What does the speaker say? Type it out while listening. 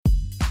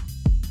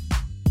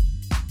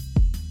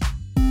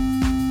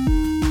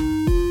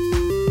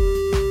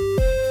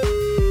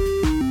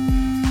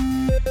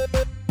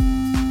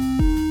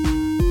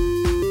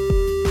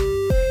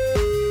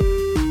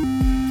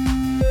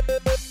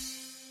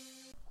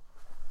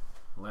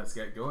Let's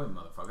get going,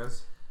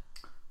 motherfuckers.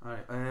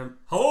 Alright,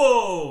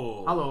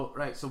 Hello! hello,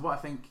 right, so what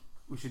I think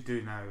we should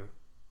do now,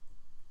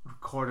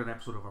 record an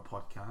episode of our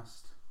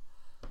podcast.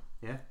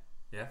 Yeah?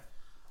 Yeah?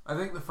 I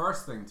think the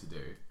first thing to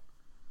do,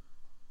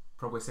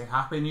 probably say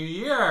Happy New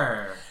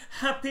Year!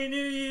 Happy New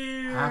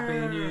Year! Happy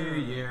New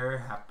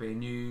Year, Happy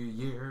New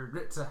Year.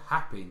 It's a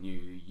Happy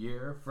New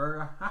Year for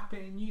a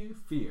Happy New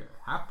Fear.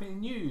 Happy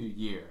New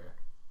Year.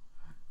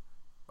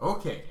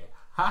 Okay,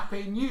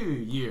 Happy New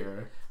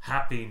Year.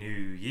 Happy New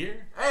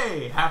Year!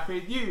 Hey,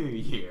 Happy New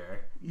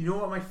Year. You know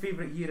what my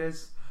favourite year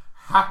is?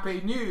 Happy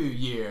New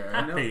Year.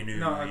 Happy New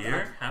no,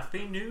 Year!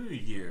 Happy New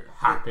Year!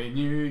 Happy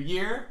New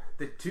Year.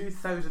 The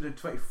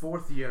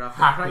 2024th year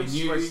after Happy Christ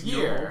New was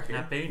Year. okay.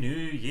 Happy New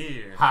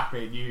Year!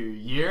 Happy New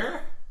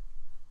Year.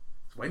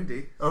 It's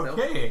windy. Still.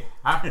 Okay,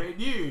 Happy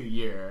New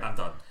Year. I'm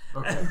done.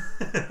 Okay.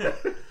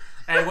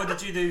 What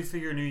did you do for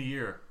your New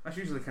Year? That's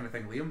usually the kind of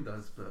thing Liam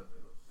does, but...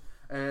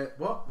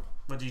 what?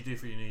 What did you do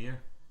for your New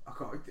Year? I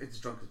got it's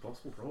drunk as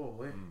possible,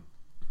 probably.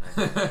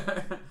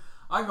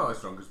 I got as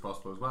drunk as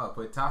possible as well. I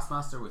played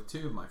Taskmaster with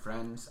two of my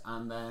friends,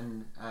 and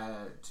then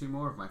two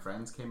more of my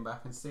friends came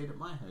back and stayed at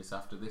my house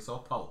after they saw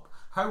Pulp.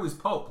 How was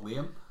Pulp,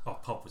 Liam? Oh,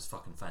 Pulp was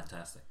fucking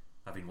fantastic.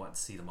 I've been wanting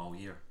to see them all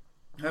year.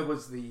 How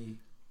was the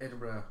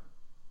Edinburgh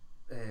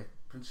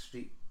Prince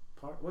Street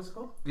part? What's it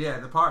called? Yeah,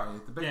 the party,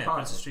 the big Yeah, party.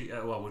 Princess Street.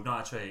 Well, we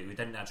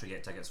didn't actually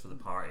get tickets for the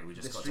party. We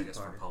just The got street tickets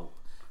party. for Pulp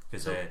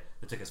because So-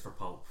 the tickets for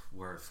Pulp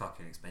were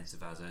fucking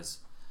expensive as is.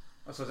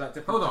 Oh, so is that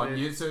different? Hold to on, the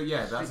you. So yeah,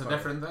 that's a street party?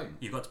 different thing.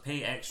 You got to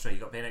pay extra. You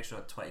got to pay an extra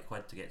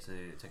 £20 to get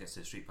tickets to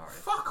the street party.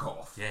 Fuck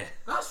off. Yeah,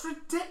 That's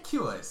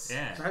ridiculous.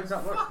 yeah. So how does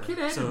that work? Fucking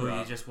then? So Edinburgh.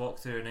 you just walk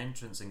through an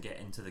entrance and get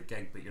into the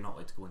gig, but you're not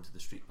allowed to go into the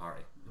street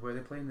party. Were they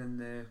playing in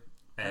the...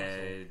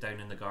 Down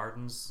in the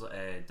gardens,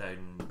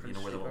 down Prince where the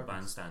Street little Gardens.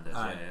 bandstand is.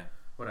 Aye. Yeah,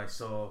 Where I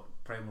saw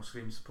Primal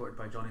Scream supported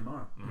by Johnny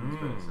Marr.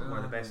 Mm. One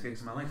of the best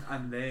gigs of my life.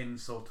 And then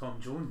saw Tom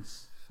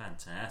Jones in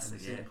fantastic.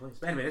 the Yeah. same place.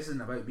 But anyway, this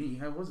isn't about me.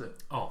 How was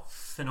it? Oh,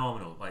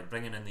 phenomenal! Like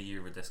bringing in the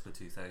year with Disco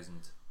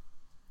 2000.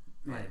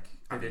 Like,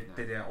 Did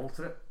they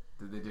alter it?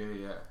 Did they do?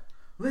 Yeah.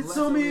 Let's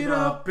all meet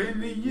up in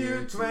the year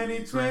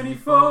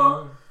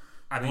 2024.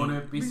 I mean, Won't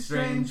it be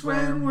strange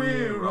when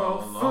we're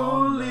all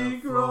fully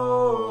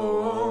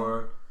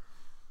grown?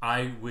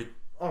 I would.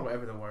 Or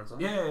whatever the words are.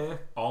 Yeah.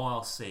 All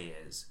I'll say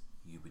is,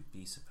 you would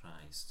be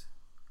surprised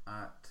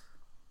At...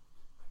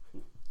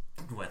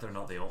 whether or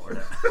not they altered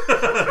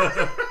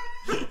it.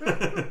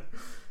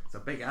 It's a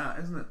big at,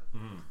 isn't it?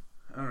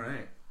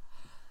 Alright.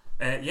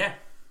 Yeah.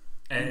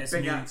 It's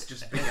Big new, at's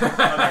just big at.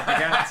 Alright, big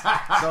at.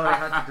 Sorry,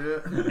 I had to do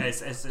it.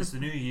 it's the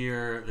new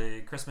year.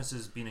 The Christmas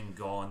has been and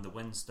gone. The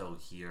wind's still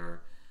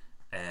here.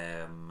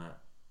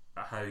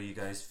 How are you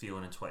guys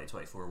feeling in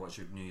 2024? What's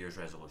your New Year's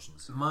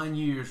resolutions? My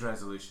New Year's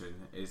resolution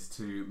is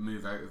to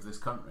move out of this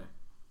country.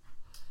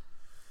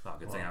 Well,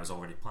 good thing I was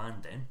already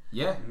planned then.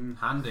 Yeah,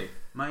 handy.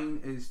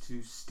 Mine is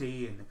to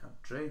stay in the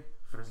country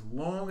for as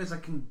long as I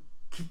can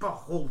keep a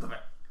hold of it.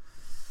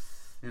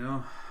 You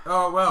know?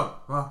 Oh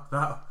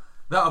well,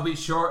 that'll be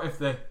short if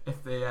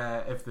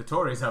the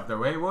Tories have their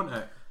way, won't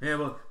it? Yeah,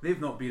 well, they've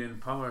not been in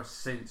power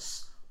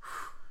since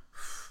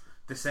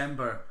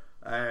December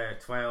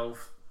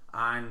 12,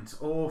 and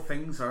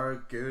things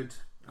are gooder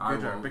I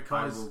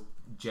because will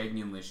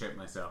genuinely shit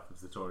myself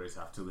if the Tories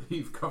have to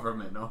leave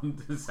government on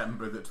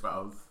December the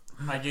 12th.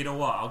 And you know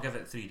what? I'll give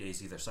it 3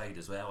 days either side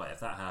as well. If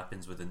that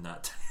happens within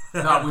that,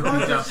 That would be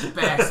the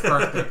best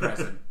birthday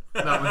present.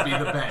 That would be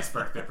the best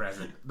birthday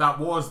present. That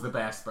was the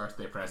best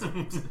birthday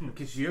present.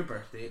 because your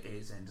birthday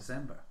is in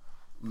December.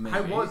 Maybe.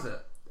 How was it?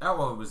 Oh,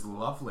 well, it was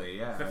lovely.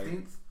 Yeah,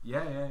 15th?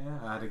 Yeah.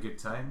 I had a good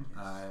time.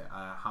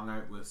 I hung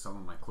out with some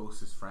of my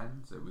closest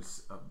friends. It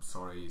was. I'm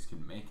sorry you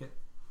couldn't make it.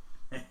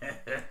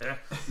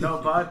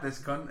 Not bad, this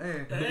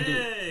country.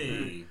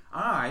 hey,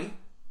 I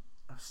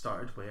have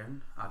started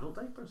wearing adult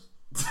diapers.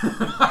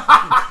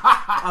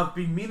 I've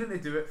been meaning to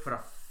do it for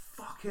a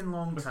fucking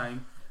long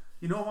time.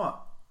 You know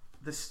what?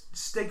 The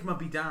stigma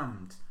be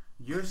damned.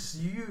 You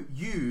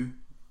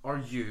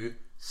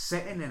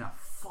sitting in a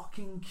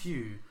fucking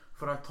queue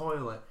for a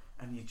toilet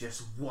and you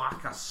just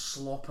whack a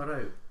slopper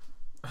out.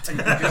 And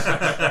you can just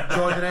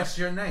enjoy the rest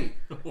of your night.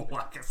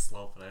 whack a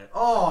slop in it.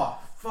 Oh,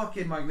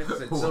 fucking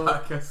magnificent. So,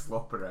 Whack a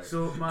slopper out.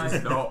 so my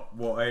It's not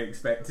what I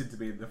expected to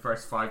be in the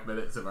first 5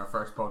 minutes of our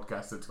first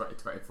podcast of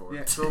 2024.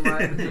 Yeah, so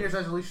my New Year's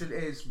resolution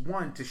is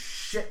one, to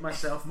shit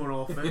myself more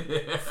often,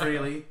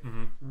 freely,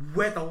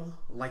 whittle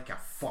like a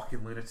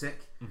fucking lunatic,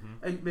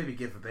 and maybe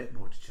give a bit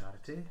more to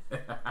charity.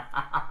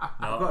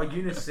 I've got a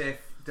UNICEF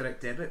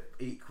direct debit,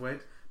 £8,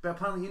 but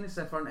apparently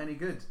UNICEF aren't any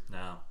good.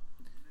 No.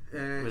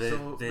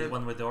 So the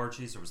one with the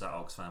orgies, or was that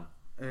Oxfam?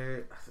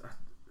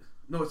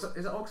 no, is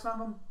it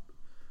Oxfam?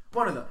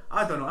 One of them.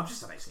 I don't know. I'm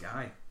just a nice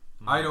guy.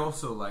 I'd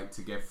also like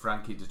to give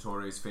Frankie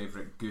Dettori's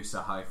favourite goose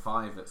a high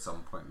five at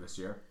some point this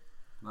year.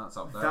 That's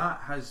up there. That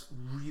has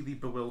really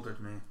bewildered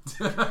me.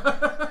 What?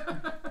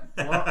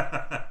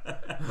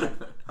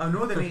 I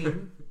know the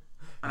name,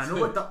 and I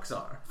know what ducks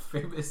are.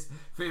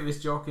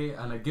 Famous jockey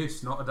and a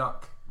goose, not a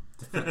duck.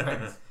 Different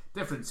things.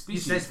 Different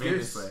species, says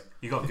goose. famously.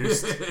 You got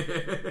goosed.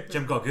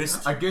 Jim got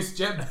goosed. A goose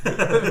Jim.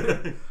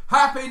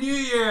 Happy New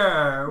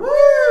Year!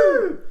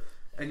 Woo!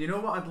 And you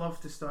know what I'd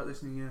love to start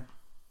this new year?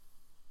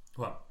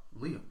 What?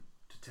 Liam,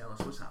 to tell us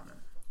what's happening.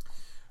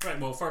 Right,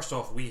 well, first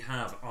off, we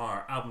have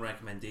our album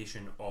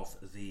recommendation of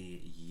the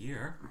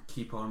year.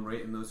 Keep on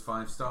rating those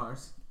 5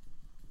 stars.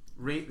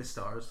 Rate the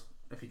stars,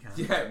 if you can.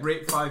 Yeah,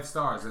 rate 5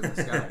 stars in the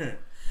sky.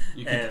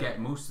 You could get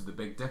most of the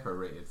Big Dipper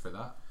rated for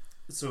that.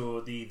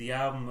 So the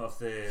album of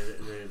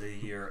the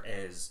year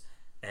is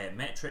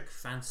Metric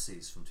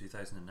Fantasies from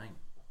 2009.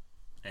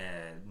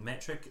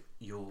 Metric,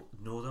 you'll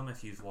know them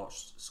if you've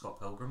watched Scott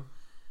Pilgrim.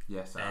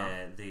 Yes, I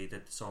have. They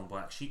did the song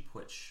Black Sheep,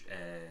 which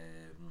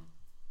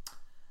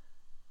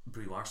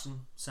Brie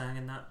Larson sang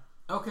in that.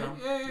 Okay, film.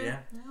 yeah,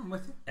 I'm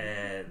with you.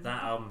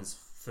 That album is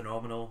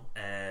phenomenal.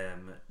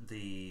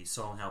 The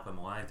song Help I'm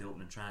Alive, the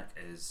opening track,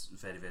 is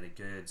very, very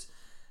good.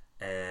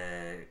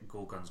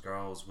 Gold Guns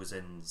Girls was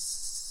in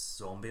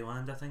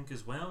Zombieland, I think,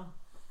 as well.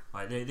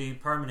 They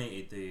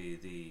permeated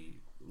the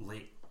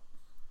late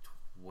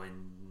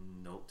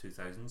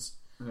 2000s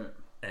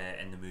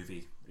in the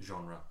movie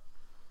genre.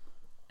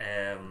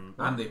 And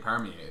they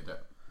permeated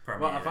it.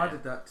 Well, I've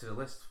added that to the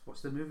list.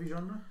 What's the movie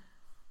genre?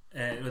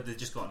 They've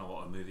just gotten a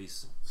lot of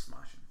movies.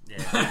 Smashing. Yeah.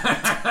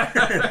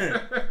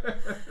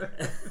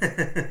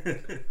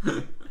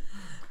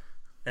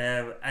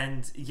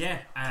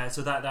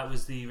 So that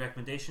was the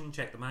recommendation.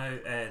 Check them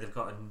out. They've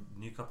got a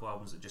new couple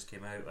albums that just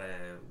came out.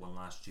 One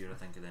last year, I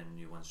think, and then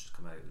new ones just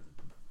come out.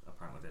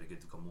 Apparently very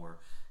good. They've got more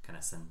kind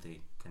of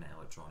synthy, kind of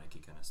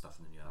electronic-y kind of stuff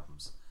in the new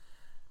albums.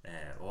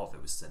 A lot of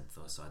it was synth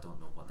though, so I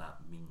don't know what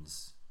that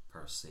means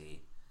per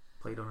se.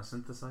 Played on a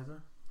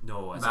synthesizer?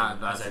 No, as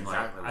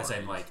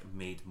in like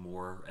made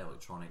more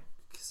electronic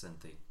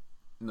synthy.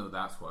 No,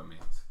 that's what it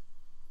means.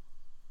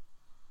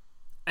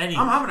 Anyway,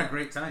 I'm having a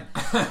great time.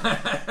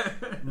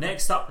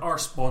 next up, our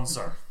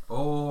sponsor.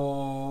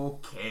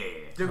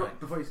 Okay. Dougal,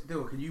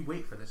 can you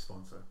wait for this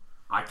sponsor?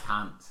 I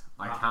can't.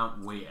 I can't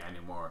wait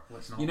anymore.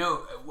 Let's not. You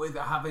know, with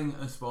having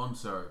a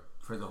sponsor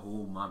for the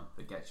whole month,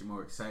 it gets you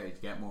more excited.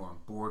 You get more on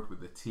board with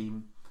the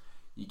team.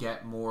 You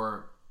get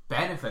more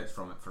benefits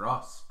from it for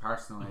us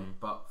personally,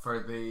 but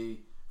for the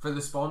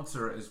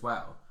sponsor as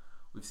well.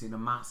 We've seen a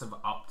massive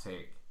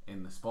uptake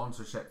in the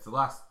sponsorships. The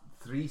last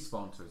 3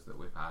 sponsors that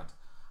we've had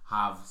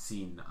have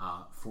seen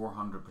a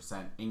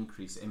 400%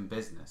 increase in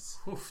business.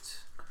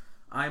 Oofed.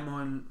 I'm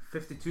on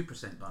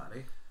 52%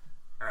 battery,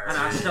 and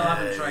I still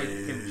haven't tried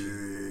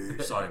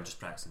kimchi. Sorry, I'm just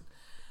practicing.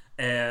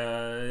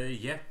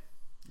 Yeah.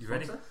 You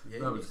ready? Yeah,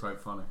 That was quite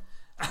funny.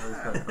 That was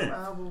quite funny.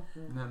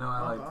 No,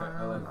 I liked it.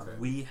 I liked it.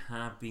 We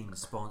have been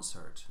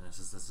sponsored. This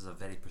is a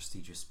very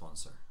prestigious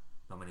sponsor.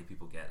 Not many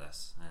people get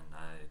this, and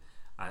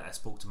I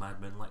spoke to Mad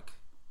Moonlick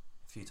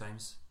a few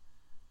times.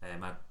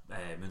 Mad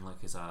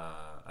Moonlick is a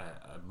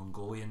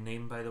Mongolian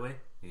name, by the way.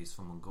 He's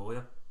from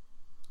Mongolia.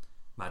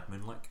 Mad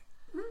Moonlick.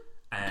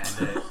 And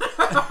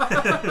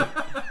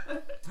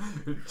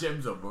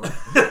Jim's on board.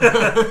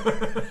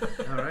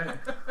 Alright.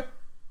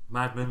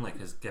 Mad Moonlick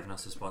has given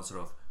us a sponsor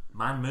of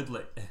Mad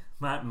Moonlick's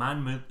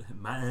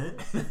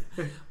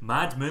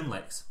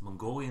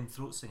Mongolian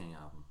throat singing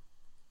album.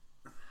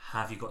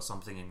 Have you got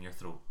something in your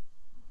throat?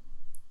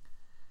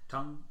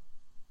 Tongue?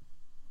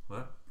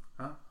 What?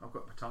 Huh? I've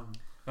got my tongue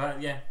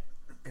Yeah.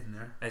 in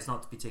there. It's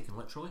not to be taken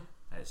literally.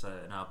 It's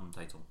an album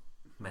title.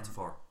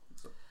 Metaphor.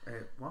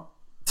 What?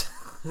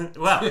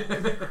 Well,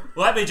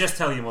 let me just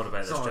tell you more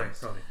about this, Jack.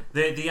 Sorry.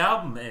 The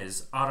album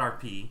is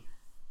RRP,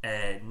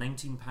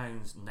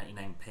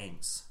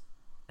 £19.99.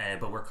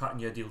 But we're cutting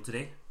you a deal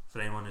today for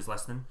anyone who's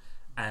listening,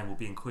 and we'll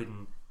be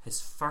including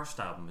his first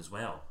album as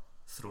well,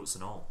 Throats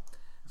and All.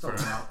 It's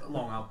not a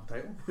long album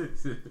title.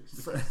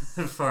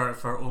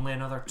 for only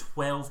another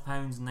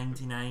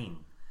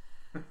 £12.99.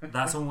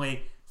 That's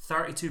only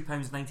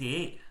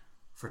 £32.98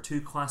 for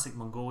 2 classic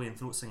Mongolian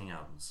throat singing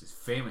albums. It's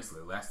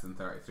famously less than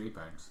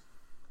 £33.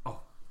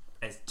 Oh,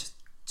 it's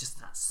just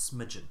that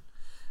smidgen.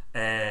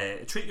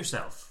 Treat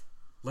yourself.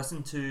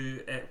 Listen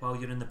to it while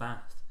you're in the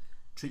bath.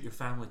 Treat your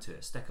family to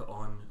it. Stick it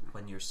on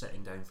when you're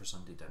sitting down for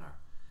Sunday dinner.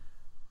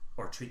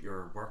 Or treat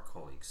your work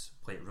colleagues.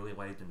 Play it really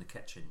loud in the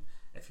kitchen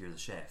if you're the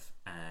chef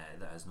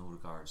that has no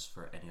regards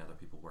for any other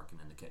people working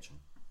in the kitchen.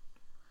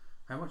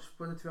 How much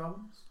were the 2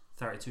 albums?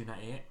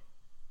 $32.98.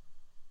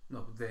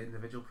 No, the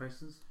individual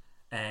prices?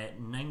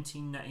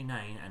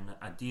 $19.99, and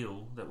a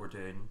deal that we're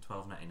doing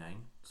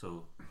 $12.99,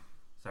 so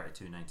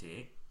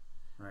 $32.98.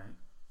 Right.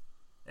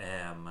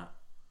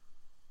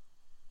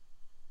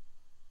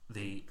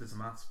 Does the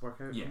maths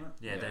work out? Yeah.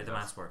 Doesn't it? Yeah, the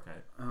maths work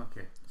out.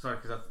 Okay. Sorry,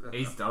 because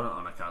He's done it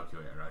on a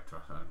calculator. I'm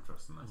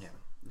trusting this. Yeah.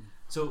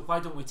 So why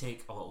don't we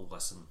take a little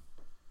listen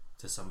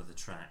to some of the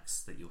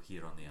tracks that you'll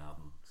hear on the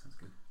album? sounds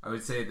good. I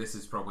would say this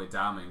is probably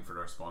damning for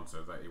our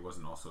sponsor that it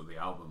wasn't also the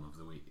album of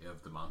the week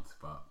of the month,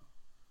 but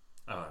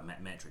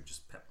Metric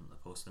just pipped in the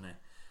post, didn't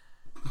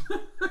he?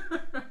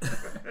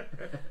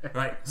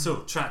 Right,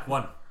 so track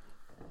 1.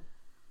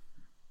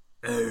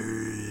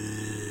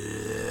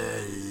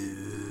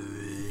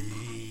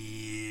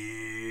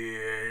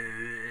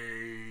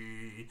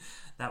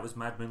 That that was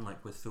Mad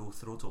Moonlight with Full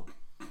Throttle.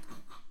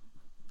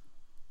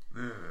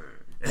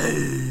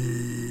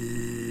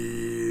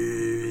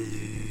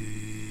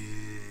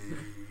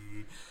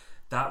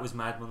 That was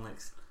Mad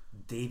Moonlight's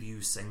debut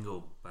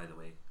single, by the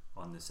way,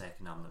 on the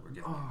second album that we're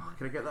giving Oh,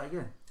 can I get that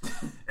again?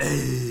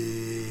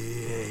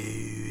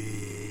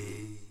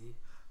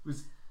 It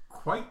was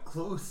quite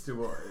close to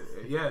what.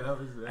 Yeah, that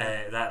was.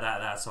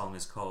 That song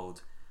is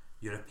called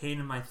 "You're a Pain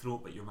in My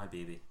Throat, But You're My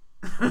Baby."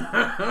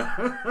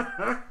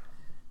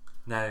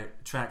 Now,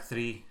 track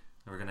 3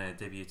 we're gonna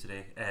debut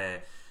today.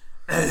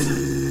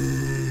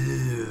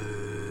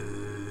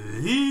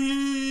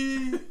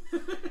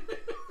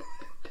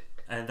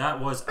 And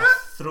that was A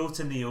Throat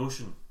in the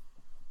Ocean.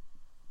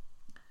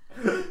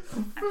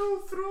 Full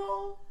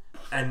throttle.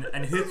 And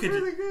who That's could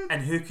really good.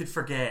 and who could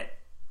forget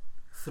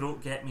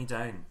Throat Get Me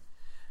Down?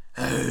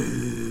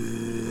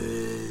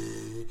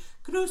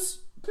 Gross.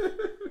 That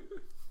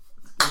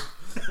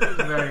was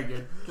very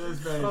good. That was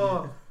very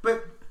Oh,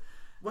 but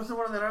wasn't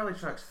one of their early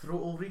tracks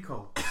Throttle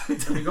Recall?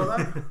 Have you got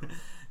that?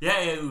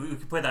 Yeah, we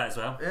could play that as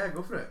well. Yeah,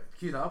 go for it.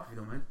 Cue that up if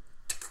you don't mind.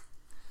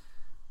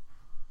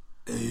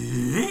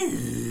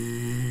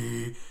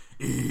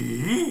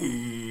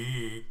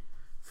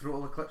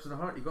 Throttle Eclipse of the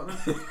Heart, you got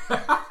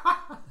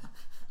that?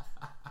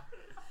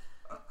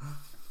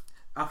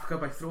 Africa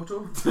by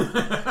Throttle.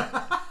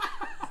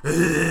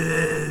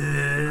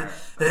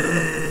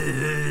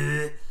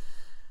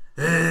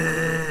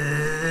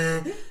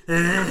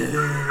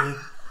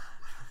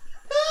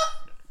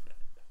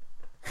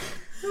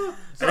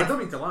 So I don't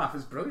mean to laugh,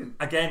 it's brilliant.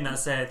 Again,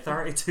 that's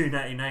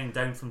 $32.99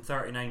 down from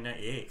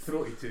 $39.98.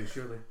 Throaty too,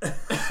 surely.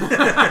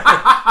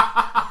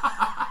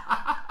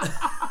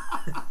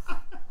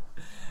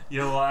 You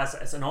know what?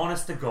 It's an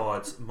honest to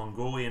God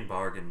Mongolian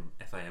bargain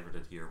if I ever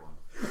did hear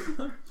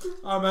one.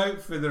 I'm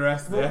out for the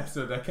rest of the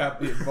episode. I can't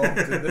be involved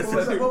in this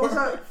What anymore. was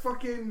that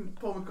fucking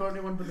Paul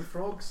McCartney one with the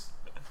frogs?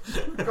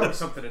 Got to be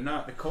something in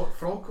that. The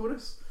frog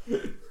chorus?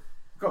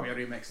 Got to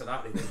be a remix of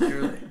that, they think,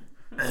 surely.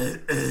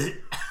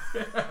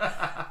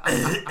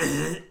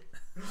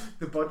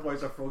 The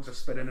Budweiser frogs are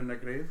spinning in their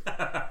grave.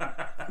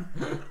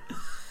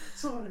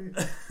 Sorry.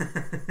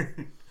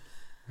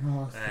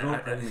 Oh,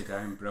 throat bring me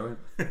down, brilliant.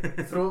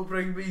 Throat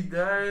bring me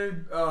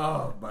down.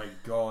 Oh my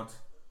god.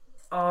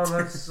 Oh,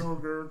 that's so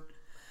good.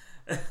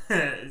 Throat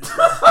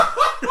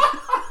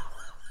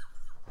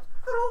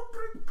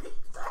bring me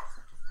down.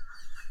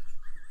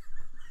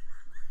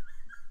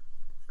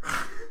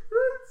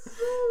 That's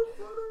so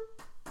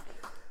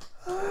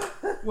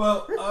funny.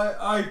 Well,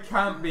 I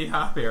can't be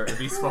happier to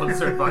be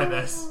sponsored by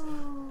this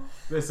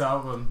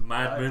album.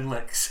 Mad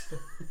Moonlicks.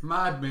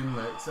 Mad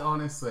Moonlicks,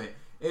 honestly.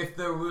 If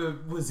there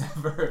was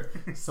ever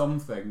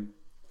something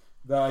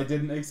that I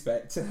didn't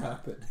expect to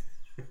happen,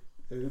 it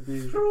would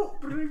be.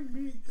 Throat bring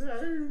me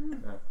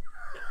down.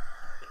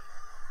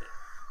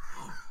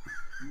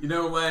 You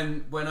know,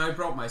 when I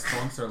brought my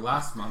sponsor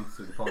last month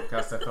to the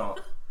podcast, I thought,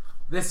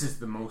 this is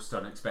the most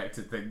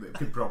unexpected thing that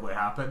could probably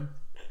happen.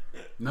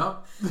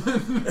 No.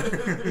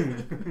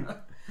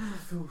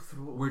 Full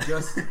throat. We're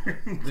just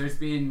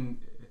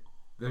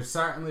there's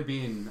certainly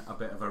been a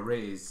bit of a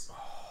raise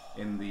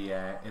in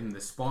the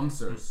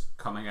sponsors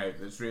coming out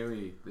that's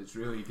really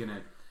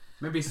gonna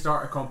maybe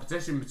start a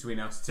competition between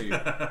us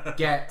to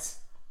get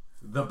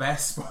the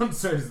best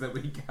sponsors that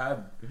we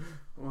can.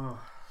 Oh,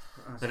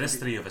 There is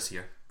 3 of us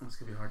here. That's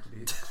gonna be hard to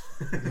beat.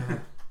 Yeah.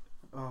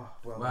 Oh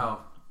well.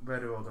 Well,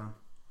 Very well done.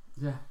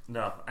 yeah.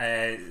 No.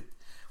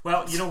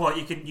 Well, you know what?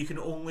 You can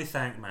only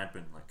thank Mad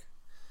Moonlight.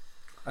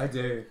 I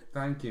do.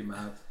 Thank you,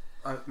 Matt.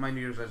 My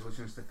New Year's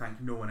resolution is to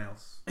thank no one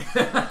else.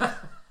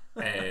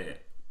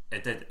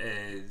 It did.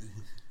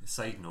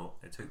 Side note: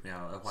 it took me a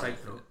while.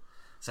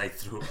 Side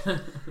throat.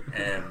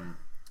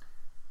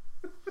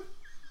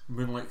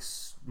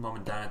 Moonlight's mum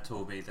and dad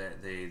told me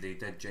that they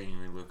did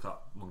genuinely look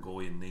up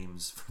Mongolian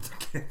names for their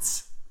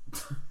kids.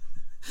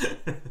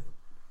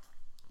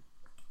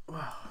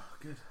 Wow,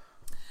 good.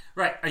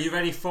 Right, are you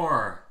ready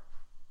for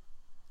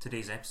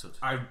today's episode?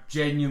 I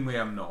genuinely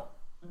am not.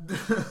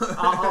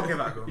 I'll give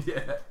it a go.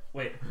 Yeah.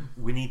 Wait,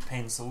 we need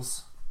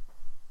pencils.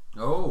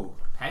 Oh,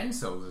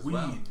 pencils as We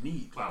well.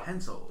 need Wow.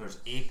 pencils. There's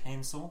a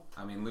pencil.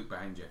 I mean, look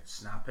behind you.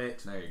 Snap it.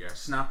 There you go.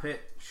 Snap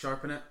it.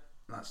 Sharpen it.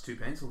 That's 2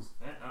 pencils.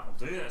 Yeah, that'll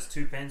do. That's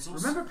 2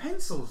 pencils. Remember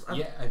pencils?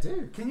 Yeah, I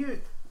do. Can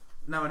you?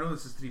 Now I know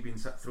this is throat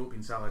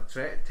bean salad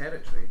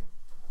territory.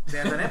 They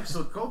had an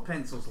episode called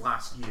Pencils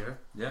last year.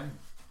 Yeah.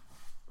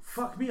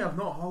 Fuck me, I've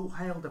not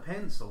held a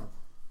pencil,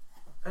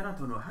 and I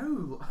don't know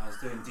how. I was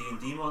doing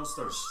D&D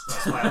monsters.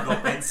 That's why I've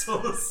got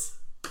pencils.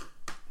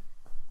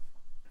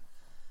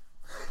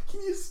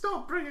 Can you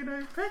stop bringing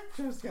out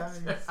pictures, guys?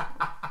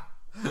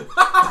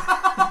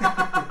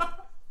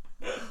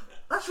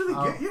 That's really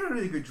good. You're a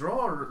really good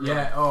drawer.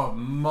 Yeah. Oh,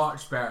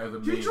 much better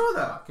than Did me. you draw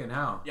that? Fucking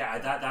hell. Yeah,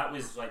 that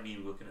was like me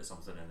looking at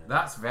something in it.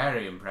 That's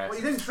very impressive. Well,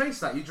 you didn't trace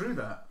that. You drew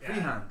that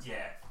freehand.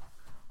 Yeah.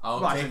 I'll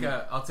Well, I take think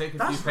a few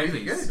that's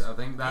really pennies. good. I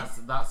think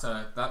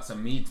that's a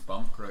mead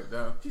bump right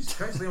there. Jesus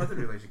Christ, Liam, I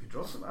didn't realise you could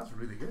draw something. That's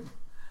really good.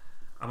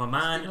 I'm a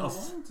man It's been a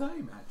of. long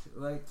time, actually.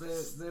 Like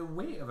the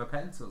weight of a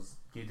pencil's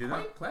Can you do that?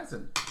 quite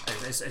pleasant.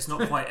 It's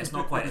not quite. It's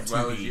not quite a As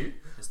well as 2B. you.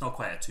 It's not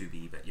quite a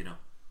 2B, but you know.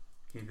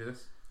 Can you do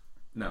this?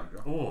 No.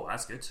 Oh,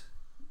 that's good.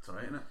 It's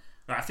alright, isn't it?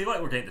 Right, I feel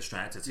like we're getting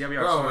distracted. Yeah, we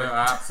are. Well, sorry.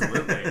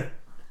 absolutely.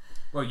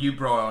 Well, you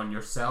brought on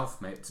yourself,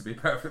 mate. To be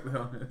perfectly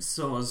honest.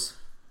 So is.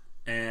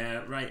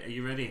 Right, are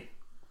you ready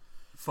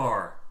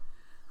for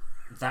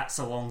That's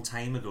a Long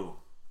Time Ago?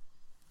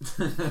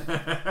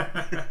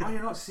 Oh,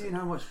 you're not seeing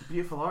how much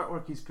beautiful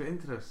artwork he's put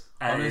into this.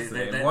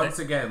 Honestly, once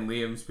again,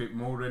 Liam's put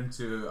more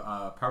into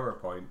a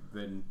PowerPoint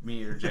than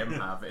me or Jim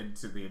have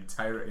into the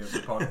entirety of the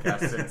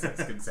podcast since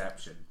its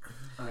conception.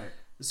 Alright.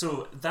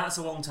 So, That's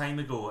a Long Time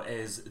Ago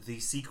is the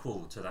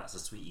sequel to That's a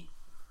Sweetie.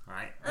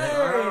 Right?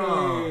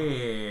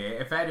 Hey!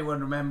 If anyone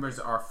remembers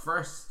our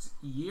first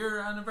year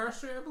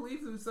anniversary, I believe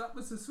that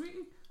was a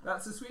sweetie.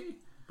 That's a sweetie.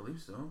 I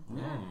believe so.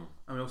 Yeah.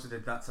 And we also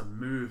did That's a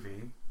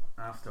Movie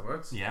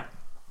afterwards. Yeah.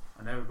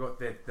 And now we've got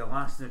the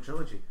last in the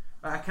trilogy.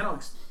 I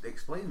cannot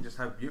explain just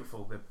how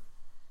beautiful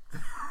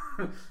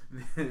the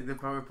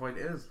PowerPoint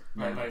is.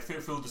 Right,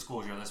 full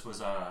disclosure, this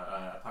was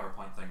a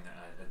PowerPoint thing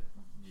that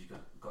you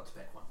got to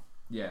pick one.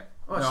 Yeah.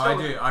 Oh, no,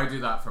 still- I do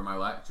that for my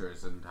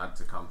lectures and had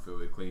to come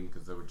fully clean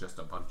because there were just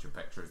a bunch of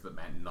pictures that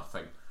meant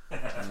nothing.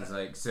 And it's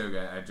like, so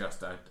I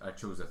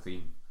chose a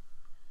theme.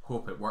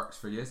 Hope it works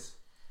for you.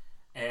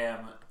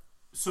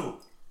 So,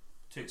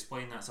 to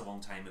explain That's a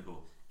Long Time Ago,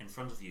 in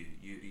front of you,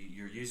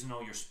 you're using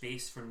all your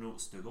space for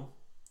notes, Dougal.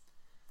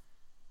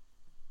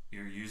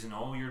 You're using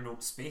all your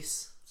note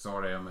space.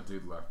 Sorry, I'm a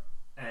doodler.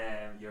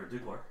 You're a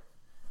doodler.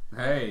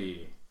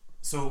 Hey.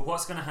 So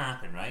what's going to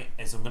happen, right,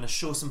 is I'm going to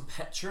show some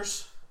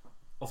pictures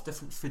of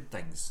different food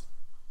things,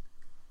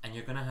 and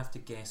you're going to have to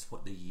guess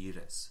what the year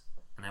is.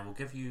 And I will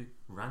give you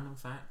random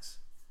facts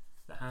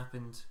that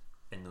happened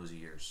in those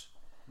years,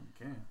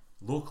 Okay.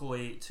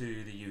 locally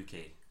to the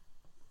UK.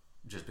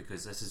 Just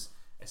because this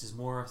is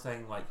more a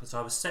thing like. So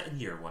I was sitting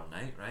here one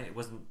night, right? It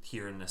wasn't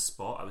here in this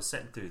spot. I was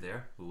sitting through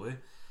there,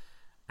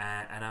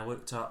 and I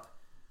looked up.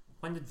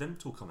 When did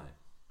Vimto come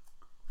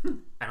out?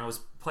 And I was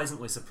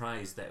pleasantly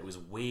surprised that it was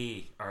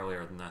way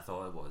earlier than I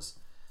thought it was.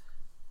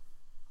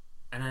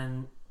 And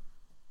then,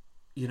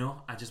 you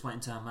know, I just went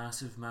into a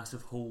massive,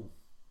 massive hole,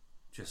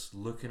 just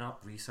looking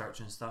up,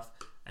 researching stuff,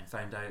 and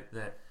found out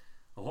that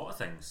a lot of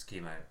things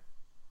came out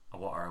a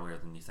lot earlier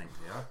than you think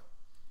they are.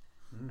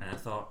 And I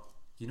thought,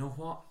 you know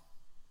what?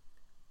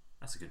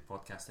 That's a good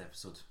podcast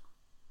episode.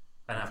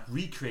 And I've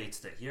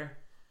recreated it here.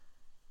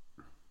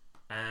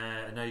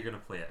 And now you're going to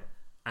play it.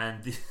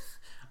 And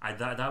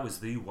that was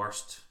the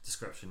worst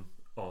description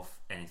of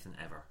anything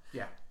ever.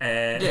 Yeah.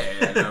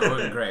 Yeah, no, it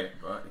wasn't great,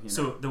 but you know.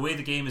 So the way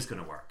the game is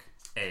going to work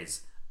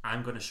is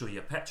I'm going to show you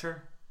a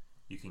picture.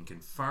 You can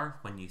confer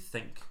when you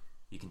think.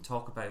 You can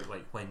talk about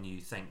like when you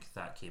think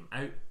that came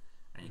out,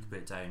 and you can put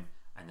it down,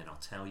 and then I'll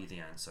tell you the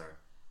answer,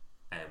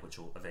 which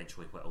will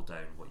eventually whittle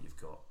down what you've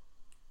got.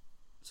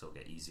 So it'll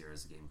get easier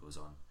as the game goes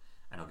on,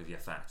 and I'll give you a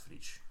fact for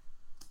each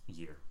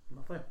year.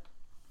 Lovely.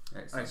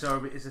 Excellent. Right,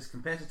 so is this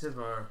competitive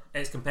or?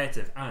 It's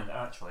competitive, and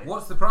actually,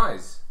 What's the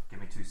prize? give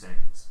me 2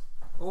 seconds.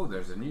 Oh,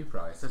 there's a new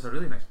prize. There's a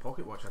really nice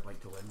pocket watch I'd like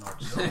to win. Or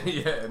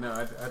Yeah, no,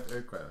 I'd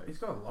quite like. He's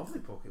got a lovely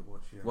pocket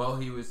watch here. While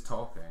he was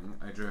talking,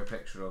 I drew a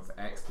picture of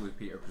ex-Blue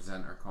Peter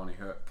presenter Connie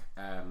Hook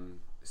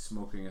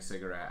smoking a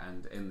cigarette,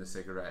 and in the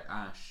cigarette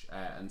ash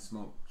and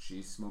smoke,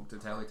 she smoked a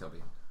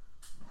Teletubby.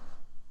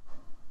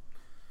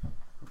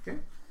 Okay.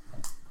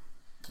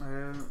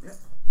 Yeah.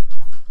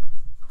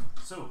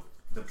 So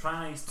the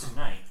prize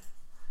tonight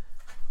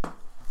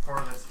for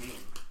this game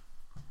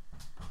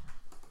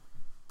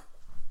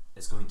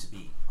is going to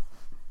be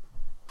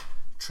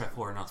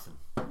Triple or Nothing.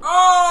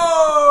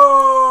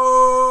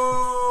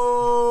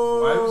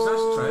 Oh!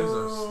 Wowzers,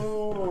 trousers.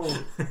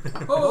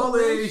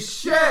 Holy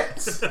shit!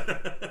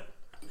 The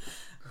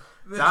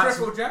That's-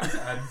 triple jack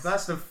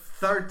That's the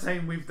third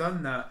time we've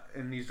done that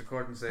in these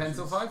recording sessions.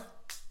 Pencil 5?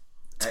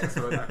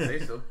 Excellent. I'd say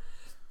so.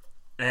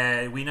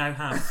 We now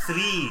have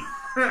 3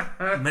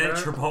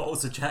 miniature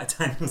bottles of Jack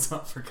Daniels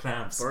up for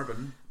grabs.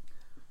 Bourbon.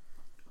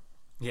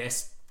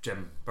 Yes,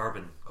 Jim,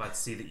 bourbon. Glad to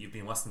see that you've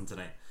been listening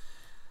tonight.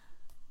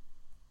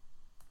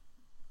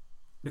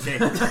 Okay.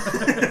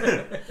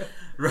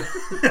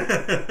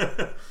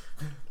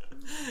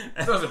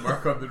 It doesn't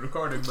work on the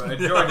recording, but I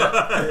enjoyed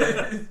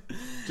it.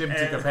 Jim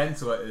took a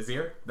pencil at his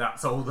ear.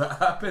 That's all that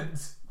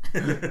happens.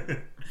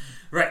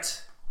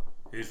 Right.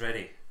 Who's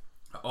ready?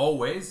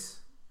 Always.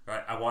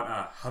 Right, I want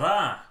a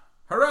hurrah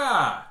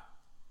Hurrah!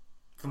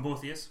 from both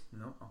of you.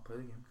 No, I'll play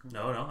the game. Come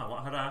No, I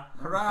want hurrah. on.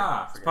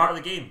 Hurrah! It's part of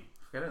the game.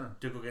 Forget it then.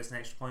 Dougal gets an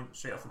extra point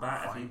straight off the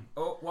bat. If you, Fine.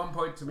 Oh, 1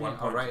 point to me. 1 I'll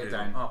point write to it Dougal.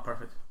 down. Oh,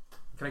 perfect.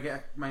 Can I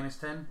get a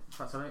 -10? If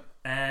that's alright.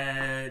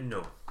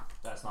 no,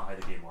 that's not how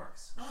the game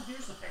works. Oh,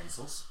 here's the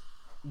pencils.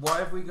 What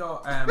have we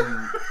got?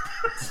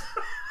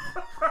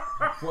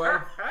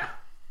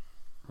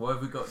 What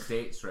have we got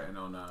dates written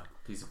on a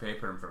piece of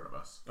paper in front of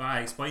us? I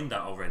explained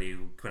that already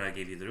when I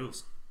gave you the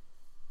rules.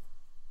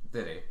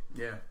 Did he?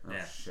 Yeah. Oh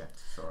Yeah. shit!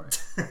 Sorry.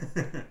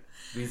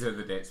 These are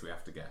the dates we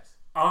have to guess.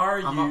 Are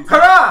you?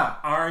 Hurrah!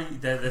 Are you?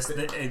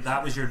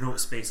 That was your note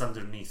space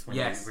underneath when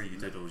Yes. where you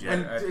doodled.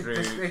 And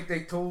Yeah.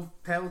 they told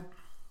tell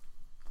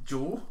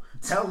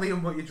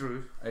Liam what you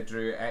drew. I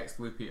drew ex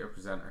Blue Peter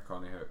presenter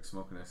Connie Hook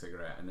smoking a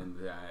cigarette, and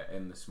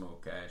in the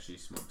smoke, she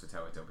smoked a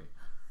Teletubby.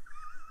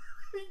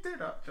 He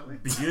did actually.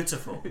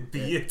 Beautiful,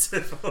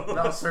 beautiful.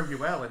 That'll serve you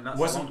well, and that's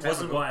a long time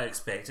wasn't ago. what I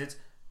expected.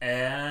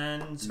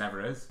 And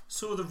Never is.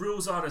 so the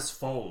rules are as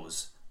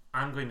follows.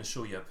 I'm going to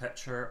show you a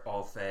picture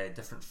of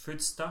different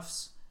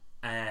foodstuffs,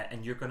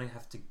 and you're going to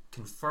have to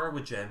confer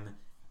with Jim,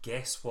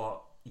 guess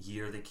what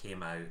year they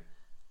came out,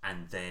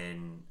 and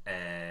then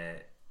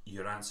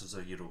your answers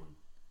are your own.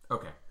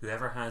 Okay.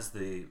 Whoever has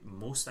the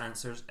most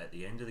answers at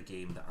the end of the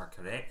game that are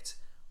correct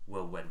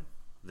will win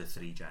the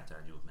 3 Jack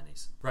Daniels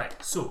minis. Right,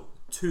 so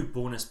 2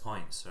 bonus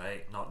points,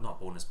 right? Not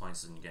bonus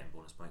points and you're getting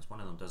bonus points. One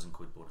of them does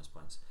include bonus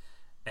points.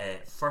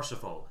 First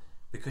of all,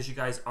 because you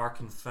guys are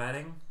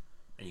conferring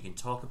and you can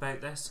talk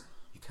about this,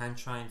 you can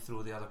try and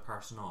throw the other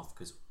person off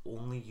because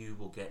only you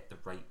will get the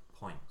right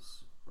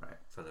points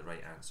for the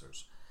right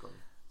answers.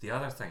 The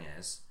other thing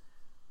is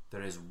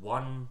there's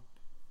one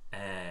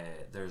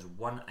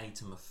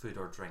item of food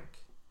or drink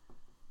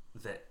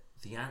that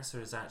the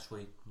answer is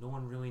actually no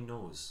one really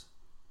knows.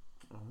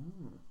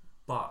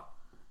 But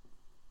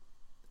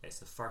it's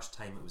the first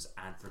time it was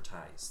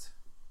advertised.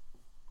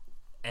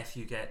 If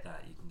you get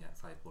that, you can get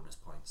 5 bonus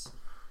points.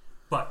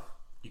 But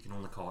you can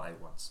only call it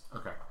out once.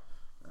 Okay.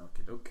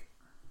 Okie doke.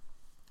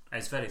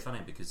 It's very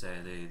funny because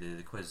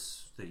the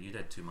quiz that you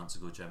did 2 months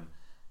ago, Jim,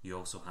 you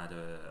also had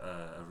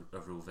a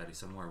rule very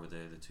similar with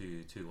the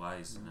two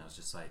lies, and I was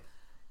just like,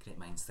 great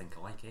minds think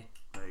alike, eh?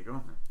 There you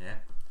go. Yeah.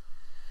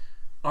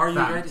 Are you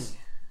Thanks. ready?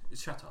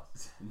 Shut up.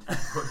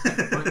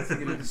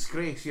 You're a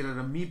disgrace. You're an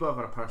amoeba of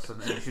a person,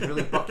 and you should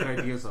really buck your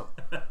ideas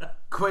up.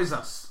 Quiz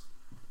us.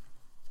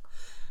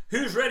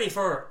 Who's ready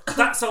for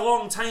That's a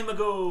Long Time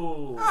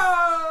Ago?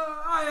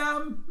 I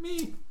am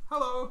me.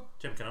 Hello.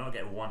 Jim, can I not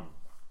get one?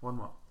 One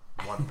what?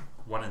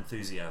 One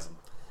enthusiasm.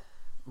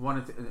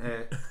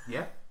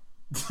 Yeah.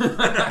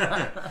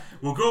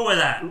 We'll go with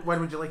that. When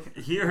would you like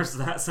it? Here's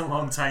That's a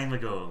Long Time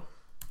Ago.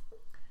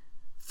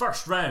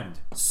 First round,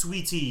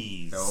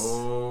 sweeties.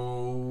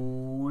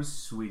 Oh,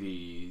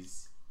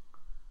 sweeties.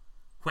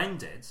 When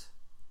did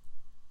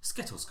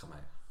Skittles come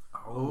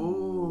out?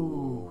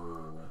 Oh.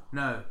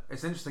 No,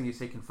 it's interesting you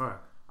say confer.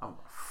 I have a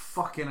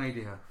fucking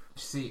idea.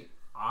 See,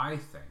 I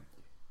think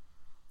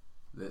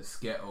that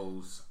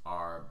Skittles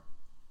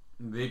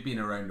they've been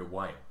around a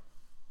while.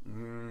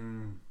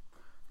 Can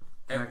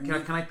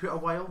I put a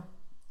while?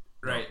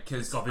 Right,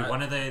 because It's got to be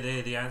one of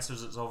the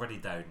answers that's already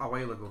down. A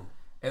while ago.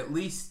 at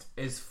least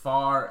as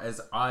far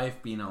as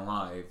I've been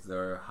alive,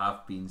 there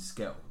have been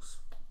Skittles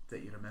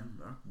That you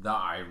remember. that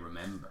I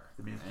remember.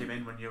 The memes came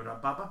in when you were a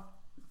baba.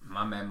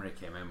 My memory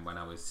came in when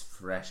I was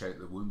fresh out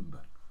the womb.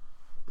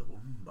 The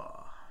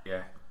Woomba.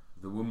 Yeah,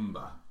 the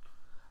Woomba.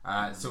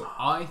 So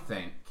I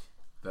think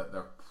that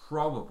they're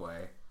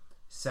probably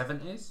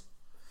 70s,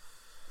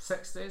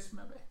 60s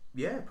maybe.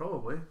 Yeah,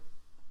 probably.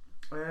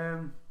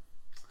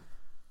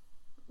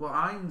 Well,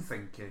 I'm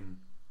thinking,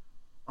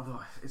 although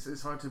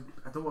it's hard to,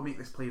 I don't want to make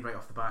this play right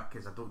off the bat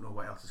because I don't know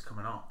what else is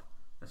coming up.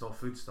 It's all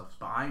foodstuffs,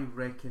 but I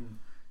reckon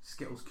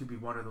Skittles could be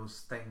one of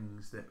those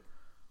things that,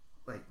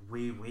 like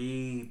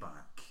way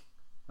back,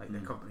 like the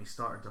company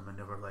started them and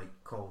they were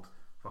like called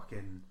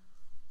fucking.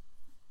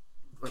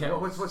 Like,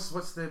 Kettles.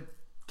 what's the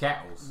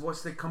Kettles.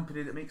 what's the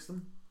company that makes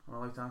them? Am I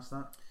allowed to ask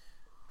that?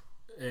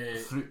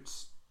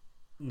 Fruits.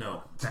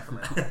 No.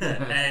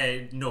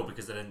 Definitely. No,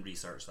 because I didn't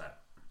research that.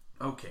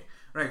 Okay,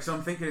 right. So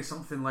I'm thinking of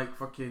something like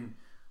fucking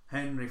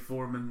Henry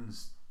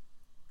Foreman's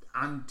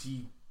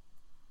anti,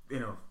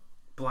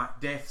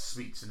 Black Death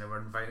sweets, and they were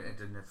invited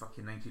in the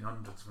fucking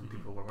 1900s when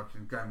people were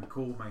working in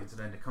coal mines, and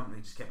then the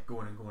company just kept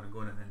going and going and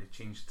going, and then they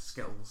changed the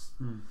Skittles.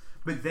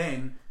 But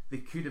then they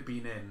could have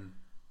been in,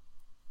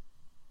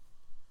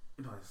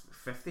 the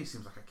 50s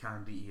seems like a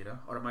candy era,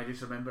 or am I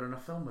just remembering a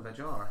film with a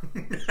jar?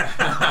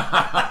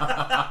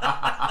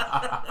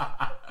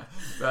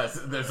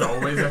 There's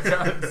always a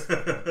chance.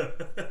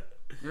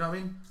 You know what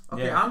I mean?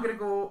 Okay, Yeah. I'm gonna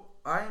go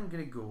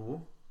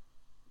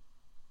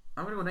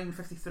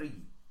 1953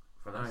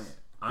 for this. Right.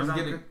 'Cause I'm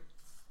getting.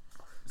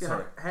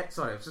 Sorry.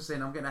 Sorry, I was just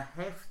saying I'm getting a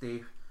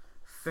hefty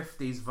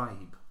 50s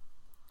vibe.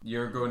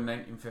 You're going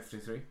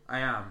 1953. I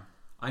am.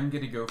 I'm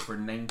gonna go for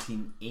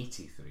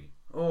 1983.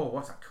 Oh,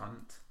 what a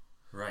cunt.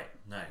 Right,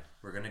 now,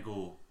 we're going to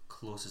go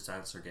closest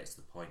answer gets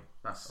the point.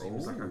 That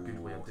seems like a good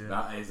way of doing it.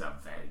 That is a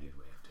very good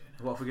way of doing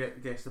it. What if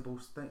we guess the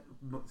both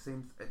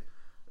same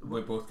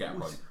We both get a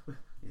point.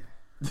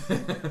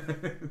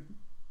 Yeah.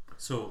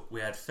 So,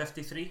 we had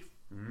 53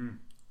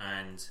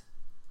 and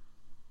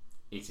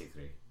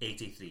 83.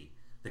 83.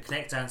 The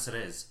correct answer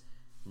is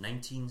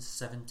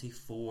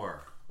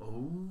 1974.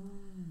 Oh.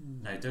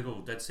 Now, Dougal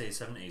did say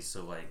 70s,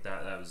 so like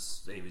that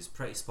was, he was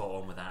pretty spot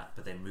on with that,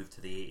 but then moved to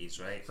the 80s,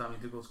 right? Does that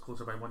mean Dougal's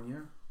closer by 1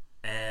 year?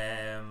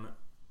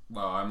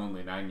 Well, I'm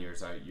only 9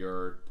 years out.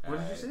 You're. What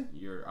did you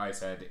say? I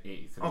said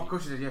 83. Oh, of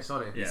course you did, yeah,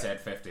 sorry. You Yeah.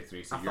 said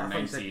 53, so I you're thought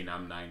you said- 19,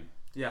 I'm 9.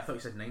 Yeah, I thought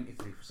you said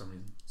 93 for some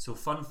reason. So,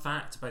 fun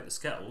fact about the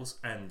Skittles,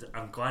 and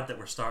I'm glad that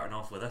we're starting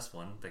off with this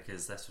one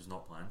because this was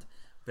not planned.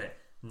 But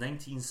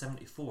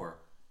 1974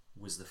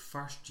 was the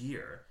first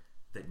year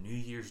that New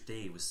Year's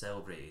Day was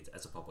celebrated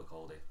as a public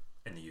holiday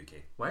in the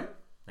UK. When?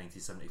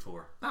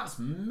 1974. That's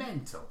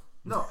mental.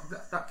 No,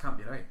 that can't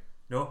be right.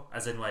 No,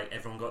 as in like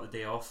everyone got the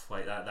day off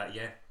like that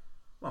year.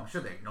 Well, I'm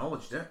sure they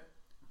acknowledged it.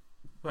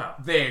 Well,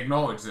 They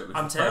acknowledged it was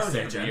I'm the first telling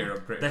you, day of the year. Jim,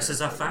 I'm pretty this sure.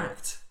 is a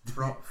fact.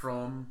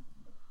 From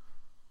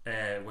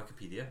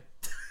Wikipedia.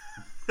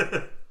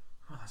 oh,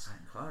 that's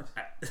ironclad.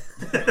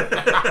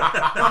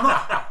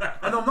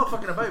 I'm not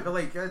fucking about, but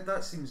like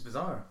that seems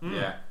bizarre.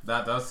 Yeah,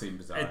 that does seem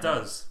bizarre. It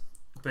does.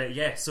 But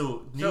yeah,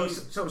 so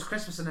So it was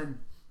Christmas and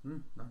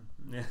then no.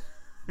 yeah.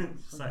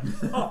 It's like,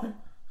 oh,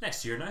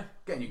 next year now.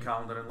 Get a new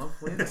calendar in love,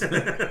 please.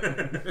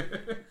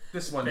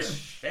 This one's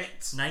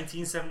shit.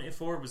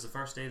 1974 was the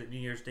first day that New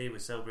Year's Day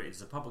was celebrated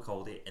as a public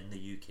holiday in the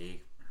UK,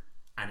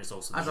 and it's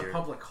also the As a year,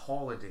 public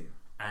holiday.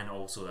 and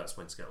also that's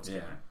when Skittles came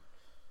Yeah.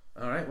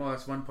 out. Alright, well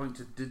that's 1 point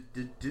to do.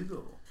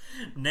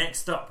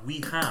 Next up, we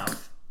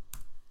have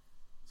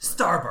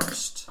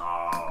Starburst.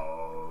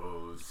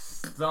 Oh,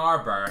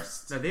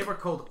 Starburst. Now they were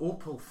called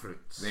opal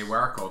fruits. They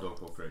were called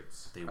opal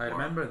fruits. They I were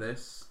remember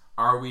this.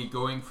 Are we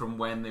going from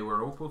when they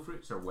were opal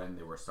fruits or when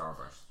they were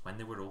Starburst? when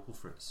they were opal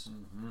fruits.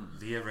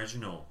 The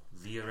original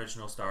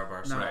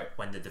Starburst. No. Right.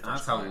 When did they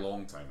That's first a come out.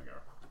 long time ago.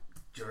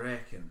 Do you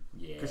reckon?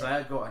 Yeah. Because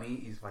I got an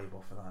 80s vibe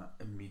off of that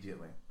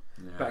immediately.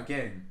 Yeah. But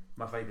again,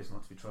 my vibe is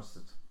not to be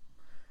trusted.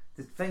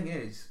 The thing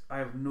is, I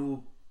have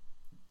no.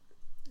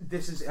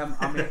 This is I'm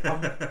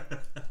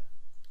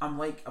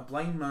like a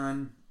blind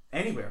man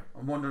anywhere.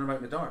 I'm wandering about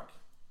in the dark.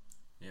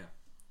 Yeah.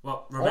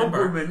 Well, Or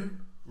remember,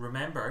 woman.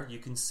 you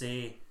can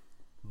say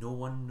no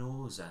one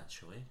knows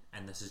actually,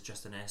 and this is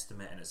just an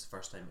estimate, and it's the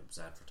first time it was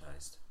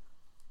advertised.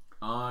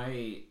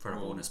 For a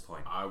bonus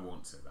point. I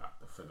won't say that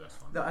for this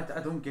one. No, I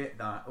don't get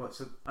that.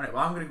 Alright,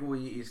 well I'm going to go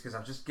 80s because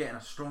I'm just getting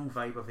a strong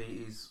vibe of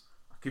 80s.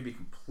 I could be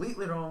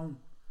completely wrong,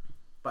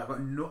 but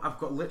I've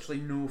got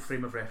literally no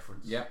frame of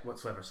reference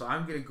whatsoever. So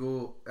I'm going to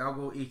go. I'll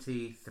go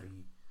 83.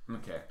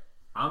 Okay.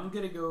 I'm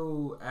going to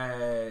go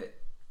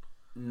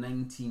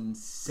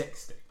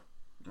 1960.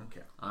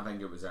 Okay. I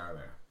think it was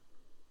earlier.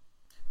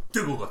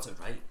 Dougal got it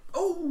right.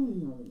 Oh,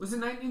 was it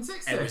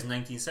 1960? It was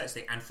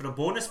 1960, and for a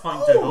bonus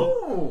point, Dougal,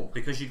 Oh,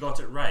 because you got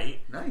it right,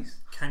 nice.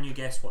 can you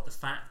guess what the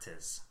fact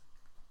is?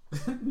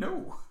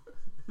 No.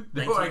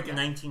 No, I guess.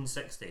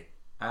 1960.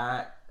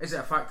 Is it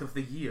a fact of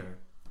the year,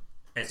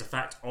 It's a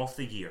fact of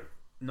the year,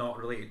 not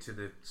related to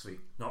the sweet?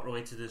 not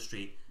related to the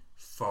street,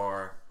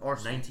 for Or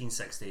street.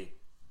 1960,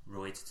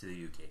 related to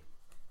the UK.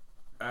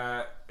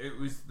 It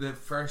was the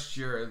first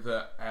year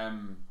that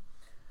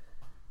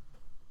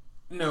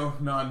no,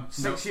 none.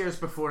 6 years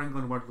before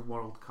England won the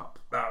World Cup,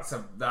 That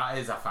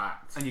is a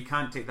fact. and you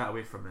can't take that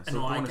away from this. So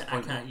No, I bonus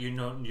point. can't. You're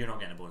not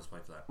getting a bonus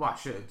point for that. Well, I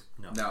should.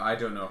 No, I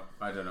don't know.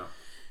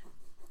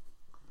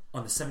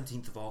 On the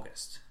 17th of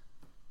August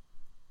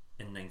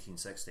in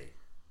 1960,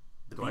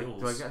 the Do I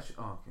Beatles. get?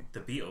 Oh, okay. The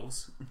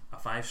Beatles, a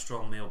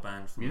 5-strong male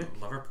band from Munich?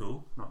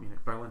 Liverpool, Not Munich,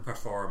 Berlin.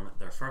 perform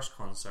their first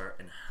concert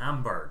in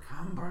Hamburg,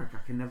 Hamburg. I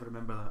can never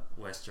remember that.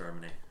 West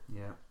Germany,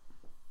 Yeah.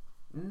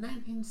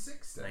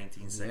 1960.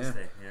 1960.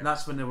 Yeah. And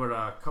that's when they were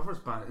a covers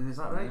band. Is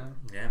that right?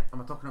 Yeah.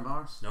 Am I talking about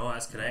ours? No,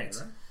 that's correct.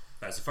 Yeah, right.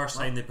 That's the first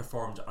time they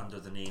performed under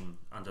the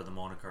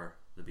moniker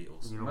The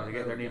Beatles. You know where they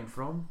get their name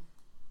from?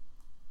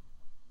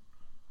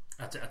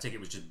 I think it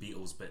was just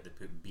Beatles, but they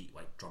put beat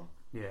like drum.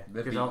 Yeah.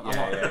 The Because beat,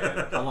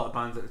 a yeah. lot of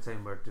bands at the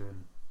time were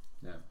doing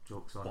Yeah.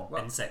 jokes on.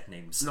 What, insect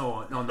names?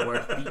 No, on the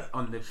word beat.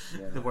 On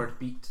the word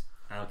beat.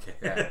 Okay.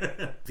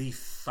 Yeah. The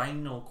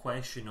final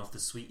question of the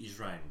Sweeties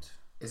round.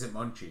 Is it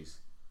Munchies?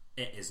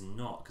 It is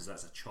not, because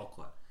that's a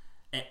chocolate.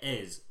 It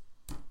is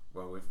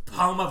Well, we've.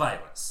 Palma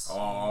Violets.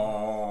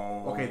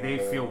 Oh. Okay, they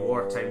feel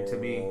wartime to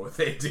me.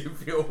 They do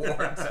feel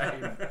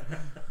wartime.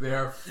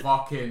 They're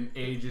fucking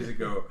ages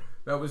ago.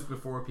 That was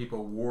before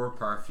people wore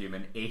perfume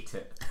and ate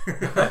it.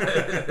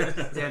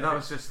 Yeah, that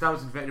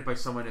was invented by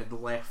someone that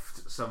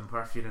left some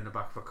perfume in the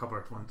back of a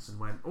cupboard once and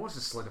went, "Oh, it's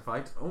just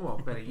solidified. Oh,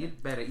 I better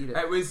eat it."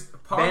 It was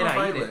Parma Bet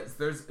I eat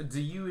Violets. Do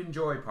you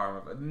enjoy Parma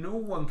Violets? No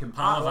one can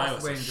Parma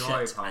possibly Violets are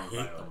enjoy shit. Parma I hate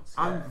them. Violets.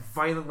 I'm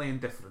violently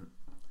indifferent.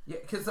 Yeah,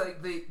 because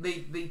like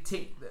they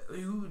take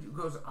who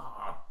goes,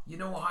 you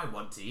know what I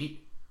want to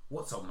eat?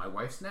 What's on my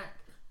wife's neck?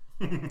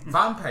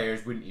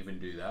 Vampires wouldn't even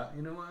do that.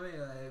 You know what I mean?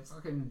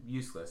 Fucking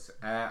useless.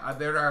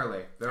 They're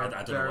early. I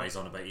don't know what he's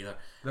on about either.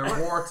 They're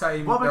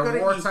wartime. What am I They're gonna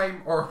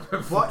wartime or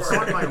before. What's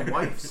on my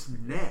wife's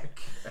neck?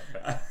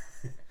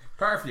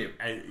 Perfume.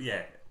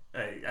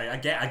 I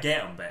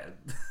get him, but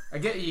I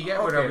get you get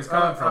where I Okay, was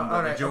coming from, but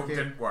alright, the joke okay.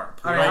 didn't work.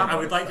 All right, I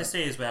would like to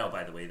say as well,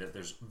 by the way, that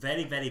there's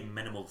very, very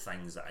minimal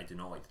things that I do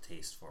not like the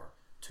taste for.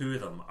 2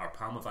 of them are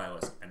Palma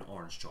Violets and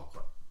orange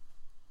chocolate.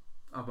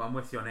 Oh, but I'm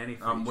with you on any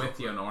fruity I'm with chocolate.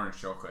 you on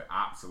orange chocolate.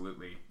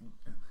 Absolutely.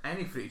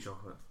 Any fruity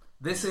chocolate.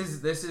 This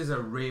is a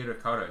rare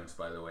occurrence,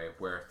 by the way,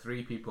 where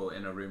 3 people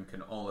in a room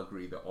can all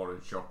agree that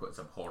orange chocolate's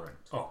abhorrent.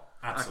 Oh,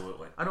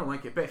 absolutely. I don't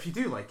like it, but if you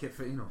do like it,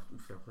 for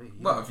fair play.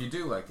 Well, if you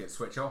do like it,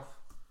 switch off.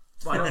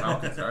 Well, I don't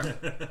I'm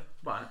concerned.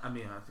 But I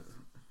mean,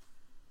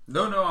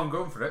 No, I'm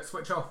going for it.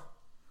 Switch off.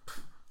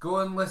 Go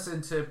and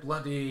listen to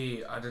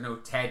bloody, I don't know,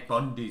 Ted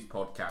Bundy's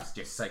podcast,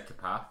 you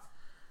psychopath.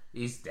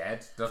 He's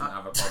dead, doesn't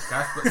have a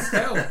podcast, but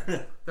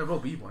still. there will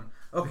be one.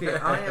 Okay,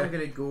 I'm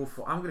gonna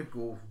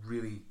go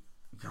really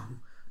young,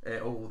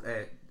 old,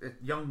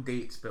 young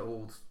dates, but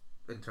old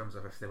in terms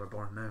of if they were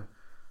born now.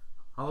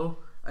 Hello,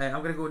 I'm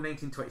gonna go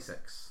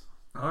 1926.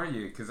 Are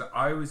you? Because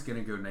I was going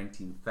to go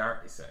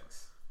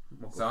 1936.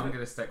 So I'm going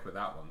to stick with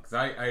that one. Because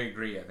I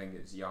agree, I think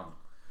it's young.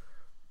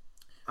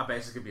 I bet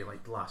it's gonna be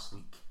like last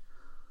week.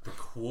 The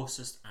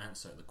closest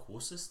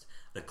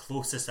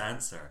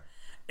answer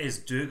is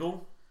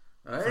Dougal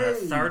for a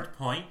Hey! third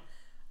point,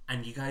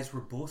 and you guys were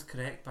both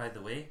correct, by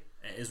the way.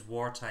 It is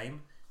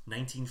wartime,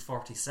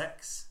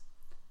 1946.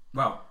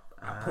 Well,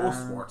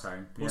 post-war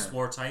time.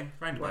 Post-war time,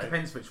 Well, it roundabout.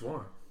 depends which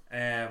war.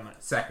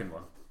 Second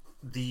one.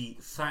 The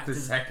fact The of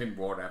second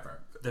war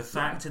ever. the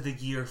fact of the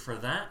year for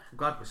that, I'm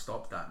glad we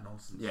stopped that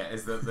nonsense. Yeah,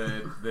 is that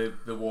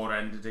the war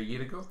ended a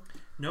year ago?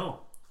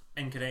 no,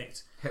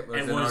 incorrect.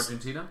 Hitler's It in was-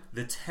 Argentina?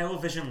 The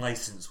television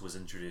license was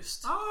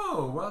introduced.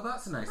 Oh, well,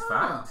 that's a nice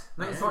fact.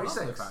 1946.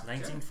 Lovely fact,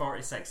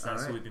 1946. That's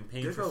Alright. what we've been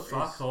paying Dougal for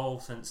fuck is- all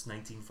since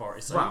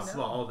 1946.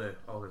 Well, all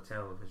the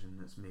television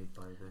that's made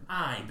by the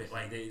Aye, but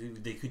like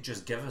they could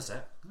just give us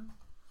it.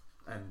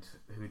 and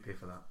who would pay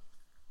for that?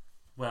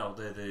 Well,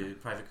 the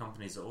private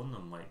companies that own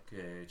them, like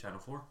Channel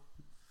 4.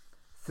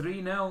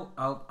 3-0.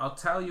 I'll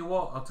tell you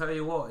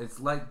what. It's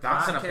like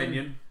That's an back in-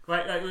 opinion.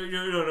 Right,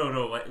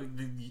 no. Like,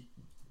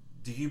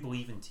 do you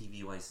believe in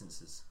TV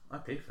licenses? I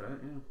paid for it.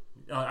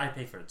 I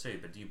pay for it too,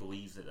 but do you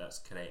believe that that's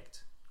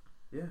correct?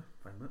 Yeah,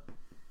 fine with it.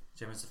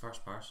 Jim is the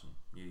first person.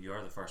 You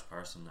are the first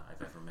person that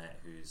I've ever met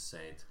who's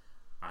said,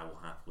 "I will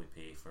happily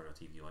pay for a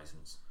TV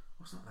license."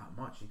 Well, it's not that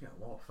much. You get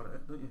a lot for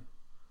it, don't you?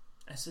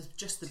 It's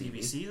just the TV.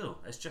 BBC though.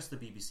 It's just the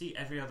BBC.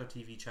 Every other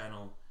TV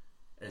channel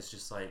is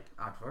just like,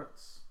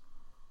 Adverts.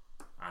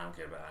 I don't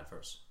care about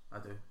adverts. I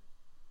do.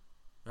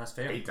 That's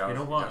fair. He does. You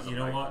know He what? doesn't You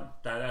know like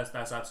what?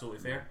 That's absolutely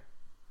fair.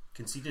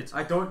 Conceded.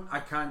 I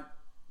can't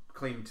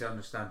claim to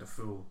understand the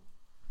full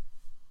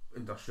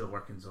industrial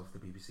workings of the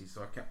BBC,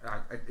 so I can't.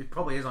 It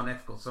probably is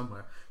unethical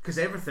somewhere because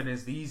everything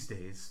is these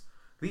days.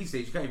 These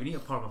days, you can't even eat a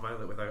Parma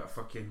Violet without a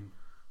fucking,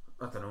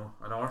 I don't know,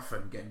 an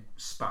orphan getting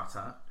spat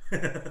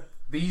at.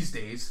 These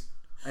days,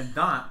 and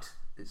that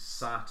is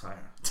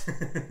satire.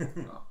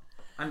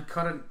 And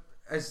current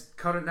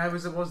now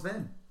as it was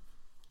then.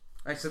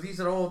 Right, so these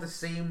are all the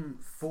same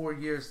 4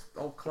 years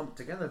all clumped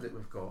together that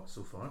we've got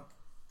so far,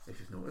 if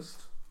you've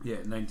noticed. Yeah,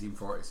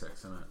 1946,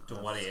 isn't it?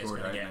 Don't worry, it's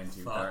Scored going to out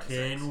get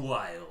 1936. fucking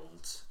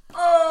wild.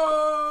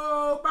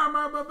 Oh! Bow,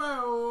 bow, bow,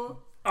 bow.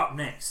 Up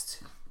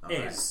next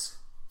Alright. is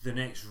the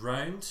next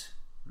round.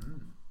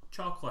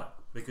 Chocolate,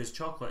 because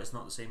chocolate is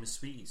not the same as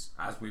sweeties.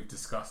 As we've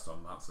discussed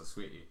on That's a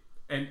Sweetie.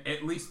 And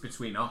at least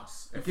between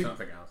us, if Okay.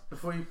 something else.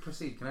 Before you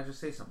proceed, can I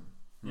just say something?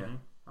 Yeah.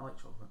 I like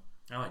chocolate.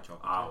 I like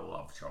chocolate. I too.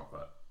 love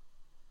chocolate.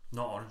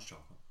 Not orange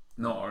chocolate.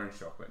 Not orange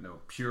chocolate, no.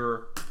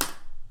 Pure.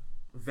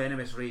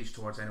 Venomous rage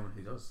towards anyone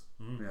who does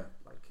Yeah.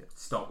 like it.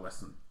 Stop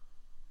listening.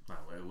 Well,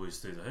 it was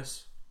through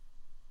this.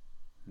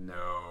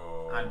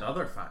 No. And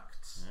other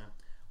facts. Yeah.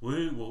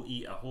 Woo will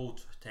eat a whole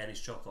Terry's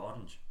chocolate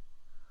orange.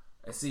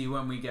 I see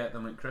when we get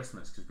them at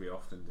Christmas, because we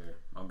often do.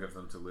 I'll give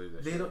them to Lou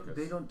this They year. don't.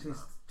 They don't taste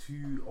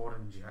too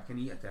orangey. I can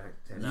eat a Terry.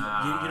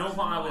 Nah. You know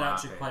what I would no,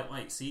 actually happy. quite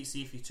like? See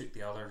if you took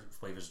the other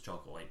flavours of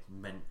chocolate, like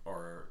mint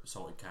or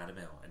salted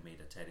caramel, and made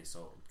a Terry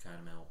salted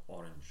caramel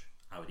orange.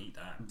 I would eat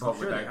that. But sure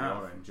they without the have.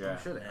 orange, yeah.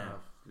 I'm sure they Yeah.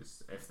 have.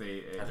 Just if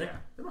they, Have they? yeah.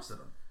 They must have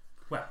done.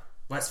 Well,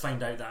 let's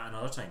find out that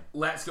another time.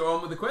 Let's go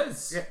on with the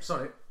quiz. Yep.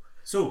 Sorry.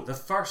 So, the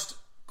first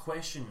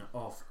question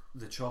of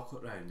the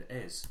chocolate round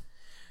is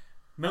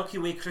Milky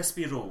Way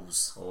Crispy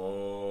Rolls.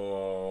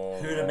 Oh.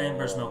 Who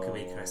remembers Milky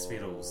Way Crispy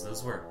Rolls?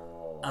 Those were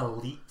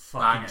elite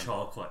fucking Banging.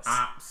 chocolates.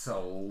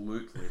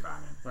 Absolutely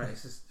banging. Right.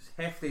 It's just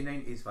hefty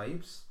 90s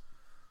vibes,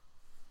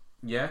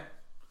 Yeah.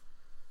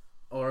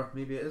 or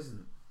maybe it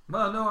isn't.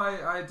 Well, no,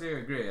 I do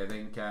agree. I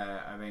think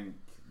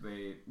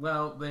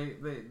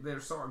they're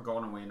sort of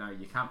gone away now.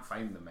 You can't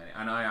find them any,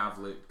 and I have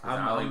looked because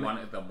Ali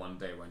wanted them one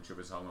day when she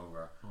was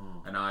hungover,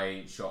 and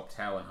I shopped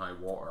hell and high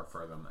water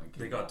for them. And They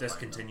could got not find them.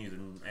 discontinued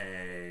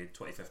in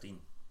 2015.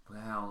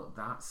 Well,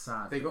 that's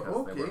sad. They got-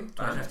 because they okay. were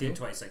 2015, banned.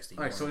 2016.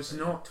 Alright, so it's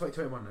not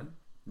 2021 then.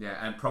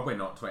 Yeah, and probably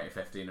not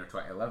 2015 or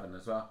 2011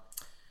 as well.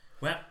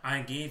 Well,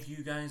 I gave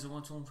you guys a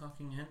little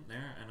fucking hint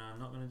there, and I'm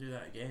not going to do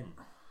that again.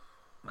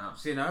 No.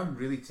 See, now I'm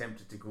really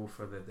tempted to go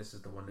for this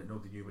is the one that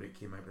nobody knew when it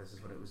came out, but this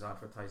is what it was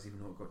advertised, even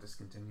though it got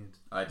discontinued.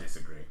 I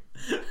disagree.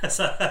 that's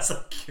a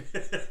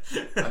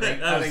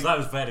that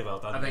was very well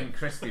done. I think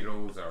crispy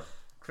rolls are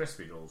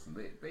crispy rolls. And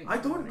they I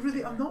don't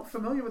really. I'm not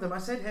familiar with them. I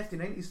said hefty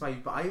 90s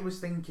vibe, but I was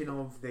thinking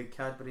of the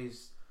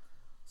Cadbury's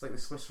It's like the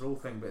Swiss roll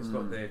thing, but it's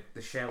got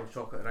the shell of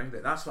chocolate around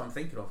it. That's what I'm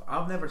thinking of.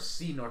 I've never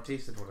seen or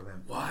tasted one of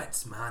them.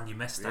 What, man? You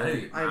missed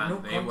Really? out. I have Man, no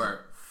they concept. were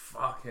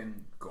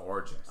fucking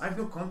gorgeous. I have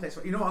no context.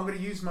 You know what? I'm going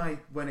to use my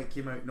when it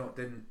came out, not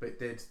didn't, but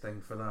did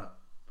thing for that.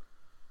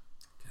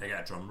 Can I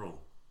get a drum roll?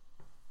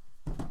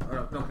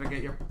 Alright, not going to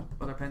get your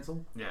other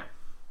pencil? Yeah.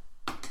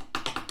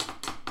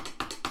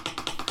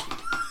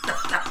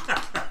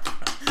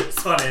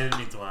 Sorry, I didn't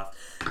mean to laugh.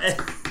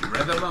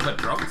 Rhythm of a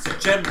drum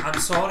set. Jim, I'm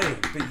sorry,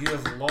 but you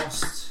have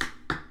lost.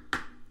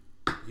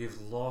 You've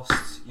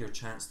lost your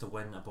chance to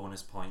win a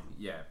bonus point.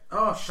 Yeah.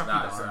 Oh, shut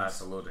That's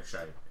up. a load of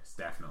shite. It's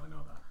definitely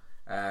not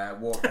that.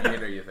 What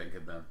year are you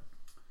thinking then?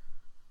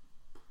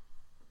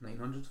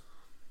 900?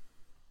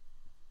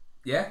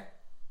 Yeah?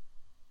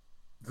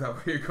 Is that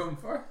what you're going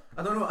for?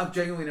 I don't know. I've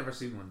genuinely never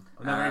seen one.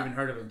 I've never even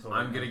heard of it until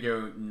I'm right going to now.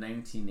 go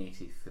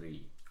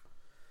 1983.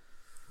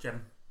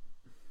 Jim,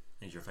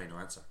 is your final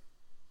answer?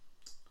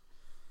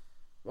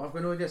 Well, I've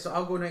got no idea. So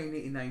I'll go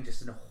 1989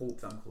 just in the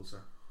hope that I'm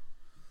closer.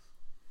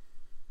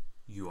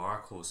 You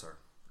are closer.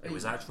 It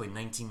was actually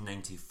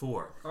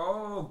 1994.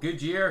 Oh,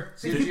 good year.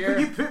 See, Good year.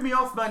 you put me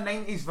off my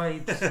 90s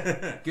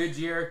vibes. Good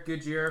year.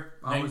 Good year.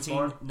 I was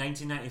born.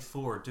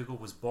 1994, Dougal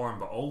was born,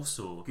 but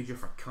also Good year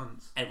for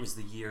cunts. it was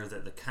the year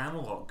that the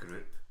Camelot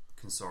Group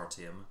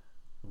consortium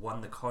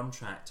won the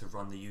contract to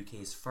run the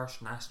UK's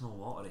first national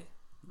lottery.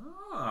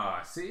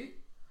 Ah, see?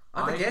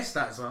 I'd have guessed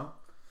that as well.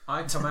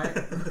 I come out,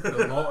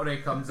 the lottery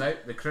comes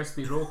out, the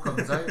crispy roll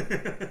comes out.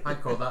 I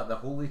call that the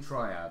holy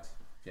triad,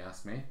 if you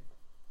ask me.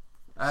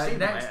 See,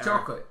 Next mate,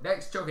 chocolate,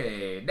 next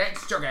chuggy,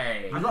 next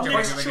chuggy. I got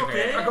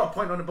Chuggy. a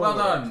point on the board. Well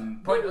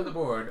done. Point on the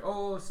board.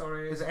 Oh,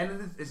 sorry. Is it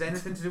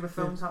anything to do with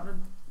films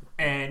happening?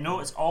 No,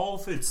 it's all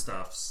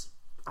foodstuffs.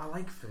 I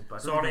like food, but I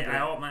don't Sorry, think I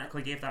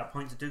automatically gave that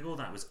point to Dougal.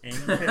 That was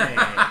incorrect.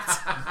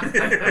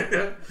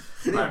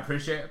 I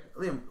appreciate it.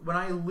 Liam, when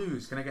I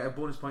lose, can I get a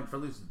bonus point for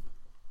losing?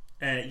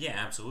 Yeah,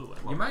 absolutely.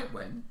 You might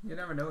win. You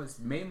never know. It's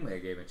mainly a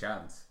game of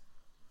chance.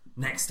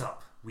 Next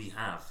up, we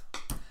have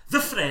the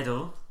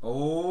Freddo.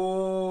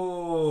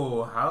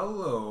 Oh,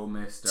 hello,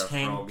 Mr.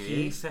 10p,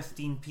 Froggy.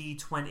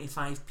 15p,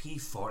 25p,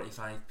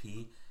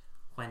 45p.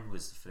 When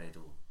was the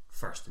Freddo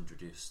first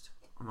introduced?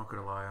 I'm not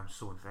going to lie, I'm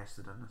so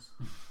invested in this.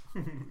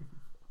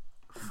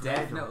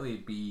 Definitely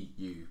be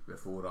you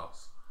before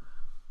us.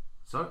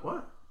 Sorry,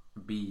 what?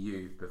 Be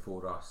you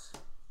before us.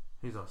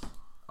 Who's us?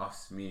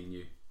 Us, me and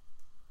you.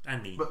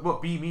 And me. But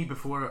what, be me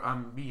before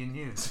I'm me and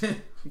you?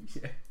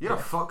 Yeah. You're a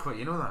fuckwit,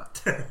 you know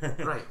that.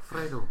 Right,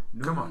 Fredo,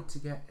 No come need on. to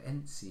get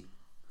antsy.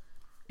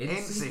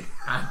 Antsy.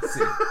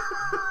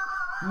 Antsy.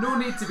 No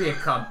need to be a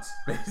cunt.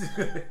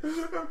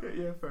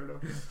 Okay, yeah, fair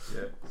enough.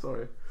 Yeah.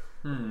 Sorry.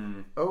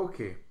 Hmm.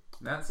 Okay.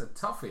 That's a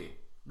toughie.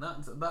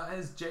 That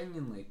is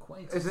genuinely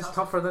quite. Is this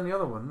tougher than the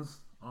other ones?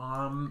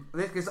 Um.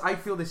 Because I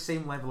feel the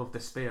same level of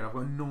despair. I've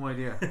got no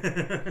idea.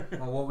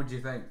 Well, what would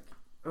you think?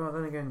 Oh,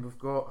 then again, we've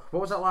got... What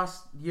was that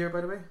last year,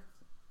 by the way?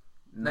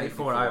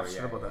 94. I've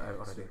scribbled that out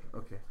already.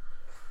 Okay.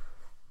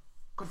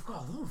 God, we've got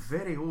a lot of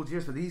very old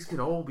years, but these could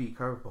all be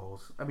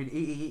curveballs. I mean,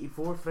 80,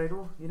 84,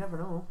 Fredo. You never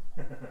know.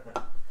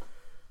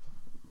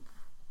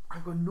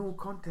 I've got no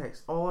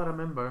context. All I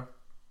remember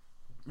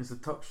is the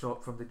tuck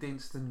shop from the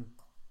Dainston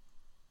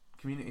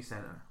Community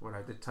Centre where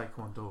I did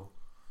Taekwondo.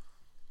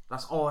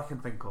 That's all I can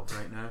think of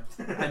right now.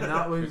 And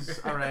that was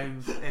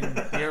around in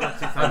the early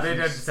 2000s. And they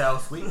didn't sell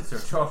sweets or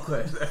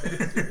chocolate.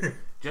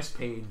 Just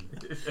pain.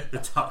 The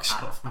tuck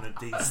shop from the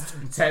D's.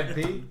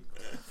 10p,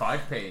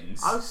 5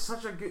 pence. I was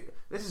such a good...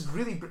 This is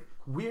really...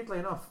 Weirdly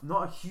enough,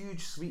 not a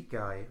huge sweet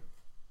guy,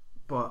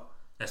 but...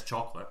 It's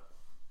chocolate.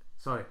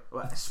 Sorry,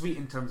 well, sweet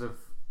in terms of...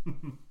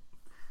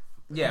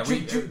 Yeah,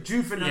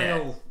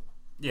 juvenile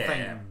Yeah,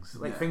 things.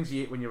 Like Yeah. things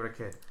you ate when you were a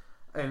kid.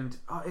 And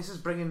this is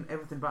bringing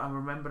everything back. I'm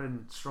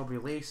remembering strawberry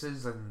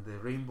laces and the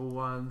rainbow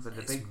ones and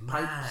the It's big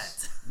mad.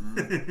 pipes.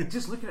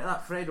 Just looking at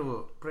that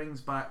Fredo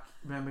brings back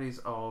memories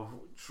of...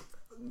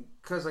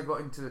 Because I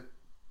got into...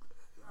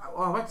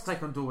 Well, I went to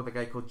Taekwondo with a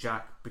guy called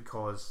Jack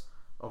because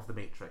of The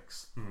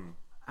Matrix.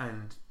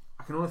 And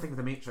I can only think of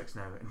The Matrix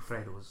now and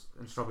Fredo's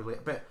and strawberry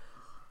lace. But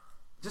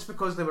just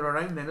because they were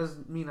around then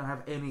doesn't mean I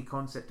have any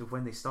concept of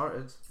when they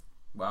started.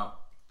 Well,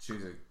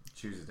 choose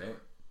a date.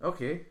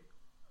 Okay.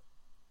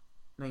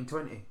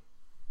 920.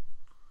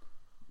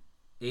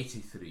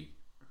 83.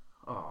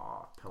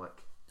 Oh,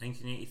 pillock.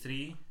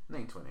 1983,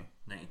 920.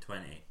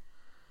 1920.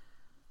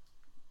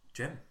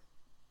 Jim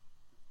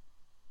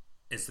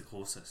is the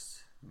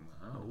closest.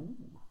 Wow.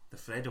 The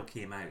Freddo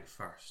came out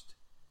first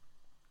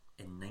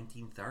in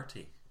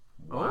 1930.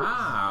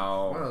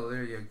 Wow. Well,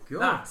 there you go.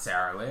 That's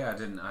early. I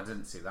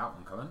didn't see that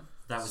one coming.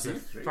 That was the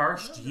Seriously?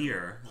 first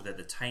year that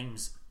the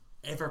Times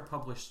ever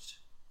published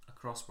a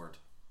crossword.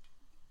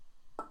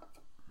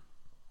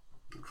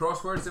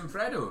 Crosswords and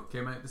Fredo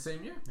came out the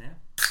same year.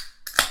 Yeah.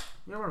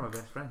 You're one of my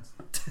best friends.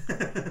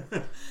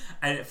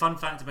 And fun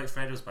fact about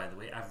Freddo's, by the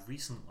way, I've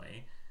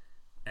recently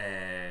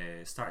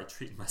started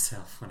treating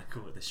myself when I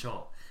go to the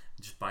shop.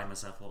 Just buy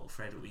myself a little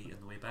Freddo to eat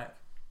on the way back.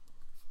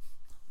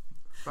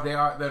 They're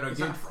a Is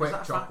good that- quick is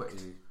that a chocolate.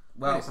 fact?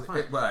 Well, It's a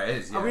fact. it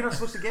is. Yeah. Are we not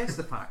supposed to guess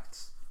the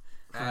facts?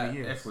 for the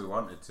years. If we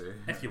wanted to.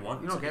 If you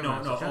want, You don't get no,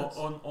 an extra chance.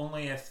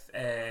 only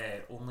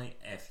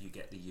if you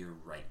get the year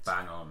right.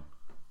 Bang on.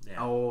 Yeah.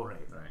 Oh, right.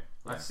 Right.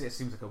 That's it.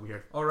 Seems like a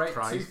weird Alright,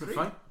 prize, 2, but 3.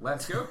 fine.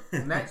 Let's go.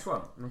 Next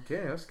one.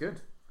 Okay, that's good.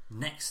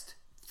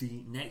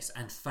 The next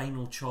and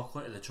final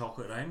chocolate of the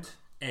chocolate round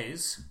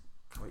is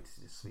Can't wait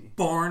to just see.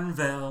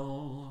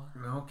 Bourneville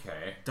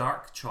Okay.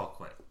 dark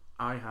chocolate.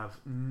 I have.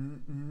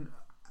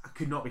 I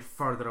could not be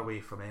further away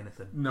from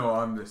anything. No,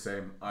 I'm the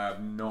same. I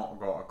have not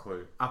got a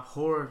clue.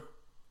 Abhor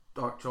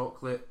dark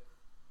chocolate.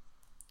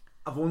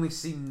 I've only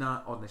seen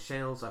that on the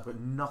shelves. I've got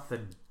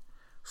nothing.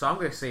 So I'm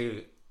going to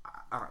say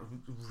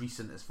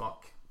recent as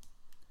fuck.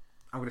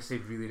 I'm going to say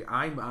really.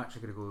 I'm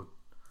actually going to go.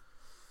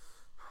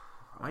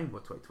 I'm going to go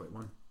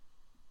 2021.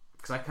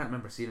 Because I can't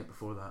remember seeing it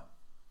before that.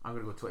 I'm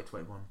going to go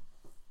 2021.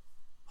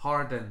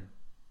 Harden.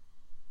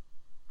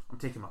 I'm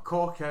taking my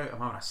cork out. I'm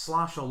having a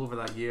slash all over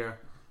that year.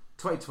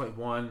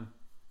 2021.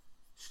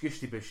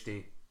 Scoosty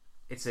boosty.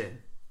 It's in.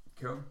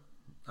 Cool.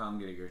 I'm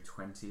going to go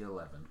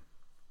 2011.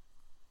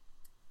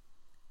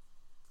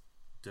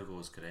 Dougal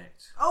is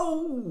correct.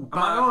 Oh,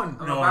 bang I- on.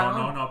 I'm No, bang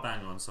no, on. not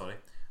bang on. Sorry,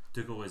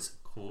 Dougal is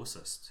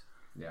closest.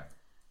 Yeah.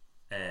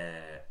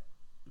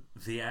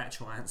 The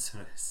actual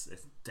answer is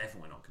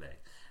definitely not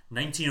correct.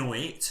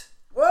 1908.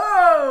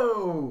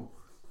 Whoa!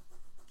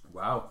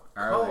 Wow.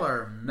 Early.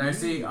 Colour Now, me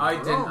see, I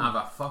didn't wrong. have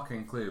a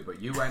fucking clue,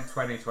 but you went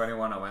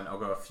 2021. I went, I'll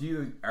go a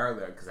few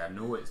earlier because I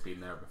know it's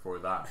been there before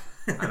that.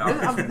 And I'll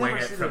I've just wing never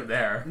it seen from it.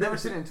 there. Never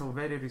seen it until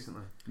very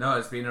recently. No,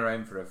 it's been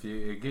around for a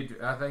few. Good,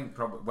 I think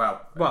probably.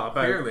 Well, Well,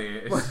 about- clearly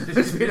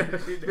It's been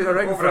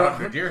around over for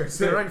 100 years. It's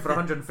been around for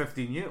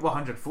 115 years. Well,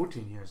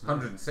 114 years now.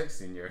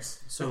 116 years.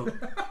 So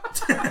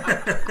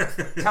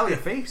Tell your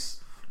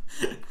face.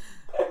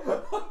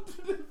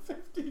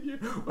 115 years.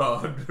 Well,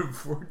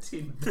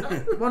 114.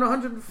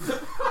 100.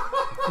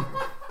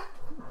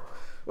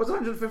 What's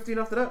 115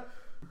 after that?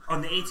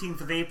 on the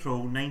 18th of April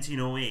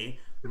 1908,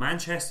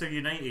 Manchester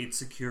United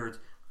secured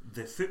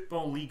the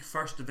Football League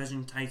First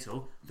Division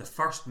title, the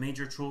first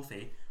major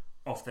trophy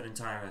of their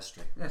entire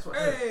history. That's what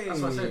Hey!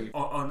 That's what I said.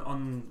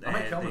 On I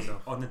might kill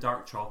myself. the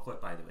dark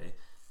chocolate, by the way,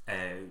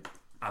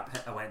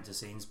 I went to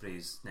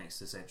Sainsbury's next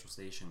to Central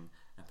Station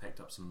and picked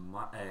up some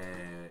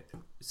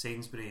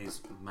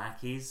Sainsbury's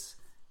Mackey's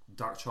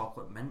dark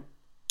chocolate mint.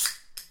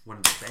 One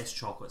of the best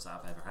chocolates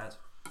I've ever had.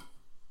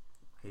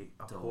 Hey,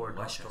 abhor dark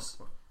Delicious.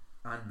 chocolate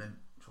and mint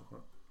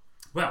chocolate.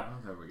 Well,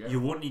 There we go. you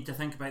won't need to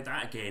think about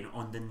that again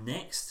on the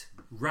next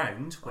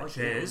round, which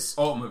Okay. is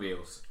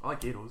Automobiles. I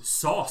like Aeros.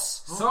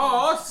 sauce.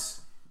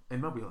 Sauce!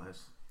 In my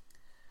wheelhouse.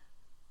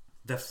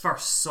 The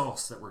first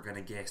sauce that we're going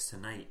to guess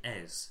tonight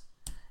is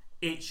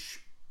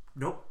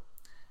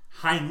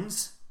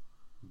Heinz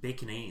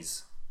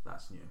Baconaise.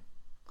 That's new.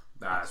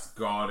 That's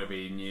gotta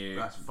be new.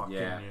 That's fucking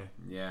yeah.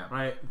 new. Yeah.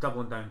 Right,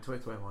 doubling down,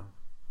 2021.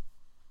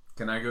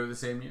 Can I go the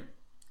same year?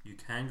 You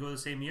can go the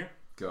same year.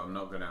 Go. I'm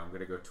not gonna. I'm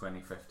gonna go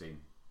 2015.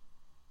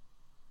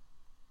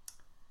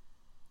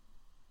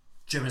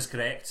 Jim is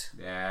correct.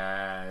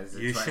 Yeah. Is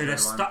it You should have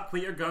 2021? stuck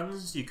with your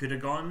guns. You could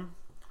have gone.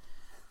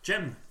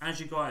 Jim, as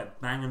you got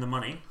it bang on the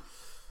money,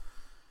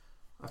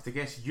 I have to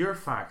guess your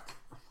fact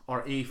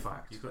or a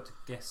fact. you've got to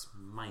guess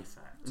my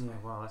fact. Yeah,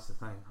 well, that's the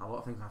thing. A lot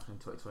of things happen in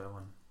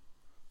 2021.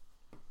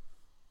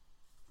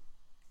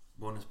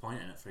 Bonus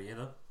point in it for you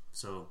though.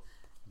 So,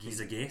 give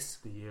a guess.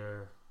 The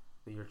year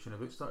Tuna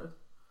Boot started.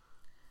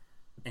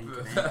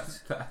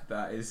 Incorrect.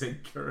 that is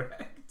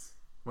incorrect.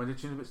 When did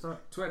Tuna Boot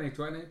start?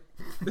 2020.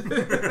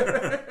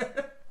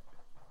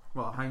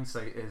 Well,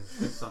 hindsight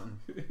is something.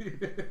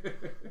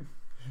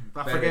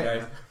 I Very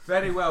forget. nice.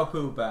 Very well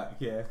pulled back.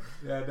 Yeah.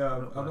 Yeah.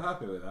 No, I'm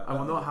happy with that. I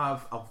will not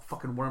have a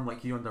fucking worm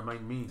like you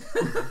undermine me.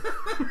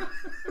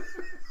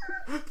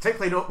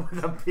 Particularly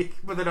not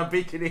within a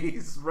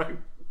Baconaise round.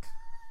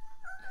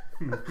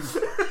 We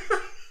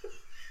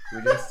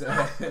just.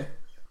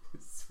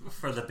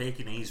 For the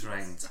Baconaise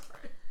round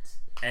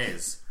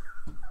is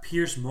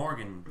Piers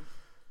Morgan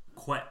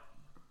quit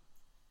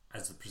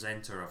as the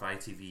presenter of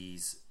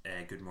ITV's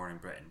Good Morning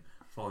Britain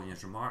following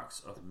his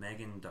remarks of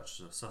Meghan, Duchess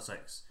of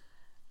Sussex,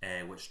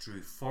 which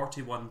drew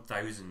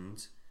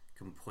 41,000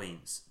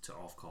 complaints to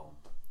Ofcom.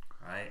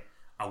 Right,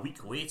 a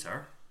week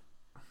later,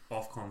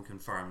 Ofcom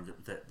confirmed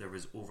that there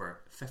was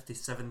over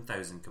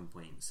 57,000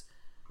 complaints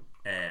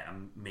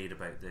made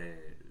about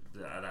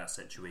that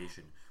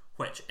situation,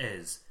 which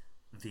is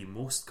the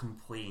most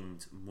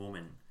complained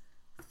moment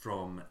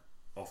from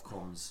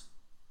Ofcom's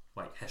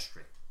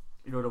history.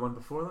 You know the one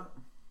before that?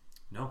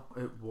 No,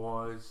 It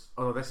was.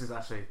 Oh, this is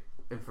actually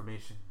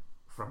information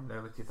from the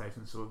early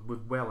 2000s, so it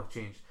would well have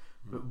changed.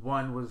 But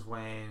one was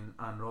when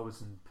Anne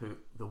Robinson put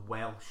the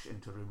Welsh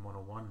into Room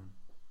 101.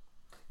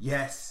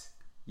 Yes.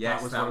 Yes.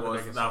 That was That one of the was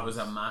biggest that was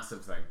a ones.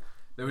 massive thing.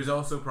 There was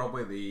also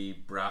probably the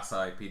Brass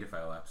Eye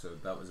paedophile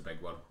episode. That was a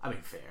big one. I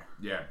mean, fair.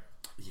 Yeah.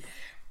 yeah.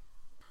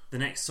 The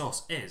next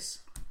sauce is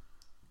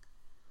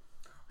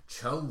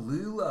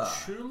Cholula.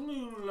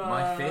 Cholula.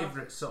 My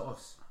favourite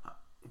sauce.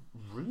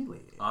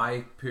 Really?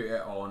 I put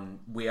it on.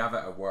 We have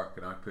it at work,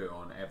 and I put it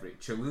on every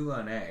Cholula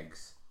and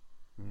eggs.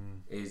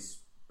 Is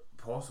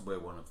possibly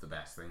one of the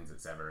best things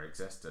that's ever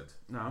existed.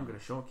 No, I'm going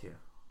to shock you.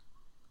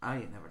 I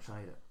ain't never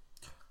tried it.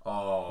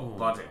 Oh,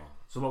 buddy.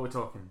 So what we're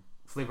talking?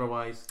 Flavour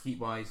wise, heat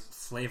wise.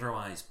 Flavour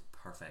wise,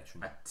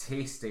 perfection. A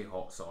tasty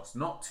hot sauce.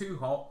 Not too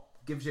hot.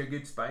 Gives you a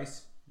good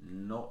spice.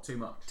 Not too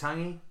much.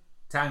 Tangy.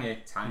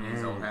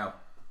 Tangy's all hell.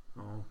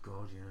 Oh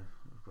god, yeah.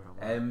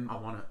 Well, Um, I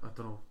want it. I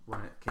don't know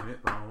when it came out,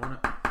 but I want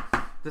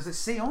it. Does it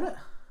say on it?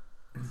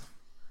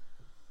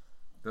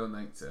 Don't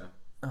think so.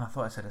 Oh, I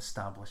thought it said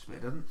established, but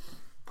it didn't.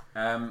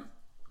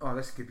 Oh,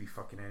 this could be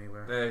fucking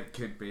anywhere. There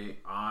could be.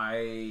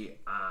 I'm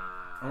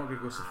not going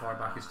to go so far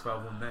back as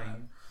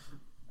 1209,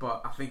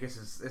 but I think this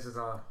is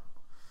a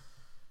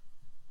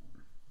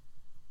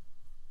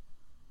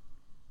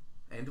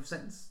end of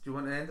sentence. Do you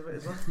want the end of it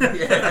as well?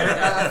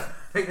 Yeah.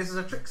 I think this is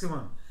a tricksy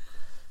one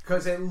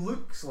because it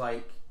looks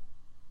like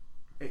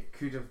it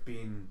could have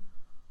been,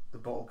 the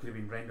bottle could have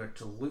been rendered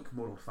to look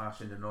more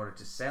old-fashioned in order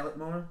to sell it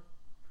more.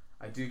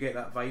 I do get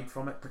that vibe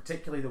from it,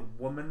 particularly the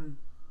woman.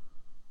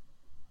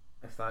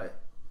 If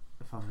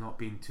I'm not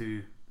being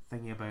too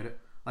thingy about it,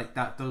 like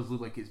that does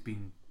look like it's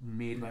been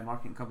made by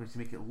marketing companies to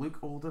make it look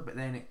older, but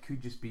then it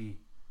could just be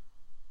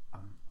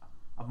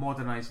a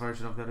modernised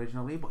version of the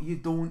original label. You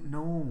don't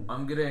know.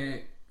 I'm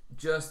gonna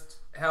just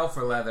Hell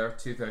for Leather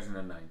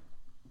 2009.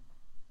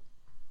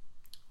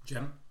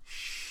 Jim?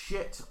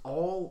 Shit,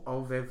 all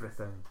of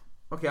everything.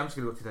 Okay, I'm just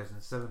gonna go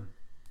 2007.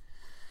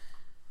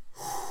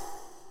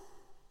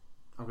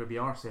 I'm gonna be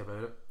arsey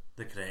about it.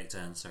 The correct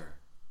answer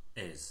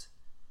is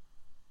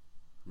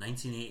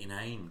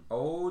 1989.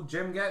 Oh,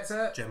 Jim gets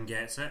it. Jim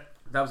gets it.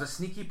 That was a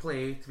sneaky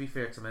play, to be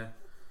fair to me.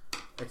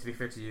 To be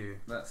fair to you.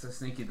 That's a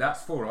sneaky.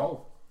 That's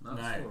 4-all. That's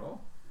Now.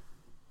 4-all.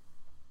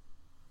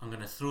 I'm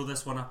going to throw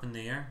this one up in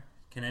the air.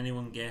 Can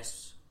anyone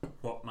guess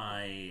what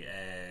my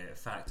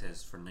fact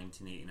is for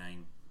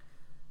 1989?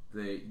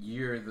 The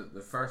year that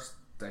the first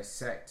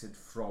dissected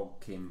frog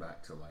came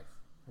back to life.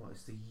 What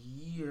is the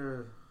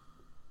year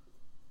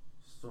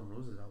Storm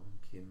Rose's album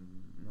came?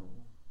 No,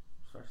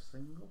 first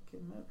single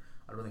came out.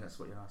 I don't think that's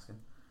what you're asking.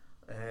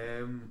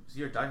 It's the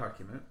year Die Hard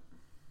came out.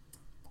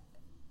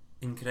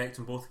 Incorrect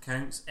on both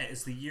accounts. It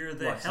is the year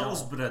the Well, it's not.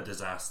 Hillsborough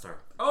disaster.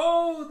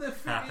 Oh, the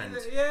Happened.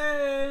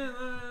 Yeah.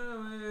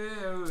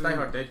 Die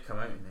Hard did come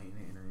out in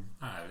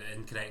 1989.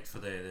 Incorrect for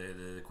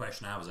the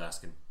question I was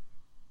asking.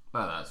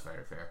 Well, that's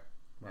very fair.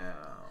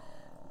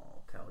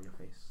 Well, tell your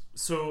face.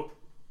 So,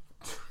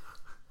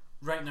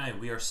 right now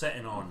we are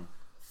sitting on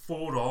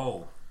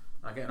 4-all.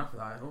 I get enough of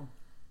that at home.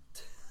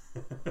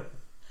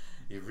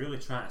 You're really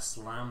trying to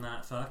slam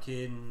that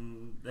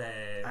fucking.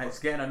 It's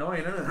getting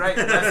annoying, isn't it? Right,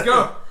 let's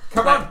go.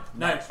 Come on.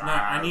 Now,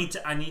 I need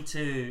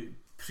to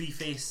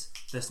preface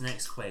this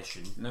next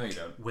question No, you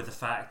don't. with the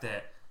fact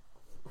that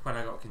when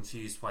I got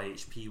confused why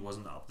HP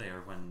wasn't up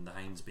there when the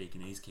Heinz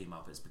Bacon Ace came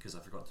up, it's because I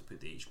forgot to put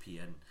the HP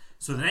in.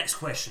 So the next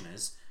question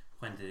is,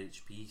 when did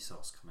HP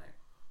sauce come out?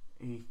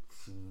 18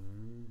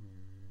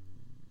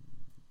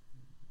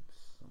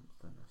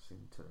 something. I seem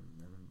to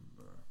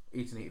remember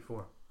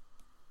 1884.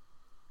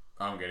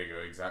 I'm gonna go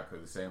exactly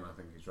the same. I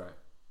think he's right.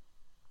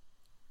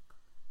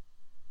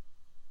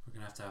 We're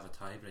going to have a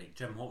tie break.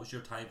 Jim, what was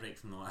your tie break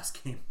from the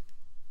last game?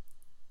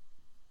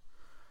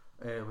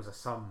 It was a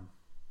sum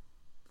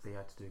they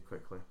had to do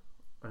quickly.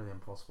 Or the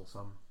impossible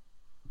sum.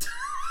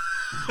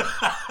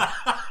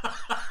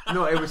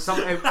 No, it was some.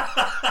 Give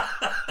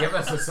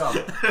us a sum.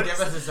 Give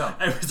us a sum.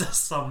 It was a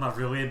sum, a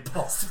really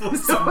impossible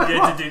sum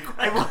you had to do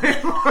quickly.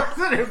 It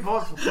wasn't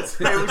impossible.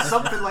 It was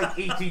something like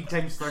 18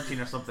 times 13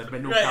 or something,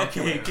 but no Right,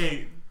 calculator.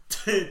 okay.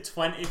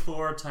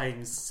 24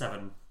 times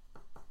 7.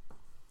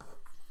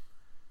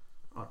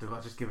 Oh, dude,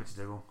 I'll just give it to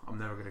Dougal. I'm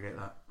never going to get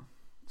that.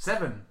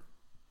 7?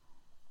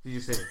 Did you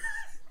say?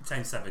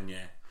 Times 7,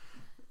 yeah.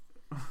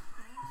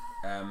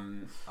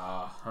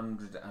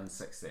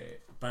 168.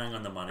 Bang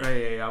on the money.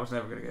 Right, yeah, I was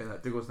never going to get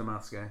that. Dougal's the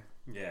maths guy.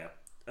 Yeah.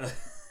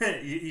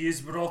 You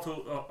were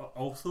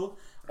also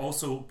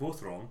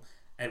both wrong.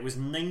 It was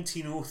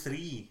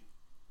 1903.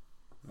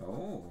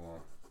 Oh.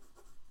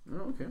 Oh,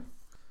 okay.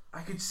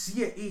 I could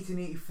see it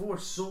 1884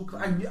 so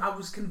close. I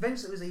was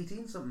convinced it was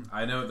 18 something.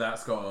 I know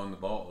that's got on the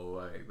bottle.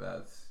 Like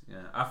that's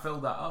I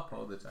fill that up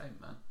all the time,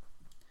 man.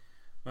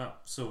 Well,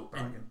 so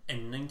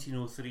in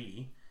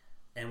 1903,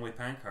 Emily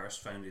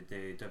Pankhurst founded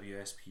the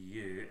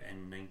WSPU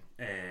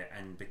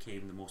and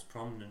became the most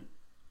prominent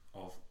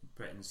of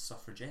Britain's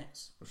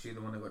suffragettes. Was she the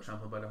one that got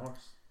trampled by the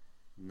horse?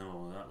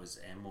 No, that was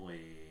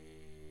Emily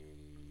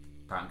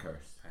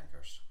Pankhurst.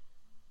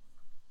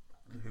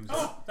 Who's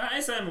Oh, that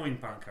is Emily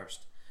Pankhurst.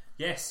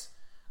 Yes.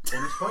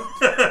 Bonus point.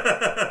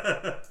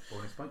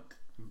 Bonus point.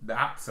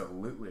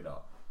 Absolutely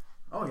not.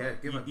 Oh yeah,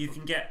 give it. You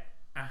can get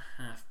a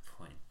half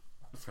point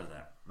for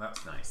that.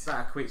 That's nice.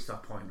 That equates to a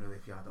point, really,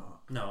 if you add it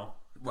up. No.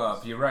 Well,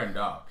 if you round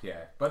up,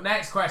 yeah. But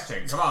next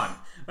question, come on.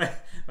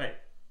 Wait.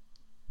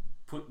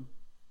 Put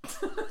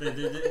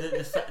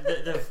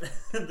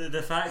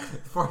the fact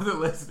For the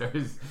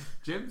listeners,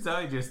 Jim's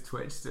eye just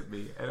twitched at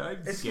me, and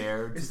I'm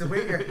scared. It's the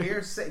way your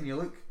hair's sitting. You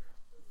look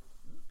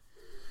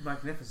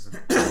magnificent.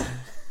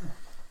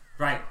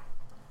 right.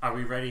 Are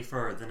we ready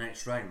for the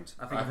next round?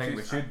 I think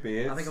we should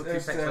be. I think I'm too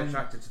sexually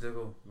attracted to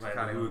Dougal.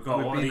 Right, we've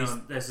got all these.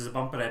 This is a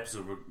bumper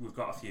episode. We've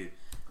got a few.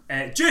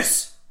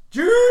 Juice!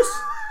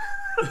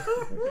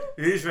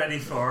 Who's ready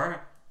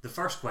for the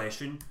first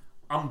question?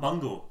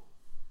 Bungo.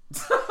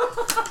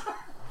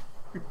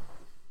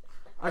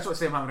 I just want to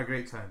say I'm having a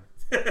great time.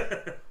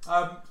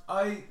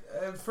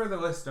 For the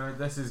listener,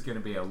 this is going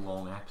to be a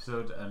long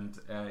episode, and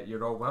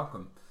you're all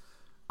welcome.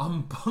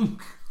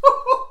 Bungo.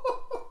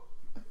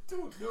 I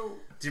don't know.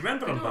 Do you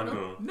remember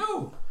Bungo?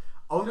 No.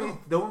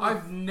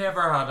 I've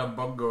never had a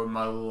bungo in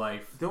my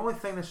life. The only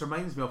thing this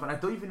reminds me of, and I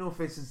don't even know if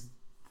this is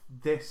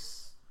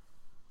this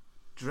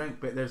drink,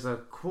 but there's a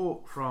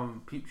quote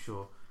from Peep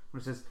Show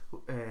where it says,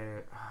 what's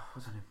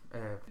her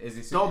name? Is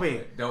he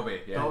Dobby.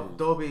 Dobby, yeah.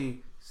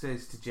 Dobby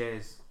says to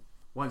Jez,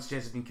 once Jez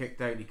has been kicked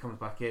out, he comes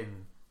back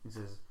in. He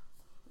says,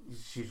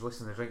 she's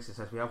listening to the drinks. He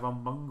says, we have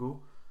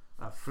Bungo,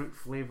 a fruit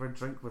flavoured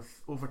drink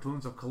with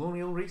overtones of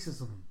colonial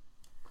racism.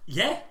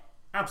 Yeah,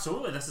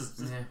 absolutely. This is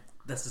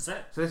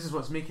it. So this is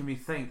what's making me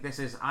think this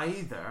is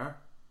either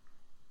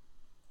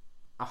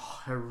a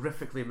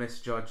horrifically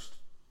misjudged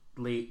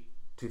late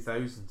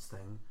 2000s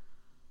thing,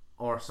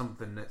 or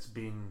something that's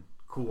been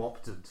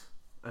co-opted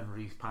and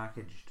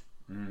repackaged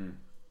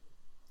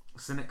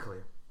cynically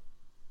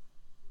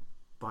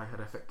by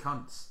horrific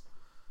cunts.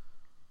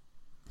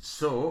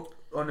 So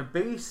on the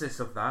basis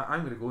of that, I'm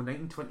going to go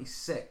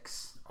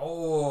 1926.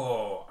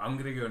 Oh, I'm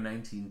going to go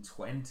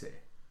 1920.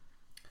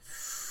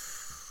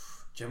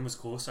 Jim was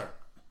closer.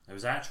 It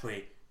was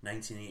actually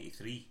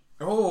 1983.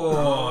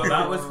 Oh,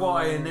 that was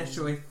what I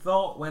initially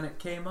thought when it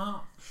came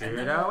up.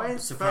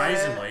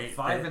 Surprisingly,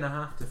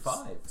 5.5 to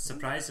 5.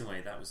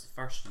 Surprisingly, that was the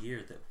first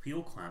year that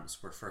wheel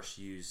clamps were first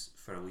used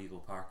for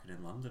illegal parking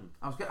in London.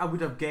 I would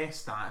have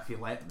guessed that if you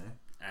let me.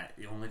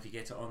 Only if you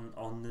get it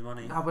on the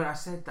money. No, but I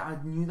said that I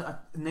knew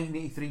that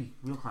 1983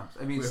 wheel clamps.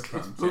 I mean, Wheel it's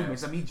clamps, boom, yeah.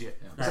 it's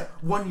immediate. Yeah. It's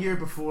like 1 year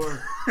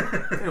before,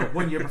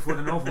 1 year before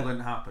the novel didn't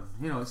happen.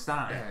 It's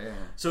that. Yeah.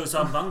 So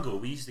on Bungo,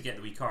 we used to get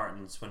the wee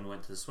cartons when we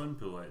went to the swimming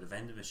pool out of the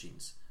vending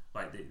machines.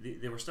 Like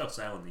they were still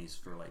selling these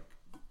for like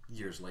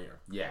years later.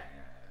 Yeah.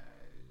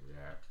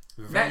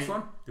 Next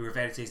one. They were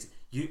very tasty.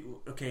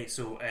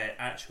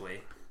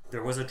 Actually,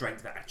 there was a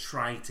drink that I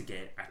tried to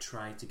get.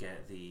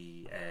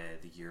 The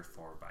year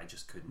for, but I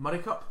just couldn't. Muddy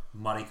Cup.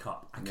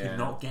 I could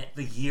not get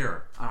the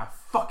year. I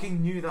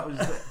fucking knew that was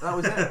it. That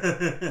was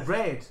it.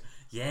 Red.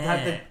 Yeah. They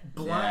had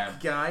the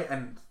black guy,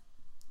 and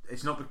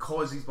it's not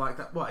because he's black.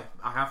 That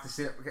I have to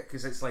say it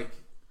because it's like,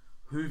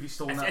 who have you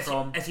stolen that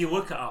from? If you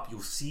look it up,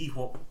 you'll see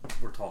what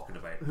we're talking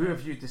about. Who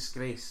have you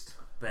disgraced?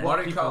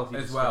 Muddy Cup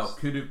as well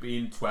could have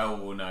been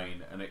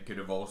 1209, and it could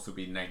have also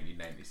been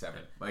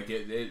 1997. Like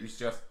it was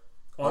just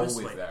always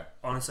there.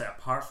 Honestly,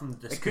 apart from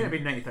the it could have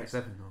been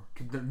 1937 though.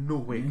 No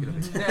way it could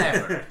have been.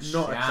 Never.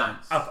 Not a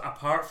chance.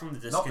 Apart from the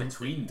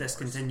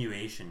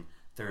discontinuation,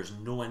 there's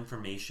no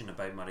information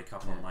about Muddy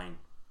Cup online.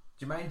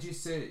 Do you mind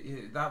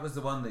that was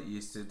the one that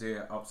used to do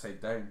it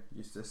upside down?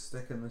 Used to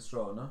stick in the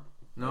straw, no?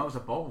 No, it was a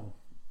bottle.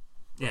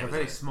 Yeah, it was a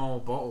very small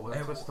bottle. A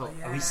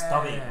wee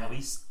stubby. It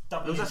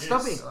was a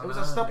stubby. It was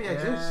a stubby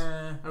of juice.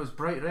 It was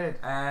bright red.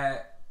 And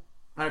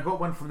I got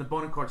one from the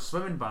Bonnecord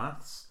swimming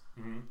baths.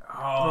 Mm-hmm.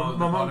 Oh,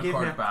 my the mum gave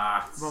me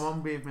baths. My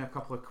mum gave me a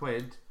couple of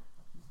quid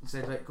and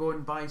said, like, go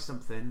and buy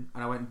something.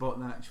 And I went and bought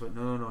that. And she went,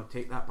 no,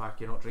 take that back.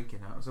 You're not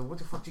drinking that. I was like, what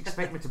the fuck do you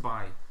expect me to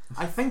buy?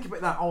 I think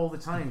about that all the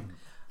time.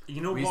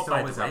 You know we what? Used to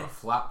always have a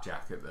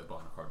flapjack at the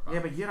Bonnecord bath.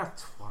 Yeah, but you're a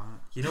twat.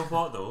 You know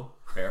what though?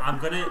 Fair.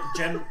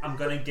 Jim. I'm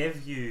gonna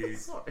give you.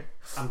 Sorry.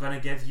 I'm gonna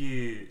give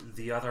you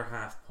the other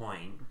half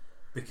point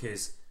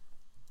because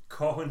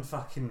Colin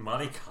fucking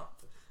Muddy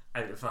Cup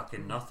out of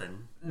fucking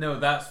nothing. No,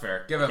 that's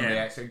fair. Give him the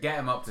extra. Get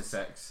him up to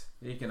 6.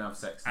 He can have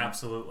 6. Now.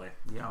 Absolutely.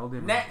 Yeah, I'll do.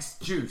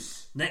 Next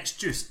juice.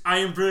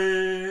 Iron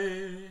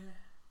Brew.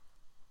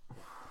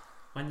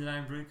 When did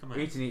Iron Brew come out?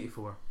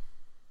 1884.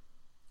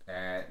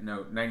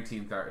 No,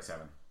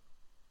 1937.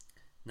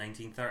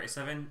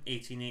 1937,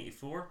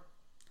 1884,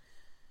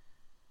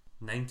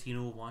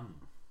 1901.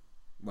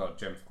 Well,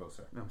 Jim's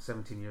closer. I'm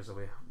 17 years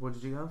away. What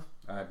did you have?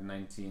 I had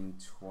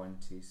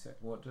 1926.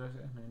 What did I say?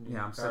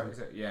 Yeah, I'm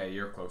 17. Yeah,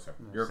 you're closer.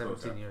 Yeah, You're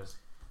 17 closer. years.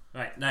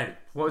 Right, now.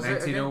 What was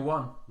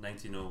 1901.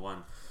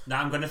 1901.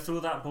 Now I'm going to throw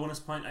that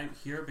bonus point out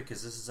here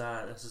because this is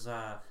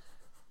a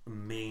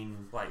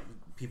main, like,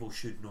 people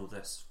should know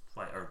this,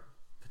 like, or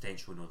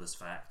potentially know this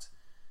fact.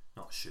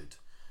 Not should.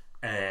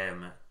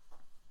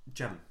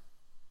 Jim.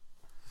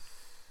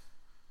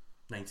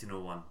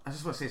 1901. I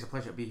just want to say it's a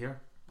pleasure to be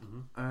here.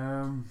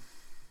 Mm-hmm.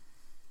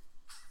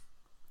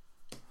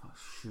 I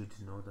should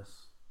know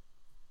this.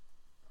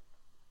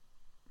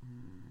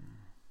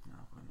 No,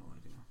 I've got no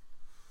idea.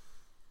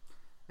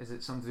 Is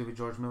it something to do with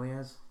George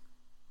Méliès?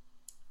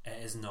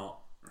 It is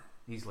not.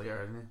 He's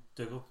later, isn't he?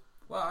 Dougal?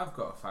 Well, I've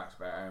got a fact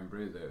about Iron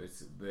Brew though.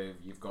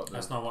 You've got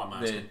That's not what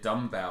I'm the asking.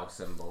 dumbbell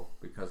symbol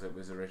because it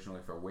was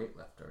originally for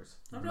weightlifters.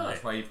 Oh, And really?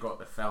 That's why you've got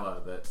the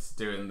fella that's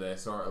doing the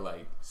sort of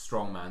like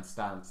strongman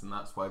stance, and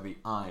that's why the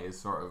eye is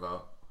sort of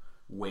a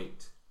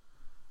weight.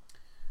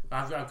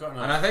 I've got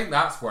And I think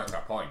that's worth a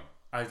point.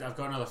 I've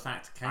got another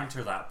fact to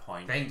counter that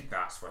point. I think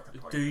that's what the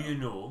point. Do you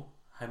know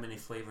how many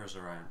flavours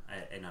are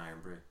in Iron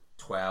Brew?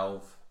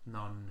 12.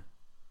 None.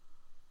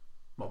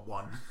 Well,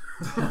 one.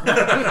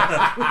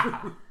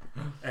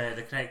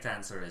 The correct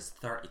answer is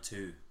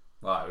 32.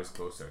 Well, I was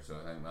closer, so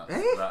I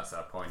think that's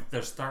a point.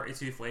 There's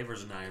 32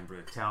 flavours in Iron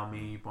Brew. Tell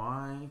me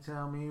why.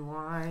 Tell me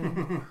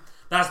why.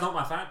 That's not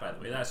my fact, by the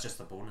way. That's just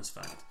a bonus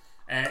fact.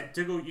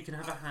 Dougal, you can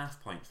have a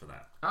half point for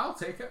that. I'll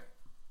take it.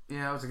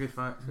 Yeah, that was a good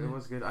fact. It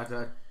was good. I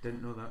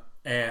didn't know that.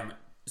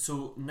 So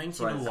So it's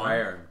 1901.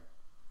 iron.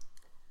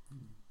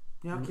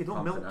 Yeah, okay, don't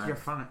Pumping milk iron. your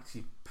facts,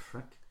 you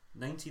prick.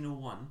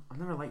 1901. I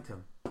never liked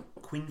him.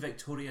 Queen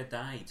Victoria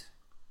died.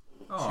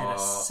 She had a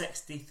Oh,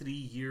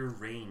 63-year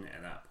reign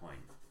at that point,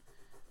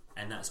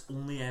 and that's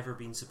only ever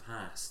been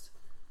surpassed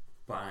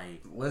by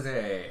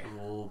Lizzie.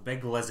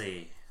 Big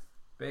Lizzie.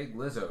 Big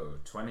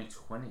Lizzo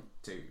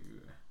 2022.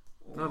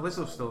 No,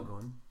 Lizzo's still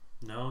going.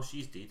 No,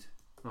 she's dead.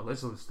 No,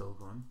 Lizzo's still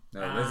going.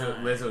 No, Ah,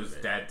 Lizzo's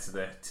but- dead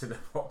to the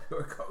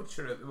popular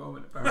culture at the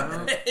moment.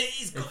 Apparently,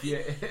 he's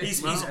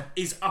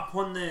up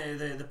on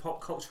the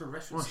pop culture Well,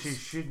 references. she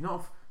should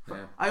not have.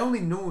 Yeah. I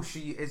only know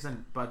she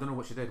isn't, but I don't know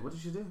what she did. What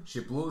did she do? She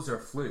blows her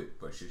flute,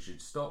 but she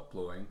should stop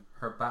blowing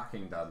her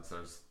backing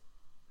dancers.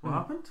 What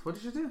happened? What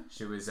did she do?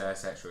 She was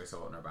sexually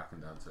assaulting her backing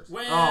dancers.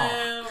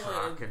 Well,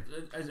 cracking.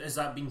 has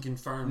that been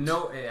confirmed?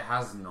 No, it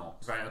has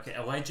not. Right, okay,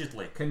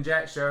 allegedly.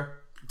 Conjecture.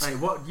 Right,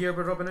 what year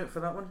we're rubbing out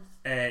for that one?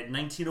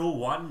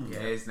 1901.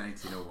 It is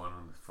 1901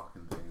 on the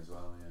fucking thing as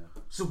well, yeah.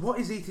 So what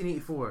is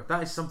 1884?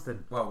 That is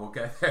something. Well, we'll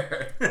get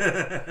there.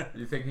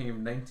 You're thinking of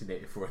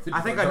 1984.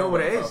 I think I know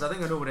what it is. I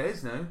think I know what it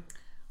is now.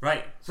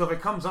 Right, So if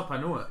it comes up, I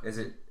know it. Is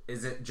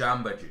it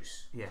Jamba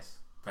Juice? Yes.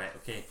 right,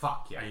 okay.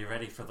 Fuck yeah. Are you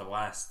ready for the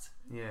last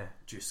Yeah.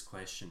 juice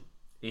question?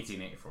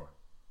 1884.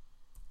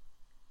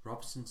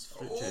 Robinson's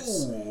fruit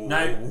juice. Ooh.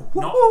 Now,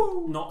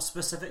 not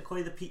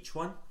specifically the peach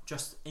one,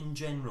 just in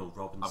general,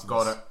 Robinson's. I've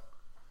got it.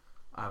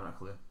 I haven't a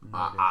clue. No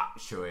idea.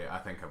 Actually, I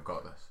think I've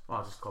got this. Well,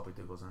 I'll just copy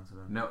Dougal's answer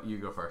then. No, you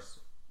go first.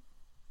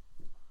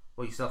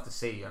 Well, you still have to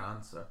say your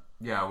answer.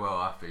 Yeah,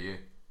 well, after you.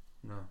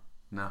 No.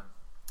 No.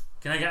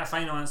 Can I get a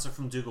final answer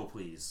from Dougal,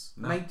 please?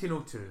 No.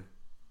 1902.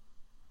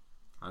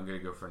 I'm going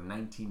to go for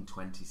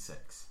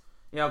 1926.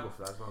 Yeah, I'll go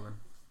for that as well then.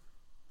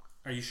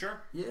 Are you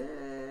sure? Yeah.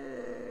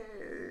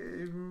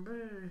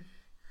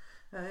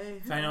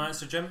 Final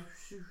answer, Jim?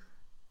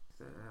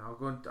 I'll have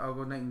to go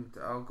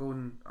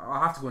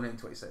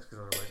 1926 because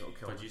otherwise it'll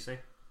kill What did me. you say?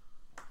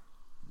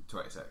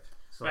 26.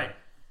 Sorry. Right.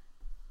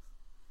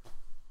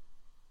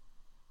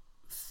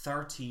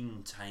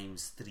 13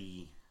 times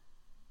 3.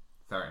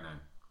 39.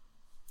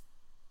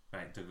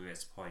 Right, Dougal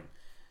gets a point.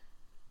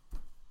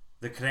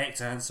 The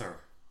correct answer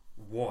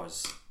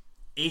was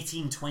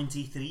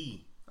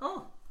 1823.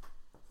 Oh.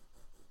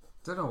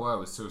 Don't know why I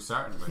was so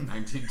certain about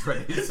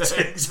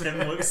 1926. Jim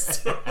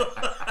looks so...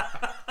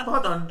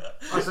 Hold on.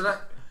 Oh, so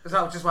is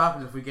that just what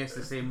happens if we guess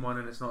the same one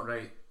and it's not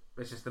right?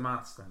 It's just the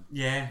maths then.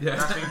 Yeah,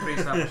 That's been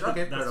pre-established.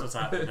 Okay, that's fair what's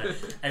enough.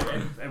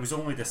 happening. It was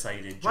only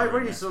decided. Why during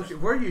were you this so bit. sure?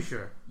 Were you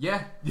sure?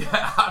 Yeah,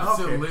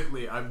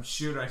 absolutely. I'm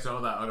sure I saw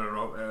that on a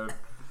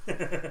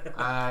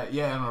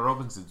on a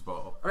Robinson's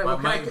bottle. Right, Well,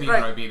 well, it can might I have get- been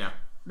right. Ribena.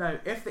 Now,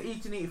 if the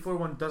 1884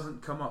 one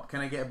doesn't come up,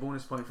 can I get a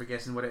bonus point for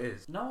guessing what it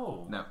is?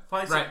 No. No.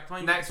 Fine, Right,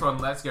 fine. next one.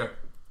 Let's go.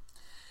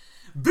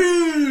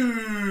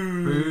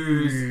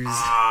 Booze.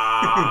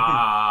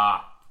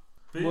 Ah.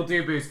 Booze. We'll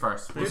do booze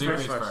first. We'll Booze do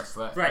first. booze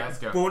first. Right, Let's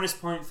go. bonus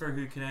point for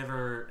who can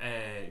ever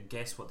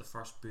guess what the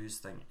first booze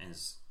thing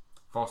is.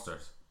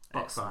 Foster's.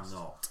 It's Buckfast.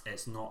 not.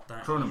 It's not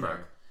that. Kronenberg.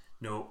 either.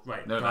 No,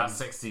 right. No, done. that's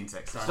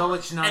 1660. Done.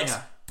 Stolichnaya. It's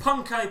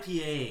Punk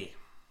IPA.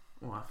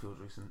 Oh, that feels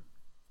recent.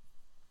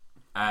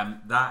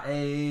 That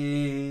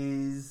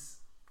is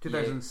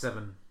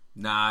 2007.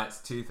 Nah, it's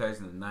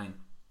 2009.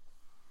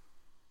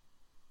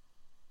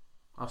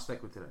 I'll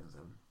stick with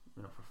 2007.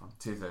 You know, for fun.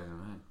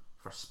 2009.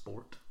 For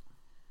sport.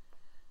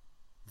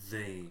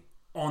 The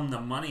on the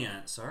money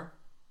answer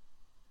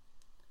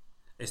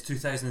is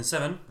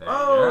 2007. There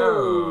Oh! you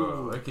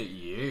go. Look at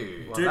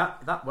you. Well, Do-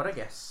 that what I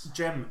guess.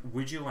 Jim,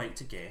 would you like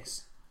to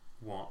guess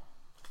what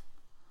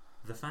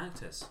the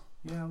fact is?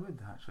 Yeah, I would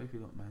actually, if you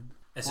don't mind.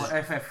 It's What a-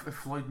 if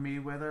Floyd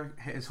Mayweather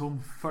hit his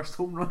first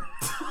home run?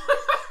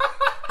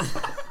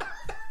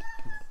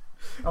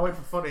 I went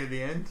for funny in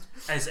the end.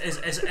 It's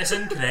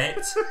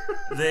incorrect.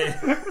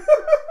 The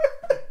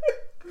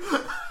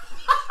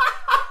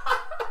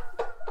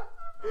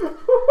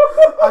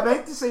I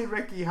meant to say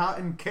Ricky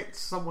Hatton kicked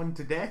someone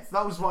to death.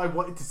 That was what I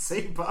wanted to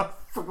say, but I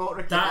forgot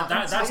Ricky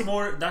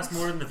Hatton. that's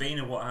more in the vein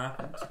of what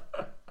happened.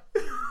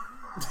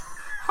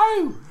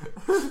 How?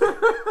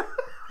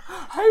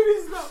 How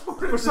is that?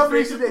 For some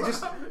reason, it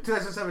just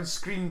 2007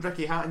 screamed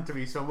Ricky Hatton to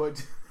me, so I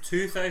would.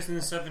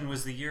 2007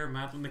 was the year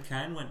Madeleine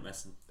McCann went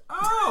missing.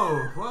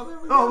 Oh, well, there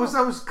we go. Oh,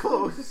 that was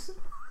close.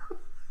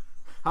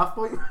 Half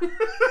point.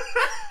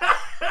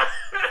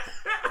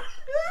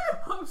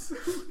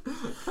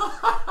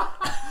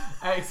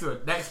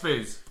 Excellent. Next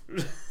booze.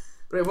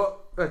 Right,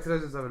 what?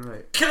 2007,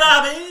 right.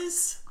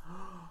 Krabbies!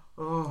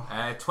 Oh,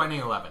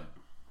 2011.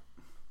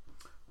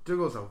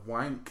 Dougal's a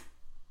wank.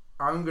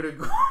 I'm gonna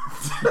go.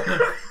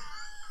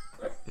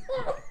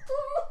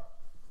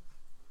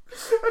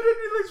 I didn't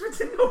realise we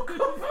did not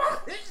go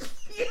for this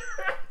yet.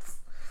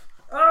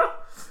 I'll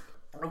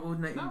go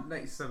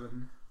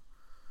 1997.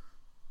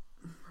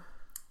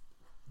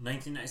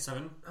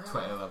 1997,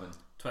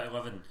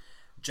 2011.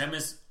 Jim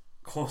is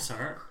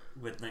closer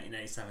with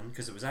 1997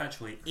 because it was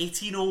actually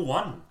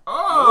 1801.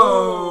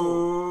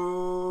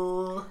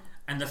 Oh!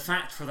 And the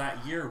fact for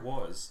that year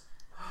was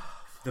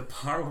the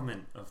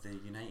Parliament of the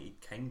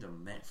United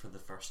Kingdom met for the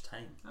first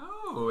time.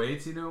 Oh,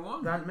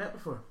 1801. They hadn't met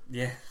before.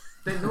 Yeah.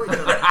 Didn't know each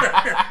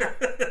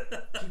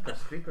other.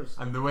 Jeepers creepers.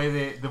 And the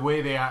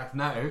way they act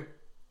now,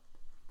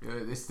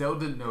 they still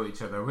didn't know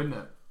each other, wouldn't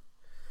it?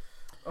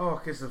 Oh,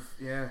 because of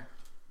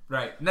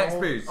Right, next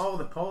booze. All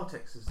the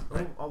politics is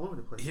all over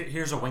the place.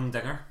 Here's a wing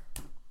dinger.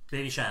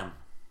 Baby Sham.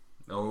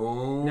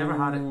 Oh, Never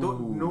had it.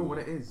 Don't know what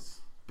it is.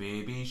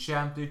 Baby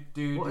Sham, do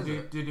do What do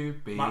is do do.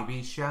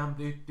 Baby Sham,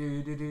 do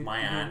do do do. My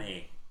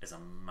auntie is a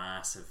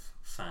massive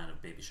fan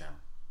of Baby Sham.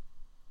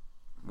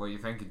 What are you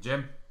thinking,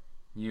 Jim?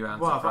 You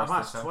answer Well, I've first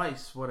asked this time.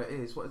 twice what it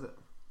is. What is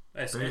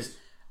it?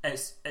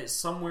 It's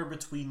somewhere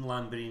between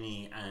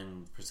Lambrini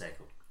and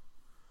Prosecco.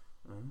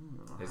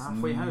 It's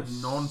Halfway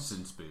house.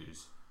 nonsense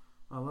booze.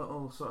 A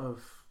little sort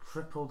of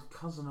tripled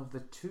cousin of the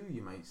two,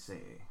 you might say.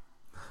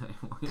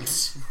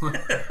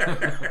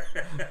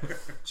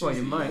 Well,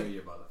 you might.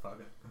 You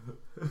motherfucker.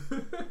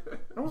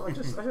 Oh, I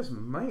just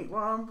might.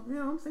 Well,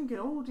 I'm thinking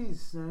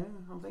oldies now.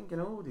 I'm thinking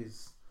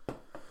oldies.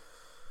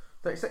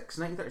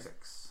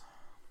 1936.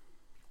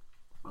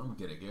 I'm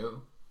gonna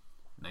go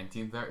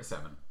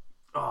 1937.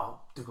 Oh,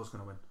 Dougal's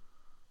gonna win.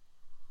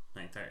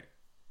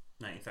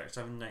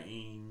 1937,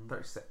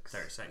 1936.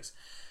 36.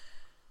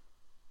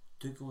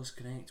 Dougal is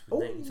correct with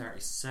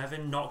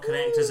 1937. Not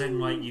correct as in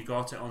like you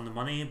got it on the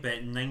money,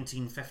 but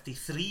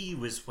 1953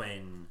 was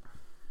when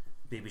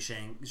Baby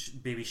Sham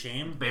Baby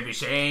Shame. Baby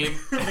Sham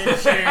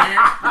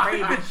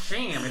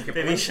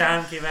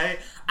came out.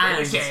 And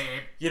Baby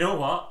Shame. you know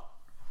what?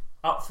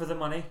 Up for the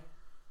money,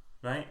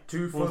 right?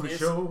 Two for Both the of yous.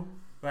 show.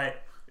 Right?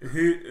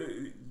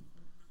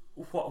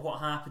 What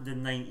happened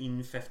in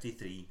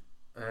 1953?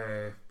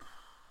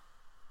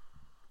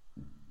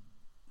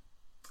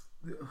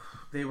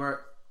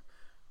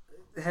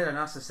 The head of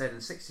NASA said in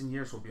 16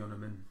 years we'll be on the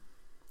moon.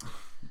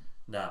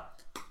 Nah.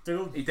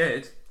 Dougal, He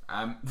did.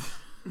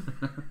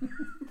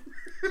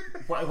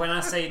 when I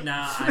say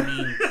nah, I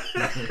mean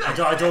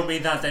I don't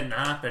mean that didn't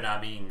happen.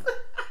 I mean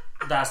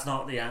that's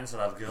not the answer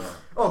I've got.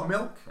 Oh,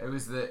 milk. It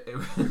was.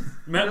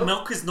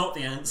 Milk is not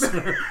the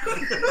answer.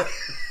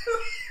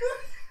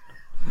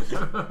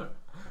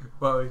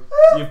 Well,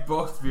 you've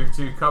both your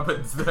two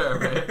cupboards there,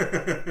 mate.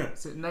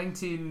 Is it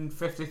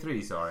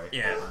 1953? Sorry.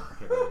 Yeah.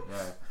 Okay, right,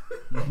 yeah.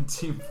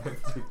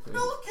 1953.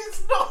 Milk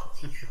is not.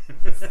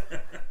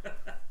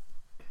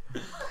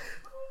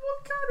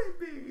 What can it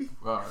be?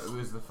 Well, it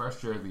was the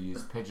first year they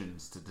used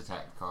pigeons to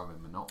detect carbon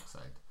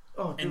monoxide.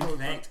 Oh,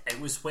 Incorrect. It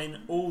was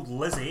when old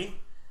Lizzie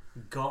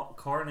got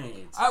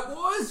coronated. It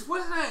was,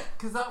 wasn't it?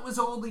 Because that was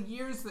all the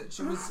years that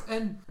she was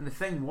in. And the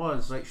thing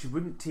was, like, she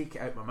wouldn't take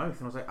it out my mouth,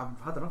 and I was like, I've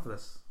had enough of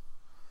this.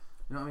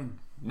 You know what I mean?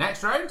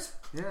 Next round.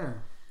 Yeah.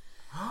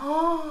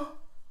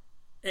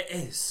 It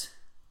is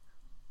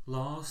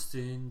Lost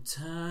in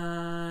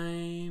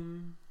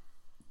Time.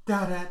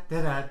 Da da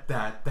da da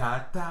da da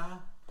da.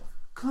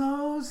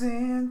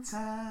 Closing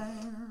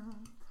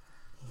time.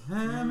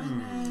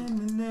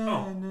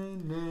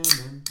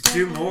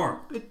 Do more.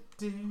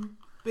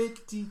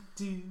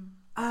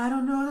 I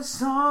don't know the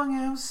song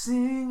I'm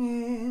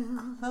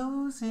singing.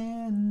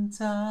 Closing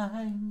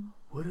time.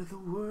 What are the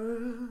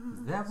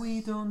words That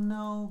we don't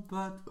know,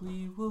 but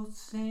we will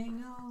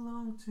sing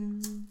along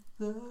to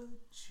the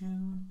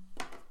tune.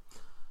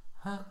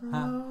 Ha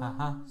ha ha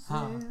ha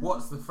ha.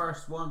 What's the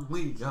first one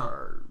we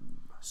got?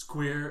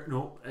 Square.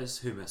 Nope, it's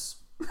hummus.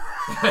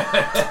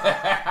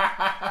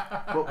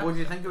 What do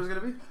you think it was going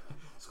to be?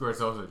 Square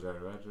sausage, I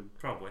imagine.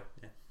 Probably.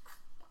 Yeah.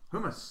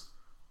 Hummus.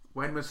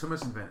 When was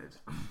hummus invented?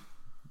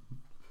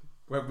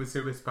 When was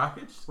hummus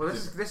packaged? Well,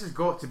 this has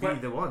got to be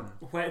the one.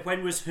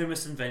 When was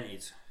hummus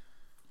invented?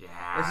 Yeah,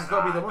 This has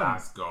got to be the one.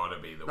 That's gotta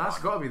be the That's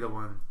one. got to be the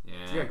one.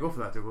 Yeah. Yeah, go for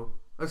that, Dougal.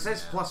 It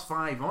says Yeah.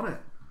 +5 on it.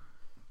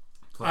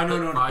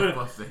 No. 5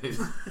 plus this.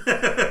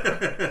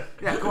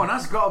 Yeah, go on.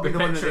 That's got to be the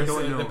one that they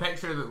don't know. The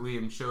picture that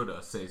Liam showed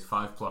us says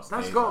 5 plus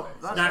That's days got on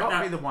it. to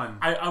Now- be the one.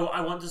 I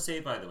want to say,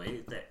 by the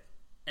way, that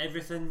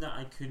everything that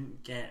I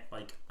couldn't get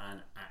like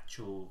an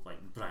actual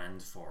like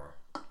brand for,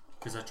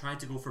 because I tried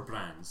to go for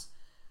brands,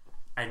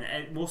 and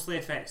it mostly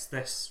affects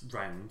this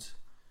round.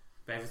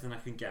 But everything I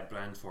couldn't get a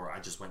brand for, I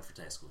just went for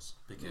Tesco's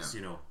because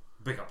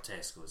big up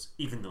Tesco's,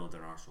 even though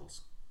they're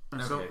arseholes.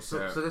 Okay,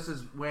 So this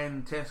is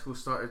when Tesco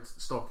started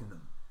stocking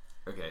them.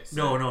 Okay,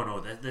 so No.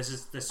 This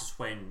is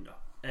when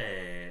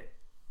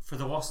for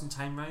the Lost in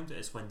Time round.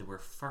 It's when they were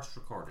first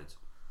recorded.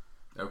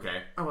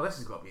 okay. Oh well, this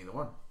has got to be the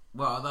one.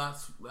 Well,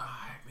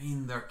 I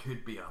mean, there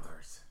could be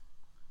others.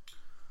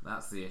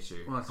 That's the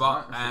issue. Well, that's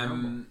but the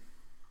number.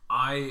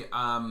 I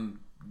am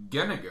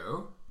gonna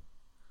go,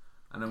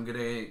 and I'm gonna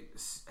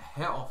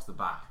hit off the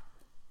bat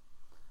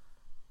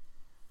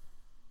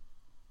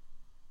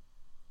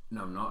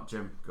No, I'm not.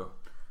 Jim, go.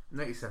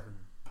 97.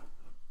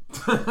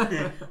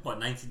 What,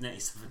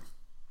 1997?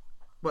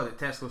 Well, that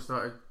Tesco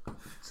started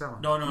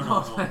selling. No.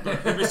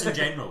 Hummus in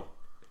general.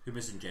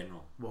 Hummus in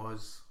general.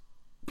 Was.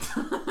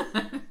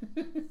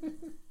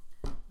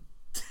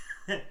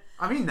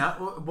 I mean, that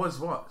was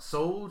what?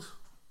 Sold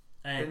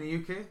in the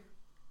UK?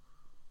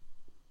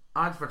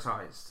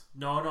 Advertised?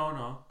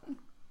 No.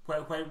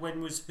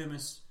 When was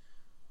hummus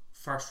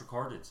first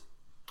recorded?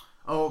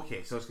 Oh,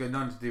 okay, so it's got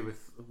nothing to do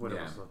with what it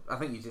Yeah. was. I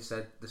think you just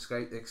said,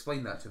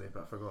 explain that to me,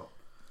 but I forgot.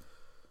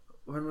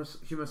 When was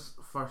hummus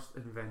first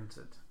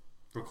invented?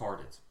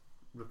 Recorded.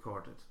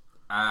 Recorded?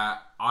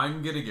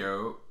 I'm gonna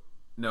go.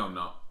 No, I'm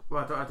not.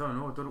 Well, I don't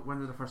know. When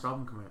did the first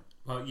album come out?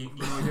 Well,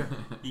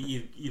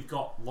 you've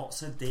got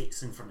lots of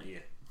dates in front of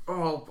you.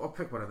 Oh, I'll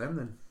pick one of them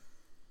then.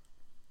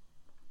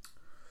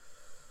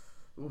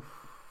 Oof.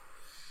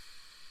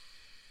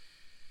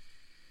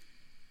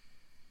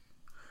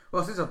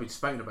 Well, since I've been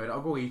spouting about it,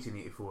 I'll go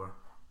 1884.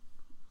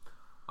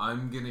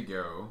 I'm gonna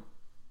go.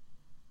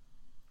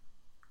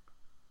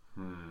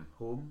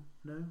 Home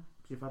now?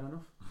 You've had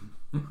enough?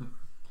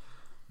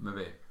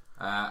 Maybe.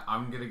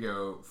 I'm gonna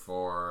go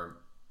for.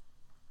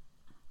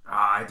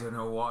 I don't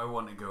know what I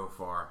want to go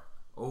for.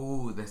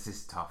 Oh, this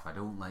is tough. I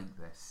don't like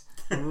this.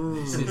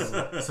 This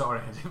is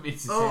sorry. I didn't mean to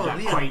say that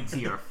Liam. quite to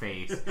your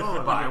face,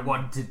 but I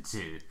wanted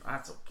to.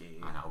 That's okay.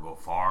 And I'll go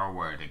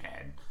forward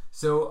again.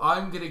 So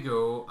I'm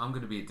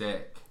gonna be a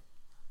dick.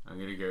 I'm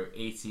gonna go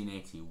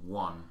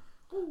 1881.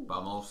 But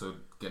I'm also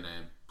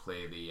gonna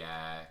play the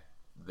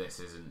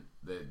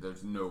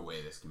there's no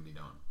way this can be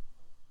done.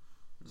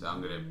 So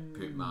I'm gonna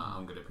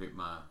put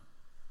my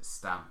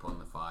stamp on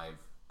the 5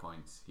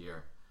 points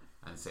here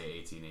and say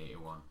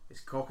 1881.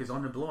 His cock is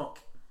on the block.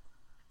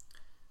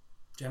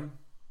 Jim,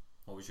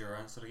 what was your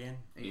answer again?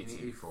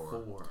 1884.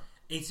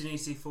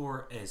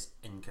 1884 is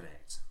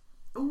incorrect.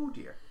 Oh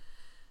dear.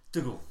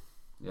 Dougal,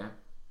 Yeah,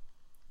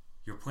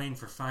 you're playing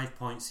for 5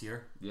 points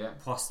here, yeah,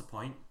 plus the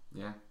point.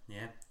 yeah.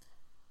 Yeah.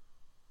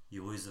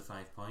 You lose the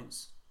 5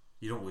 points.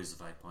 You don't lose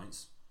the 5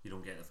 points. You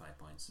don't get the 5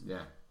 points.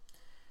 Yeah.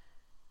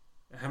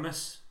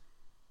 Hummus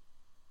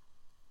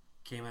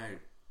came out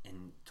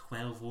in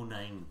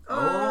 1209.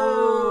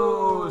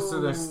 Oh,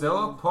 so there's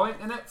still a point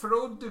in it for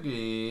old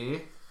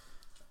Doogie.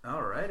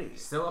 Alrighty.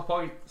 Still a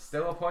point.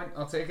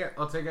 I'll take it.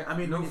 I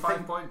mean, no when you 5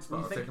 think, points, but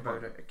when I'll you take think a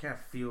about point. it kind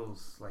of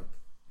feels like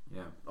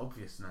Yeah.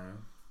 obvious now.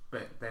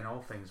 But then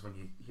all things, when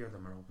you hear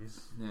them, are obvious.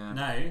 Yeah.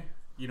 Now,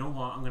 you know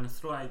what? I'm going to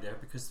throw out there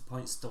because the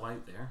point's still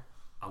out there.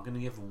 I'm going to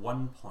give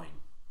 1 point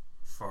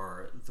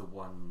for the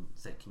one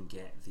that can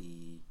get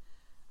the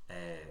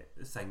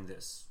thing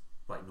that's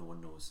like no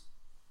one knows.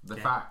 The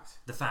Okay. fact.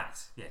 The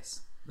fact,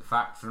 yes. The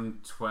fact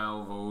from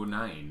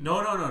 1209.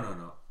 No,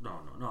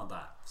 not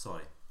that.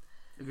 Sorry.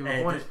 You give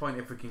a bonus point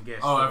if we can guess.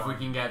 Oh, the if we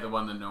one. can get the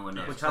one that no one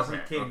knows. Which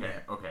hasn't okay, came okay,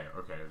 yet. Okay.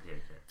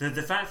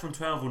 The fact from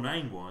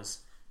 1209 was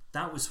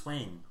that was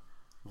when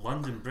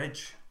London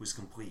Bridge was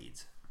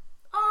completed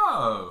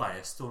Oh. by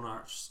a stone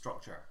arch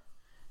structure.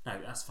 Now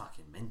that's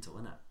fucking mental,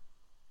 isn't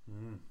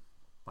it?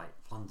 Like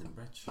London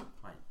Bridge,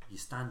 like you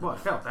stand. Well, on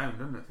it fell down,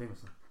 didn't it,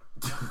 famously?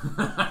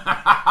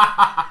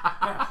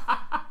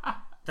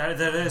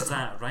 There is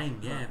that rhyme,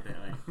 yeah, but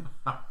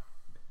like,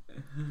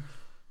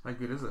 How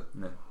good is it?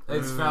 No.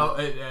 It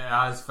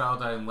has fell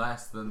down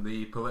less than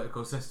the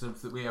political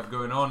systems that we have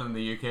going on in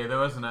the UK,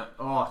 though, isn't it?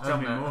 Oh, tell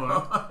me Isn't it?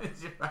 more.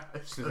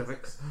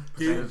 Specifics.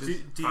 do you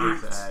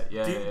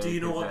Percentages. do you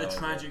know what the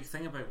tragic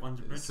thing about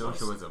London Bridge was?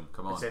 Socialism.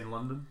 Come on. It's in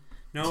London.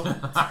 No,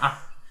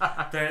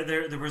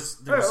 there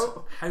was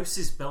Oh.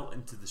 houses built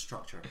into the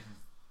structure,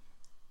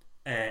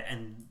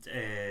 and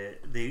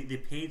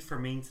they paid for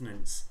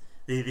maintenance.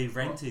 They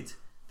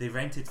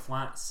rented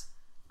flats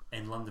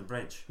in London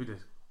Bridge. Who did?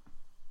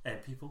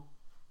 People.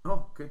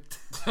 Oh, good.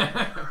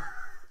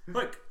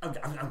 Look,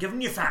 I'm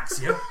giving you facts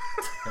here.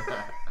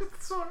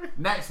 Sorry.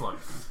 Next one.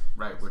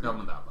 Right, we're done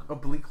with that one.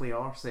 Obliquely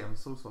arsey, I'm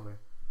so sorry.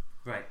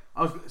 Right.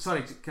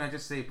 Sorry, can I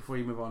just say before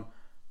you move on?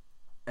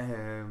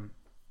 I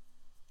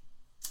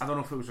don't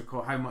know if it was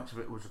how much of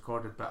it was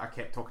recorded, but I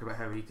kept talking about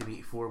how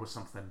 1884 was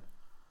something,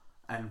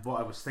 and what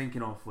I was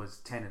thinking of was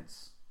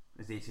Tenants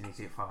is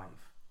 1885,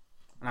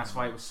 and that's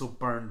why it was so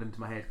burned into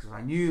my head, because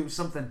I knew it was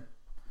something,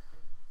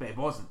 but it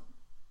wasn't.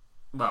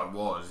 Well, it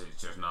was.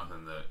 It's just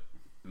nothing that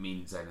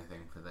means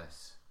anything for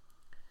this.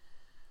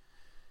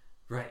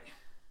 Right.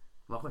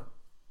 Lovely.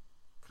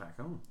 Crack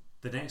on.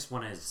 The next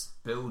one is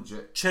Bilge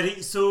it.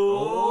 chorizo.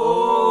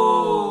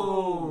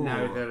 Oh!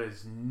 Now there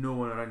is no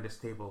one around this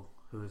table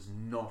who is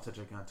not a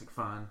gigantic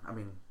fan. I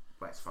mean,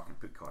 let's fucking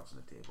put cards on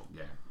the table.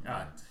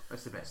 Yeah.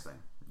 It's the best thing.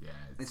 Yeah.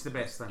 It's the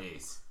best thing. It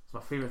is. It's my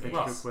favourite thing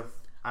Well, to cook with,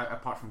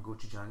 apart from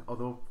gochujang.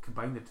 Although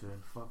combine the two,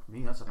 and fuck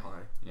me, that's a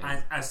party.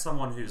 Yeah. As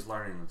someone who's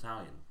learning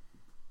Italian,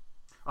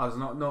 Oh, there's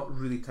not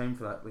really time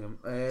for that, Liam.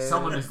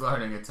 Someone who's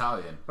learning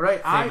Italian.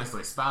 Right,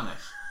 Famously Spanish.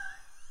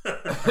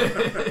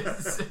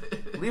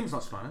 Liam's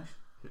not Spanish.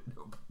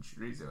 No, but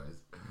chorizo is.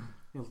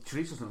 You know,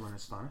 chorizo's not learning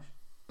Spanish.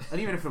 And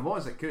even if it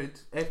was, it could.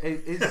 It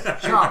is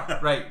Shut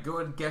up. Right, go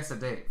and guess a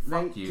date.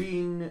 Fuck you.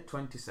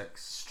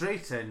 1926.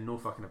 Straight in, no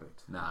fucking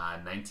about. Nah,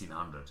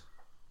 1900.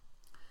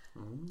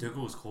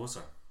 Dougal's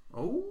closer.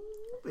 Oh,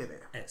 baby.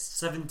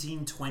 It's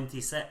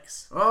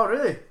 1726. Oh,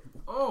 really?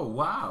 Oh,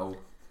 wow.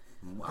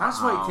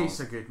 That's why it tastes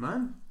so good,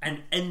 man.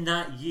 And in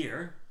that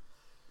year,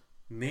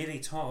 Mary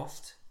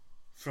Toft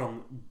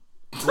from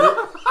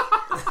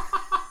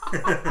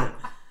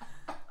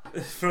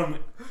from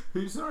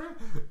Who, sorry?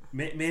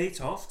 Mary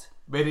Toft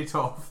Mary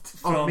Toft.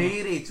 Oh, from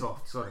Mary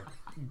Toft, sorry.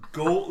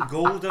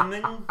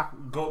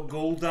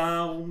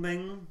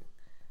 Goldaming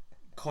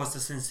caused a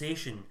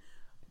sensation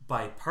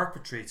by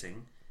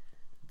perpetrating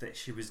that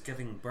she was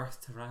giving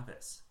birth to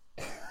rabbits.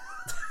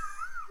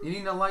 You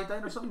need to lie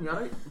down or something, you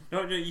alright?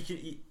 No, you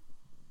can.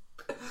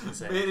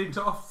 That's it. Mary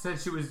Toft said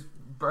she was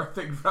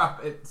birthing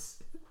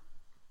rabbits.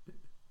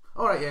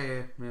 Alright,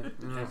 yeah.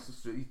 It's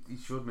just, he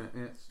showed me.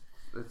 Yeah,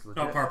 it's legit.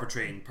 Not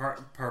perpetrating,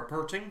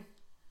 purporting.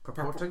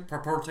 Purporting.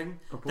 Purporting.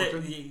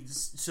 Purporting.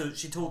 So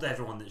she told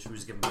everyone that she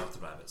was giving birth to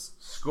rabbits.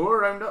 Score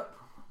roundup.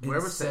 Where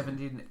In was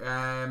 17.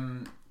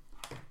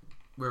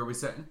 Where are we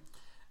sitting?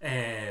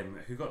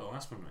 Who got the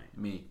last one right?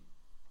 Me.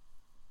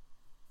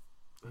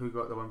 Who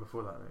got the one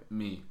before that right?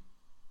 Me.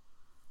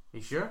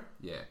 You sure?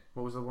 Yeah.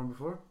 What was the one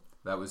before?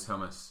 That was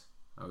hummus.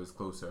 I was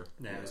closer.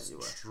 That's you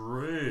were.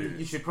 true.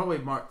 You should probably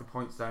mark the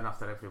points down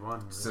after every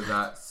one. So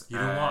that's You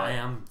know what? I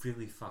am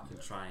really fucking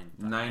trying.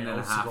 but I 9.5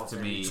 also to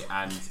got me, very-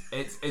 and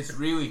it's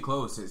really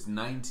close. It's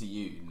 9 to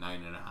you,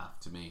 9.5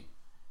 to me.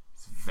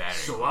 It's very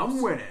So close.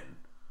 I'm winning.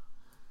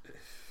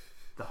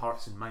 The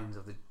hearts and minds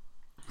of the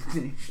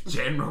nation.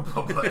 General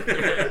public.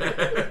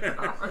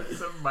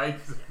 Hearts and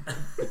minds.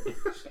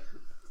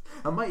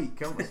 I might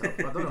kill myself.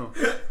 I don't know.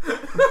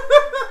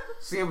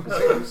 see how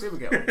we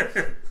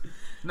get.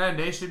 Now,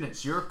 nation,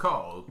 it's your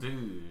call,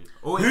 dude.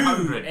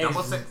 0800 Who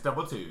is-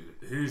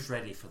 6622. Who's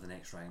ready for the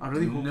next round? I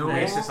really hope No. the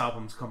Oasis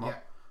albums come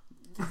up.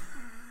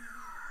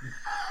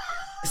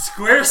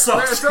 Square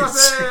sausage.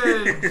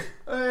 Sausage!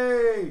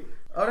 Hey!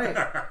 Alright.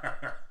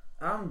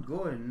 I'm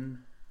going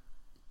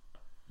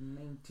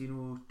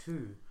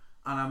 1902.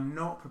 And I'm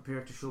not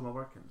prepared to show my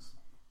workings.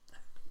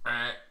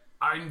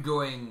 I'm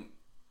going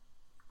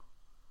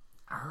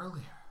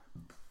earlier.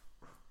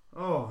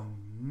 Oh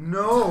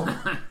no!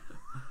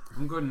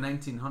 I'm going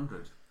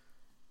 1900.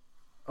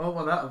 Oh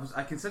well,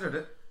 I considered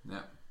it.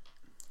 Yeah.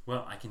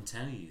 Well, I can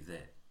tell you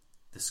that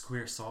the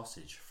square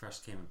sausage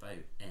first came about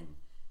in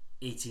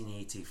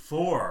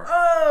 1884.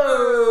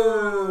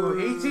 Oh!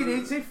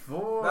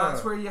 1884.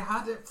 That's where you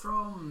had it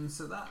from.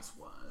 So that's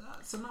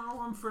another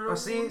one for Oh,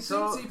 see,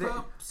 so Tootsie the-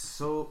 Pups.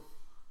 So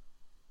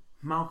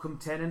Malcolm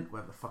Tennant,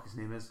 whatever the fuck his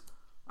name is,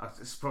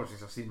 it's probably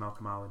because I've seen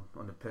Malcolm Allen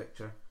on the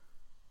picture.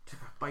 Took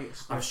a bite of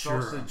square I'm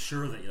sausage.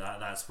 sure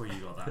that's where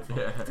you got that from.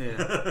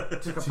 Yeah.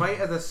 Took a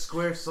bite of the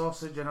square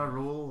sausage in a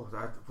roll.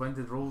 When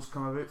did rolls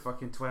come about?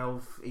 Fucking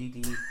 12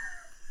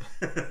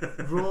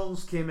 AD.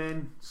 Rolls came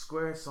in,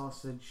 square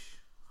sausage.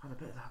 Had a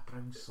bit of that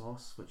brown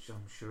sauce, which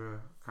I'm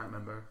sure, can't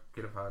remember,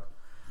 could have had.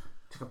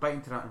 Took a bite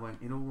into that and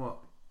went, you know what?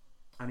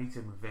 I need to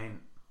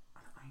invent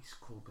an ice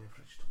cold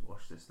beverage to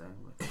wash this down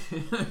with.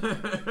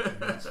 And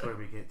that's where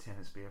we get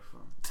Tennant's beer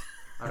from.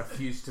 I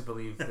refuse to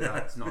believe that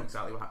that's not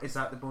exactly what happened. Is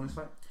that the bonus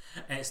fact?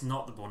 It's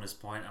not the bonus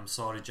point. I'm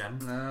sorry, Jim.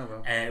 No,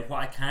 well. What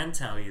I can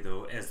tell you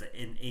though is that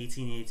in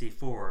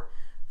 1884,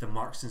 the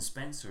Marks and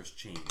Spencer's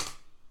chain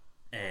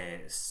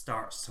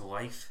starts to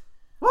life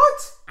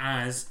What?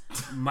 as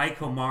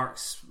Michael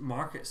Marks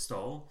market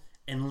stall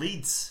in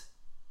Leeds.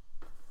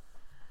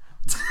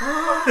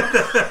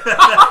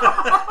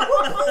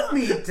 Put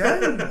me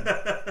down!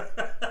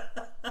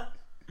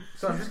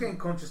 So I'm just getting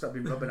conscious that I've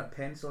been rubbing a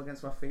pencil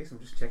against my face. I'm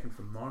just checking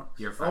for marks.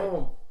 You're fine.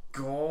 Oh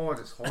god,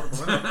 it's horrible,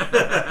 isn't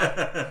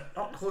it?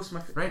 Up close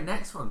my face. Right,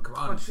 next one. Come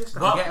Oh, on. just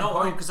Well, get a no,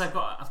 point. because I've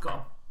got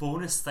a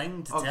bonus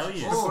thing to tell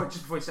you.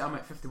 Just before you say, I'm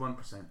at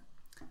 51%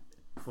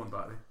 phone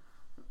battery.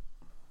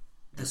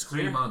 The 3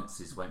 square months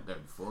he's went down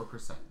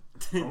 4%.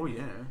 Oh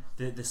yeah.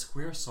 the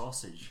square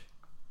sausage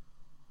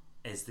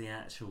is the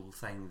actual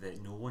thing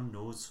that no one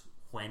knows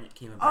when it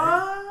came about.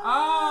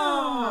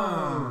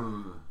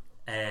 Oh!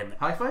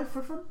 High five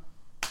for fun?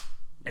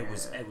 It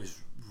was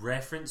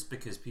referenced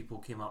because people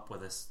came up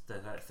with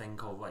that thing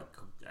called I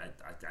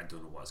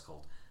don't know what it's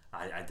called.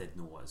 I did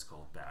know what it's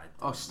called, but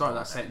Oh, start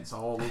that sentence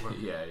all over.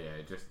 Yeah,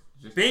 just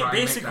try and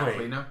make that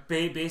cleaner.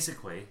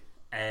 Basically,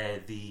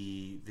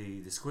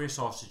 the square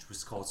sausage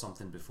was called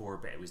something before,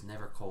 but it was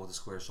never called a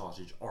square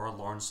sausage or a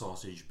Lorne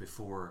sausage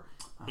before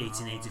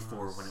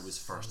 1884 when it was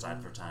first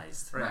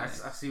advertised. Right,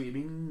 I see what you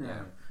mean.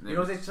 Yeah. You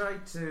know, they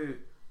tried to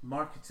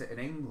market it in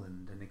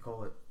England and they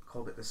called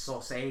it the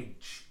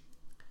sausage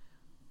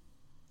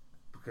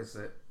because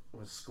it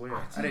was square,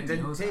 I and it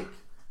didn't know didn't take.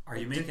 Are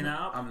you making that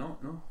up? I'm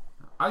not. No,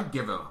 I'd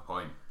give him a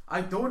point.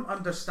 I don't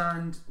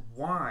understand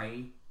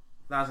why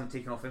that hasn't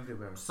taken off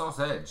everywhere.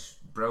 Sausage,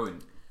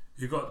 brilliant.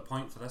 Who got the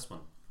point for this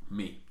one?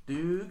 Me.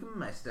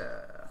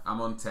 Dugmeister.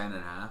 I'm on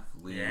 10.5.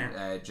 Lee,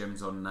 Yeah.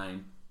 Jim's on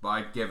 9. but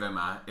I'd give him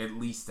at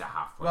least a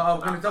half point. Well, I'm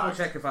for going to that double fact.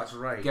 check if that's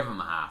right. Give him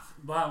a half.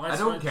 Well, I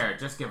don't care.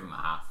 Just give him a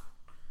half.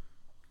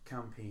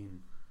 Campaign.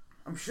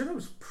 I'm sure it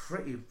was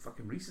pretty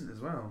fucking recent as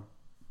well.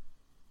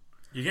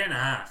 You're getting a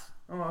half.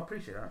 Oh, I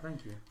appreciate that.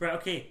 Thank you. Right,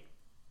 okay.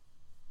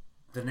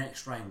 The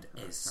next round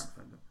is Can't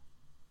find it.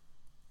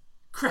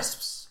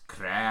 crisps.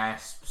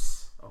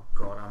 Crisps. Oh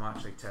god, I'm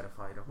actually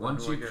terrified of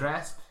Once what you do I get?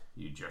 crisp,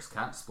 you just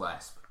can't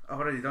splasp. I've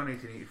already done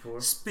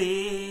 1884.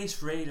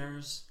 Space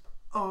Raiders.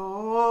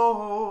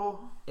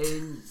 Oh,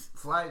 In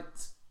flight,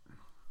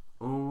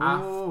 oh,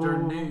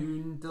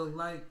 afternoon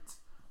delight.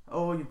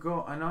 Oh, you've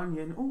got an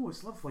onion. Oh,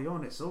 it's lovely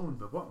on its own,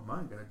 but what am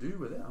I going to do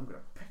with it? I'm going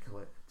to pickle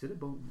it to the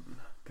bone.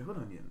 Pickled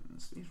onion,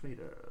 Space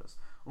Raiders.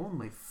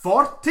 Only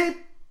 40p?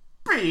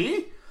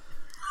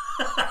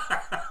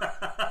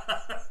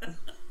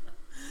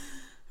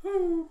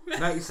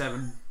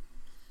 97.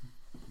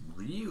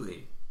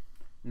 Really?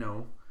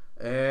 No.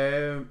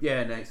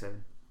 Yeah,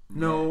 97.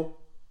 No.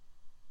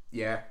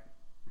 Yeah.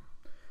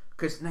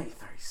 Because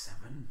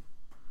 37.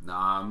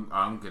 Nah,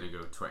 I'm gonna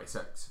go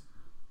 26.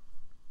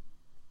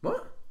 What?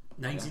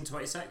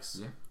 1926.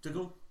 Yeah.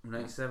 Dougal.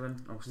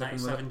 97. I'm sticking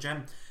with 97. it.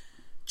 Jim.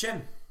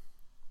 Jim,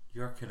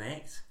 you're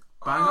correct.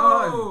 Bang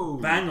Oh!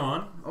 Bang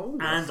on. Oh,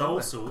 and that's lovely.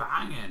 also,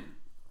 Banging.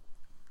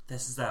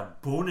 this is a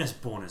bonus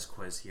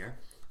quiz here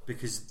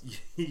because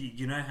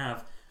you now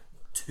have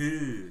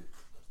 2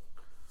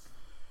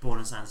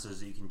 bonus answers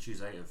that you can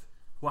choose out of.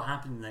 What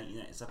happened in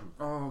 1997?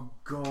 Oh,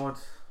 God.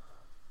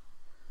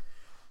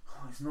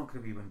 Oh, it's not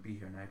going to be when Be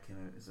Here Now came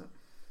out, is it?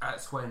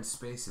 That's when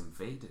space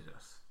invaded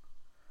us.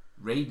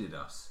 Raided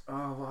us.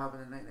 Oh, what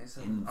happened in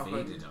 1997?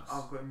 Invaded us.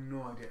 I've got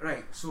no idea.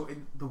 Right, so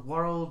in the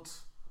world...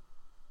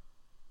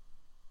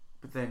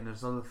 But then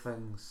there's other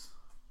things.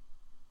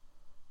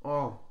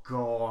 Oh,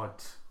 God.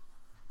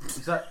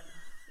 Is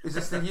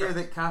this the year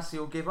that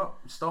Casio gave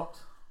up? Stopped?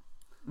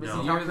 No.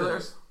 Missing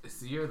calculators? It's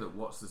the year that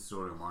What's the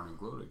Story Morning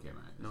Glory came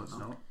out. No, it's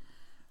not.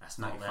 That's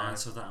not the 95.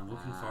 answer that I'm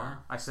looking for.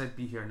 I said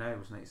Be Here Now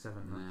was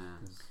 97.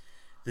 Yeah.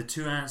 The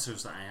 2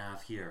 answers that I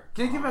have here.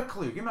 Can you give me a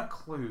clue? Give me a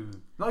clue.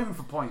 Not even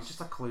for points,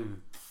 just a clue.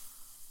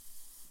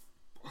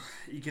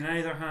 You can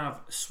either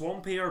have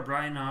Swampy or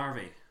Brian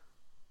Harvey.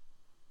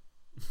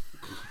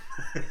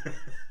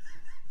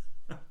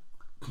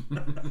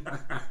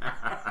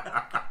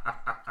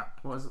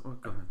 What is it? Oh,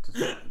 go on. Just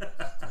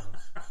tell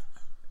us.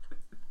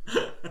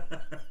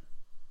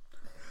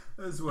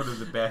 That's one of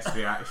the best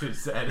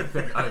reactions to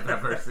anything I've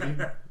ever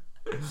seen.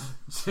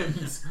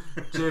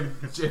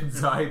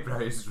 Jim's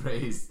eyebrows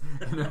raised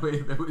in a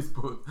way that was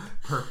both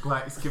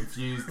perplexed,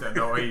 confused,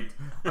 annoyed,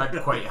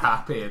 and quite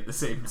happy at the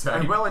same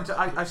time. I'm well into.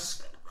 I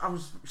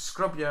was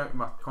scrub you out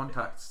my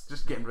contacts,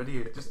 just getting rid of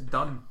you, just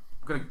done.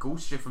 I'm gonna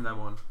ghost you from now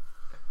on.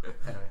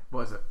 Anyway,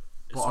 what is it?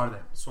 What are they?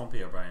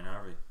 Swampy or Brian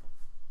Harvey?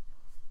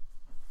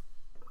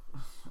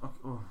 Okay,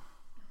 oh.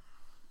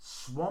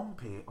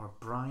 Swampy or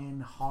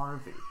Brian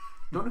Harvey?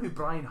 Don't know who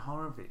Brian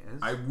Harvey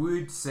is. I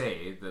would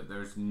say that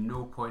there's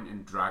no point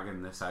in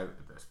dragging this out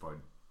at this point.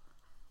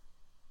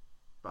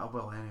 But I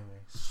will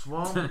anyway.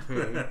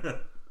 Swampy.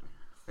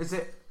 Is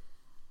it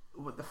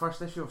what the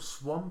first issue of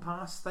Swamp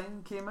Ass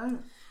Thing came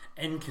out?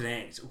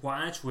 Incorrect. What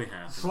actually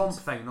happened? Swamp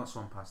Thing, not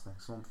Swamp Ass Thing.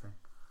 Swamp Thing.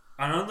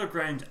 An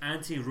underground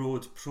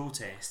anti-road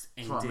protest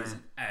That's what I ended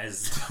meant.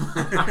 as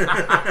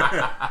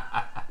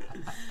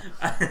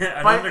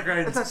an By-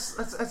 underground.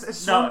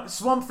 It's No.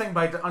 Swamp Thing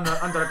by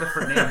under a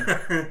different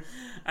name.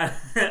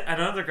 An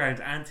underground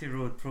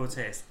anti-road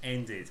protest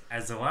ended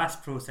as the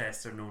last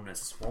protester, known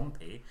as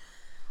Swampy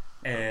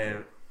 /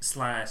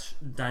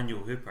 Daniel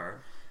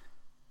Hooper,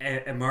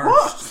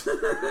 emerged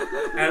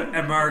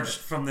emerged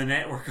from the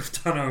network of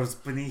tunnels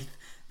beneath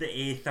the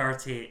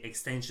A30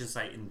 extension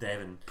site in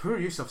Devon. Poor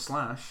use of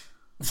slash.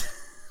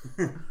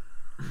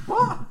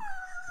 What?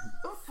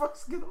 The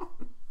fuck's going on?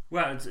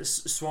 Well,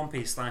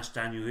 Swampy /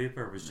 Daniel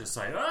Hooper was just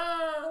like,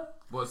 ah!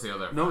 What's the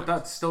other? No, fact?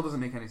 that still doesn't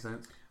make any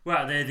sense.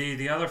 Well,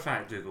 the other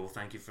fact, Dougal,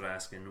 thank you for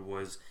asking,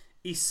 was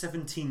East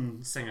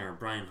 17 singer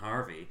Brian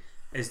Harvey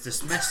is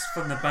dismissed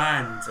from the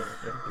band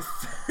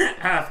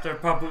after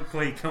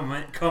publicly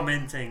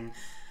commenting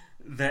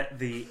that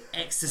the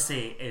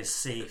ecstasy is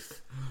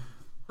safe.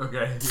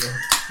 Okay.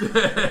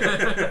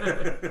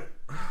 Yeah.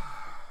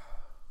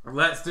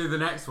 Let's do the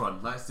next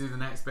one. Let's do the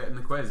next bit in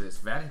the quiz. It's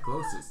very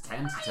close. It's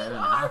 10 to 10 and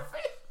a half.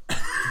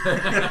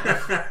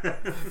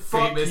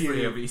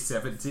 Famously you. of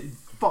E17.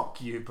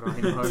 Fuck you,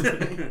 Brian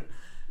Harvey.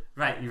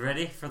 Right, you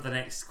ready for the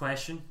next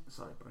question?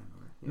 Sorry, Brian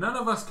Harvey. None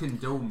of us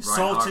condone Brian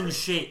Salt Harvey. and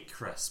shake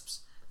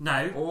crisps.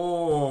 Now,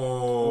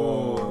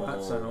 Oh,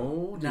 That's an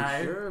oldie,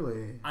 Now-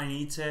 surely. I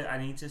need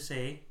to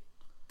say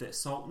that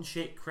salt and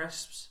shake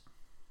crisps,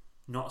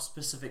 not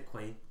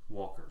specifically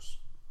Walkers.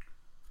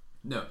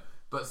 No,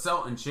 but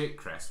salt and shake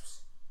crisps.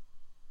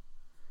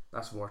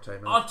 That's wartime.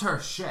 Isn't it? Utter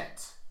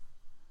shit.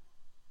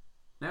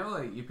 Now,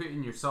 like, you put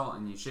in your salt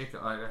and you shake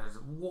it like this.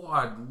 What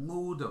a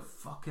load of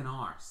fucking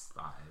arse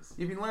that is.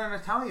 You've been learning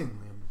Italian,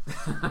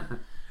 Liam.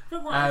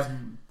 But what?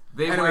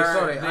 They Anyway, were,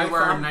 sorry, they I were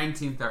found-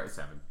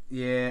 1937.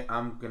 Yeah,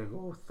 I'm gonna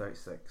go with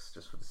 36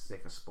 just for the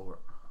sake of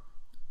sport.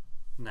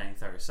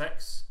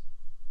 1936.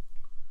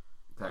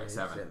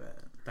 37.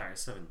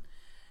 37.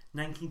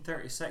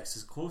 1936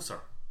 is closer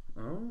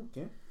Oh,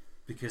 okay.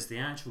 because the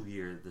actual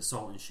year the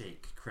Salt and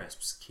Shake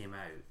crisps came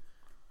out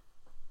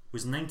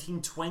was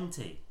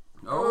 1920.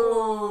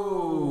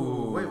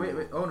 Oh!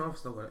 Wait. Oh, no, I've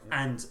still got it.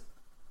 Yeah. And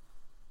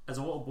as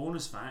a little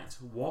bonus fact,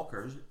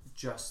 Walkers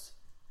just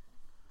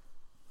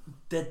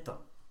did them.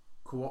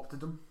 Co-opted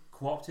them?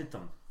 Co-opted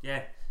them.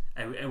 Yeah.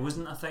 It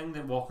wasn't a thing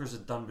that Walkers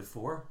had done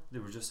before. They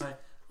were just like,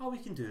 oh, we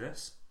can do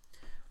this.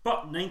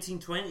 But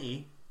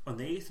 1920, on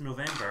the 8th of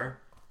November,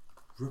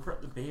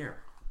 Rupert the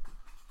Bear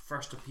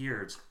first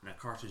appeared in a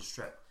cartoon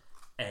strip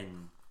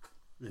in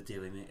the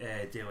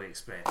Daily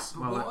Express.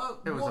 Well,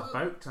 it was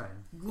about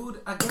time.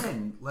 Would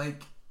again,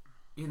 like,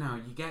 you know,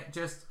 you get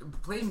just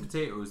plain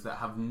potatoes that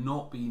have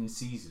not been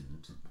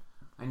seasoned,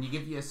 and you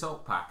give you a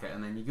salt packet,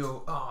 and then you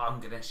go, oh, I'm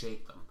gonna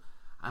shake them.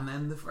 And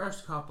then the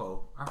first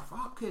couple are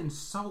fucking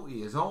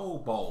salty as all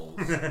balls.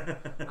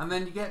 And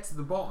then you get to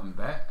the bottom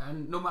bit,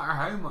 and no matter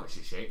how much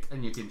you shake,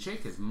 and you can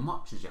shake as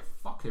much as you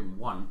fucking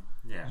want,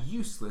 Yeah.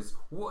 useless.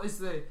 What is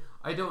the...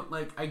 I don't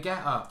like... I get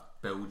a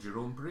build your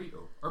own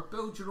burrito, or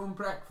build your own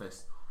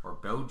breakfast, or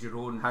build your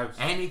own... House.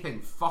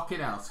 Anything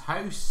fucking else.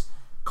 House,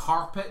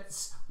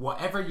 carpets,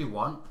 whatever you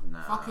want.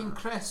 Nah. Fucking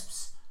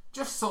crisps.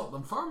 Just salt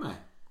them for me.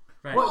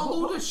 Right. What a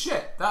load of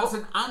shit. That's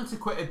an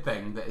antiquated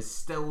thing that is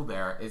still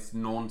there. It's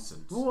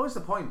nonsense. What was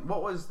the point?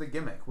 What was the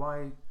gimmick?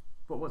 Why?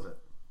 What was it?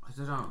 I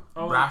don't know.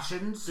 Oh,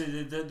 Rations?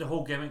 The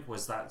whole gimmick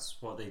was that's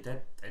what they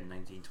did in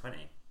 1920.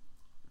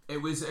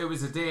 It was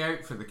a day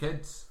out for the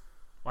kids.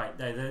 Like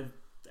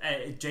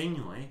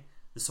genuinely,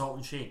 the Salt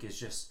and Shake is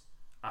just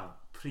a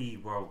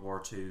pre-World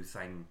War II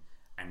thing,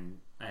 and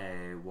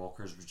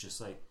Walkers was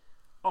just like,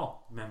 oh,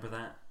 remember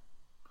that?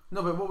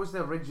 No, but what was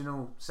the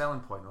original selling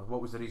point, or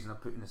what was the reason of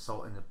putting the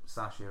salt in the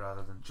sachet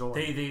rather than joy?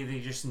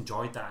 They just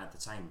enjoyed that at the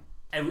time.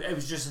 It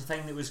was just a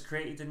thing that was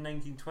created in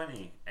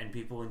 1920, and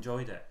people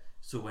enjoyed it.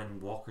 So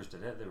when Walkers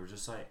did it, they were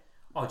just like,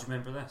 oh, do you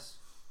remember this?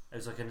 It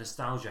was like a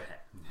nostalgia hit.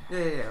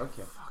 Yeah,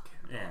 okay.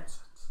 Fucking Yeah.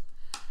 nonsense.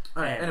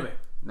 Alright, anyway.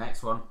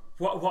 Next one.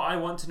 What I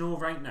want to know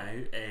right now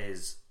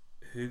is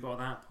who got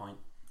that point?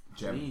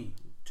 Jim. Me.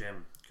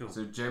 Jim. Cool.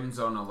 So Jim's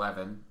on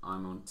 11.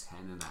 I'm on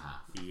 10.5.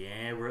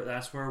 Yeah,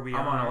 that's where we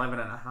I'm are. on 11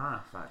 and a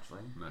half,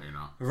 actually. No, you're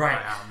not. Right.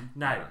 I am.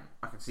 Now,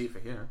 I can see it for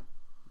here.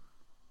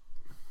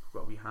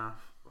 Got a wee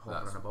half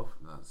hovering above.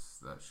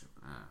 That should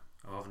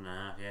 11 and a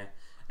half,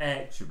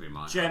 yeah. should be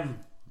mine. Jim,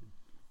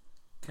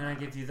 can I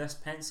give you this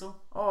pencil?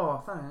 Oh,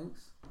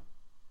 thanks.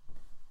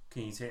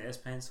 Can you take this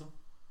pencil?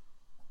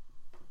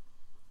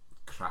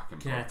 Cracking.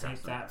 Can I podcasting.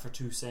 take that for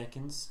 2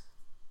 seconds?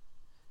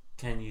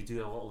 Can you do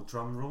a little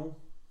drum roll?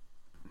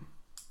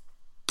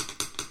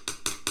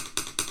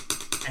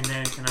 And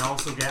then can I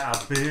also get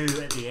a boo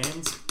at the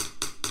end?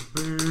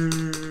 Boo.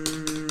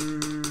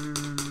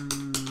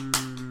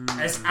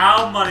 It's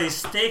Al Murray's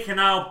steak and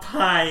ale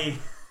pie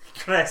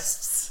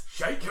crisps.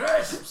 Shite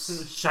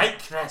crisps. Shite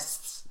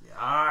crisps.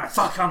 Yeah.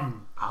 Fuck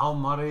 'em. Al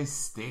Murray's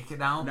steak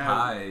and ale Now,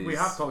 pies. we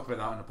have talked about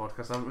that on the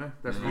podcast, haven't we?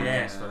 There's no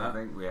Yeah. case for I that.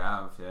 think we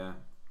have. Yeah.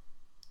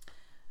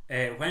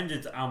 When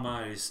did Al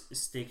Murray's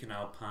steak and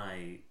ale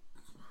pie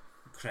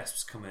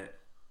crisps come out?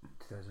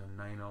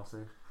 2009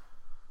 also.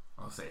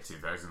 I'll say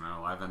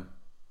 2011.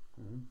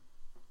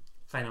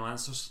 Final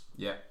answers.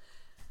 Yeah.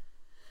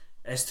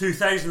 It's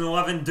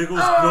 2011. Dougal's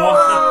got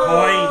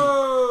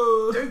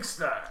Oh!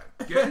 Dukester!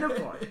 Getting a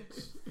point.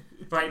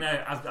 the point. Right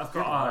now, I've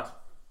got a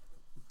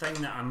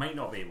thing that I might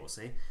not be able to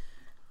say.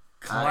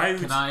 Cloud.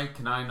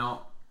 Can I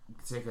not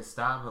take a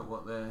stab at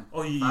what the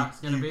Oh, fact's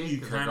going to be? you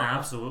 'Cause I can got it.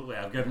 absolutely.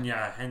 I've given you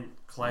a hint.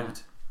 Cloud.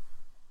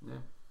 Yeah.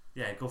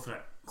 Yeah, go for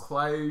it.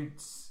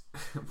 Clouds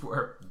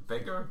were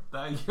bigger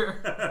that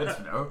year. I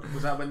don't know.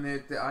 Was that when the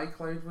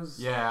iCloud was?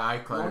 Yeah,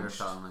 iCloud or Launched?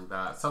 something like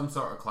that. Some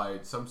sort of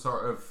cloud. Some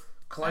sort of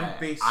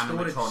Cloud-based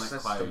storage animatronic system.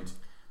 cloud.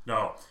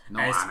 No,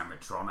 Not it's-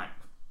 animatronic.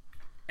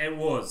 it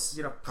was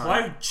You're a punk.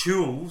 Cloud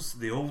Chules,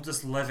 the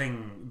oldest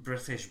living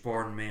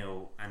British-born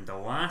male and the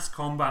last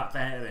combat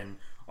veteran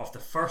of the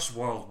First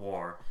World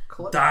War,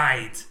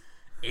 died.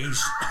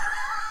 Aged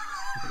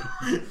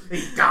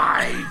He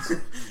died!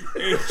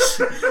 age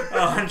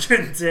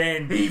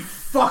 110 He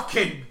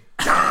fucking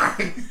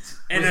died!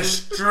 in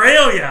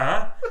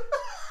Australia.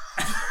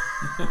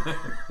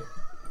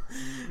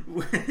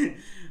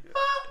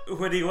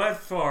 When he lived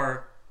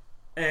for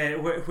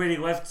when he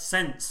lived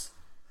since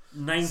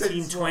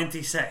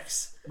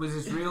 1926. Was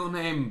his real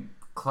name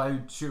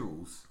Cloud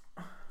Chules?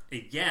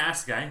 Yeah,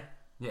 that's the guy.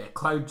 Yeah,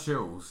 Cloud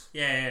Chules.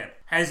 Yeah.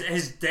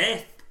 His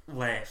death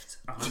left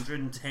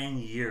 110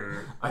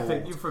 year I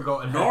think you've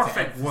forgotten Norfolk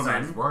how to emphasize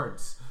woman.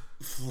 words.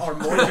 Or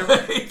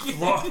modulating.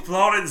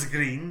 Florence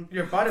Green,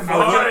 You're bad at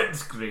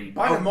Florence Green.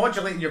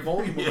 modulating your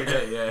volume over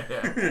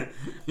there.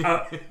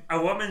 Yeah.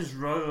 a woman's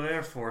Royal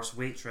Air Force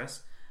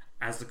waitress,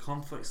 as the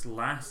conflict's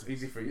last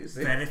Easy for you to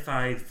say.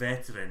 verified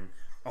veteran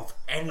of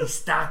any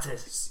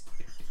status.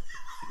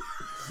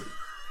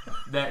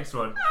 Next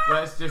one.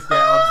 Let's just get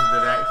on to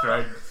the next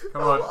round.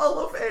 Come on. I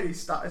love any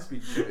status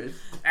being shooted.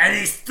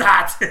 Any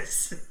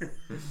status.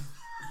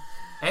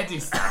 Eddie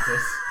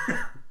status.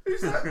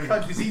 Who's that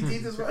cunt? Does he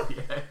eat as well?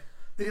 Yeah.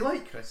 Did he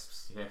like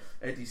crisps? Yeah.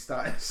 Eddie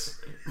status.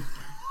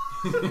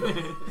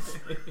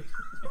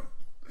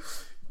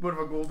 What of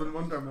a golden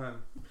wonder man?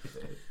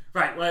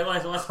 Right,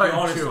 let's be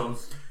honest.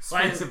 Jules.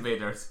 Space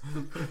Invaders.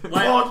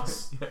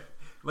 Pods! Yeah.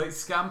 Like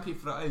Scampi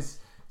Fries.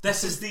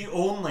 This is the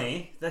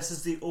only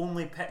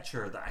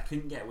picture that I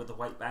couldn't get with a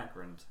white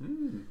background.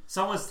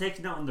 Someone's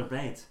taking it on their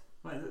bed.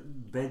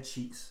 Bed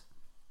sheets.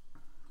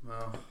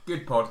 Well,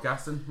 Good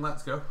podcasting.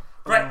 Let's go.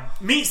 Right,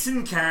 meats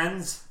and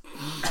cans.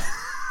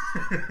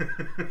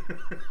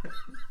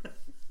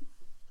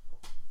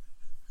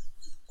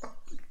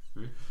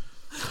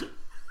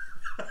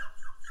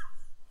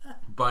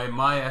 By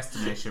my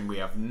estimation, we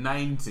have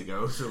 9 to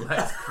go, so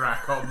let's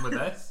crack on with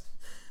this.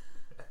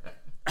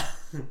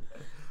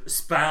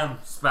 Spam.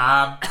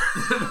 Spam.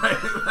 Right,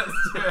 let's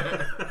do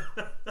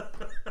it.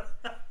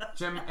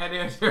 Jim, Eddie,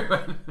 are you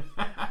doing?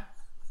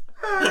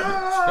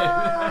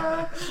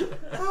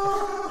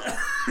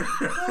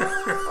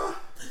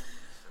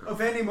 of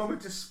any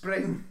moment to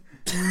spring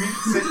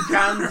meats and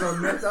cans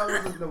on it, that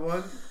wasn't the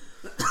one.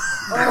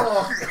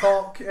 Oh,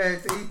 cock.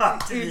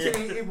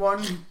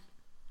 1881.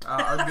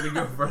 I'm going to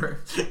go for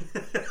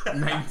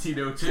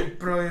 1902.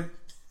 Brilliant.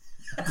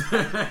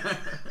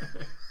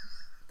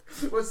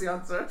 What's the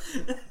answer?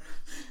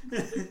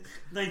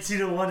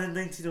 1901 and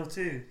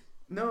 1902.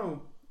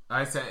 No.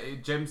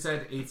 Jim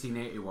said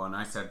 1881.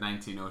 I said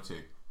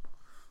 1902.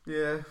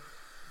 Yeah.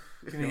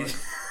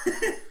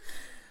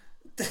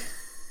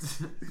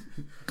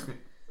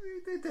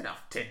 They did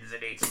have tins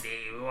in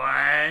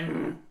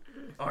 1881.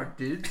 Or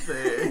did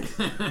they?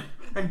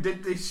 And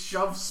did they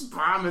shove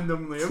spam in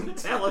them, Liam?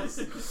 Tell us.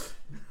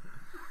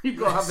 You've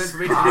got to have the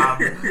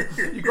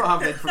information. You've got to have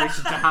the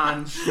information to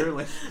hand,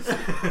 surely.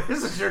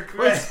 This is your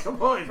quiz, Right.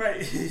 come on. Right,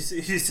 you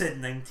said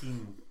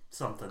 19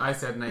 something. I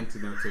said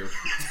 1902.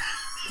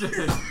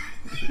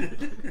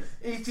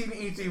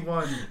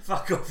 1881.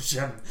 Fuck off,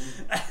 Jim.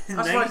 That's what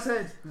I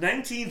said.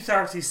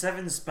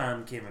 1937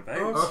 spam came about.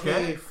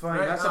 Okay, Okay. fine.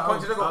 Right, That's a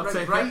point to Diggle. I'll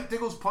take Write it.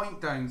 Diggle's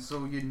point down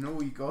so you know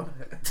he got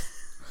it.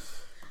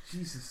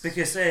 Jesus.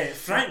 Because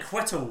Frank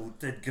Whittle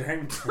did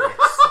ground truth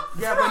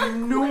Yeah, but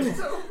no.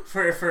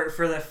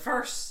 for the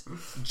first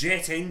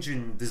jet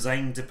engine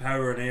designed to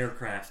power an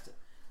aircraft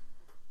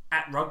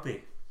at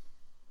Rugby.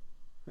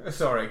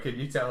 Sorry, can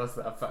you tell us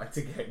that fact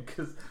again?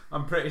 Because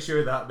I'm pretty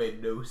sure that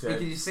made no Can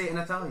sense. you say it in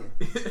Italian?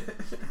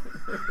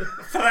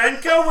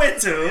 Franco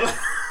Whittle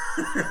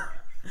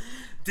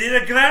did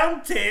a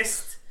ground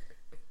test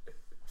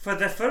for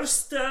the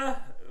first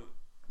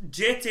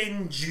jet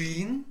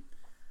engine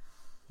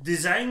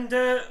designed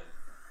to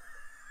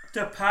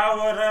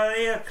power an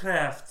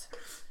aircraft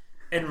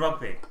in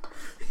Rugby.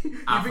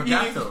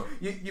 Affogato.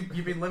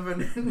 You've been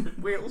living in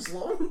Wales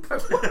long?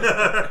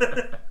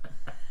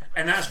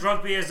 And that's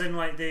Rugby as in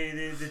like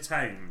the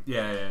town.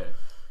 Yeah.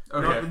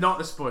 Okay. Not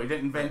the sport. You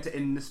didn't invent it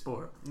in the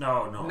sport.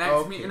 No. Next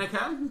Okay. meeting I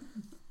can.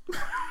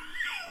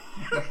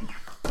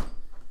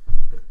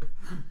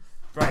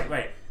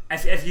 Right.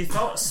 If you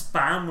thought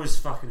spam was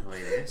fucking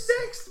hilarious,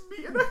 Next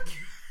meeting I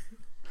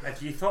can.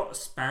 if you thought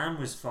spam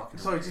was fucking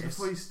Sorry, hilarious, just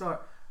before you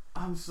start,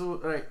 I'm so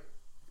right.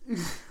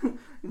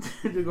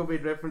 Diggle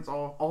made reference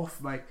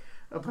off mic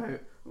about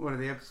one of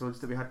the episodes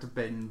that we had to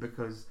bin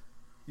because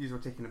you were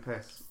taking a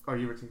piss, or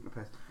you were taking a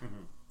piss.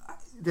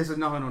 This is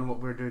nothing on what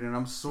we're doing, and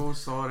I'm so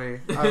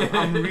sorry.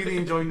 I'm really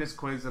enjoying this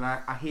quiz, and I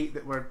hate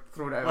that we're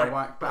throwing it out of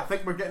whack. But I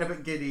think we're getting a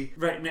bit giddy.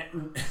 right.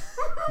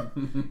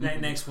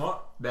 Next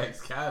what?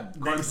 Next can.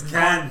 Next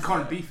can.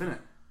 Corned beef, innit?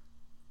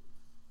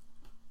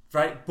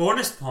 Right.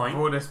 Bonus point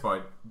Bonus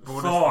point.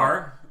 Bonus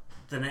for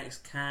the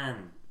next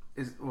can.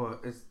 It's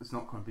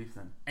not corned beef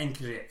then.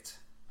 Incorrect.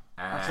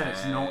 point. I said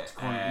it's not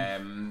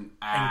corned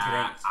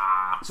Incorrect.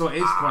 So it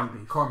is corned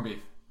beef. Corned beef.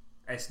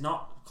 It's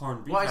not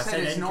corned beef. Well, I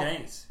said it's incorrect.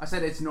 not. I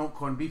said it's not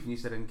corned beef, and you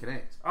said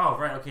incorrect. Oh,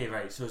 right. Okay.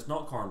 Right. So it's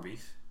not corned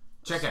beef.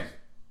 Chicken.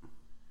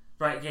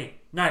 Right. Okay.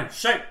 Now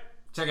shout.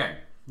 Chicken.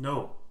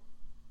 No.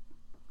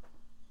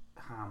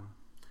 Ham.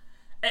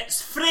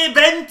 It's Free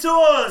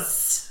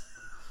Bentos.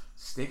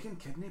 Steak and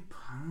kidney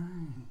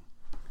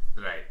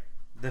pie. Right.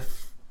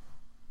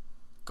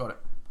 Got it.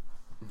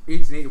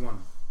 1881.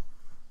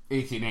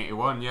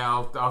 1881.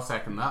 Yeah, I'll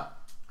second that.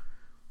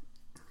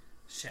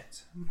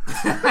 Shit.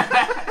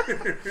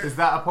 Is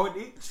that a point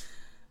each?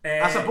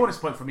 That's a bonus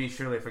point for me,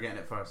 surely, for getting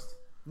it first.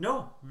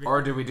 No.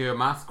 Or do we do a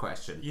math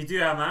question? You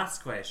do a maths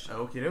question.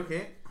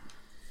 Okay.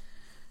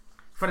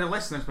 For the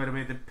listeners, by the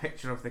way, the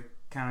picture of the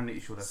can that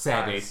you showed us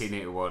Said has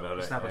 1881 on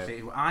it. established yeah.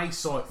 81. I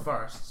saw it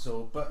first,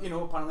 so but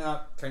apparently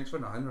that counts for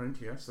nothing around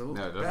here. So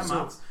No, it bit of doesn't.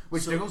 maths,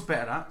 which Diggle's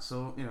better at.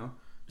 So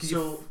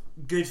So,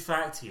 good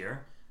fact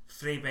here.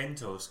 Free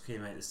Bentos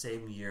came out the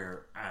same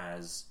year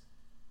as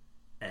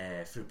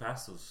Fruit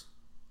Pastos.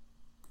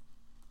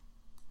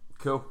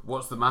 Cool.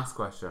 What's the math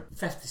question?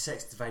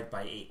 56 divided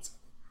by 8.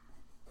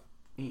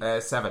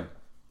 7.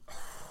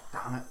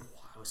 damn it.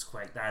 That was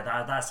quick.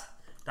 That's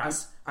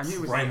I knew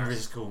it was primary 8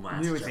 school maths.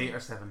 I knew it was Jim. 8 or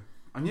 7.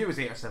 I knew it was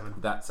 8 or 7.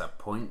 That's a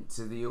point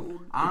to the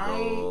old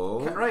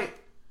Right.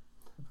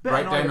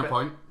 Write down a bit,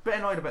 point. Bit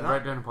annoyed about that.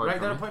 Write down a point. Write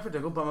for down a me. point for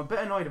Dougal, but I'm a bit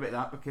annoyed about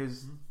that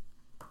because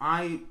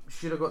I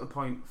should have got the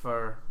point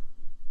for,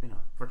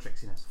 for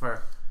tricksiness.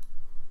 For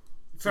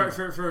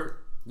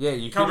Yeah,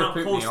 you could coming have up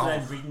put close me to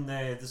then off. reading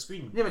the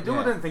screen. yeah, but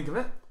Dougal Yeah. didn't think of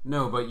it.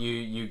 No, but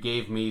you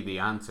gave me the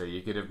answer.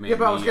 You could have made Yeah,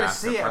 but I me was going to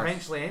answer say it first.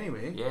 eventually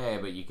anyway. Yeah,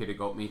 but you could have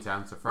got me to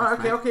answer first. Right,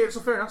 mate. okay, so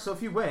fair enough. So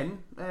if you win,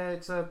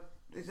 it's a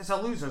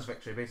loser's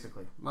victory,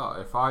 basically. Well,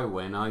 if I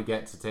win, I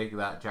get to take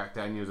that Jack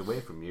Daniels away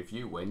from you. If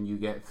you win, you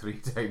get 3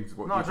 times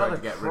what No, you I'd tried rather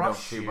to get rid of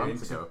crush 2 you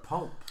months into ago.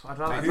 pulp. I'd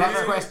rather.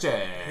 Next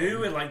question. Who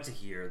would like to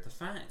hear the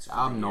facts? for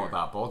I'm the not year?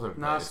 that bothered.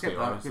 Nah, by it, skip to be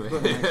that. honest Keep with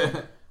going to the you. next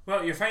one.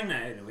 Well, you're finding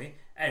that out anyway.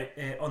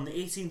 On the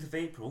 18th of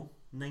April,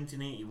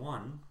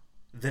 1981,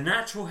 the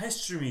Natural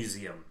History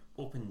Museum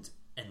opened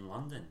in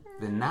London.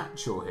 The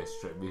Natural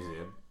History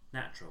Museum.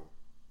 Natural.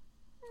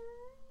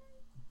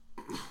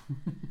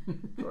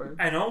 Sorry.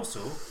 And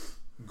also,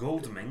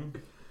 Godalming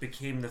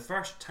became the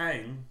first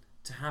town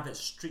to have its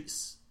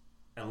streets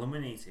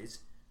illuminated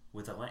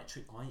with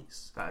electric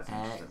lights. That is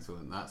interesting.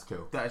 Excellent. That's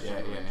cool. That is yeah,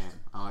 really yeah, yeah. interesting.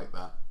 I like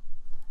that.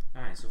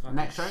 Alright, so if I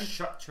Next can round?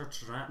 shut your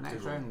trap, Next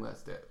Dougal. round,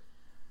 let's do it.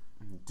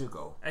 Do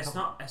go. It's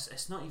not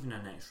even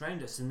a next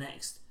round, it's the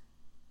next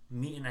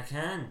meeting I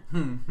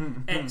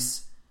can.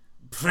 It's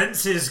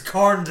Prince's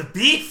corned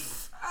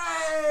beef.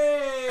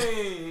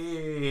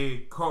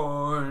 Hey,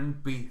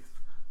 corned beef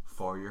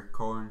for your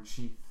corn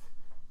sheath.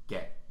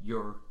 Get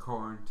your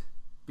corned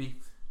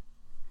beef.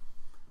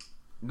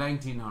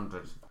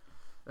 1900.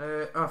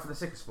 For the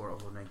sake of sport, I'll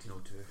go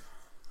 1902.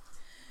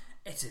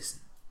 It is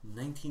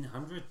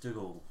 1900,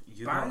 Dougal.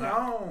 You Bang got that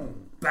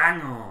on!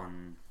 bang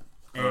on.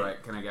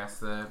 Alright, can I guess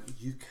the...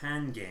 You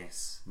can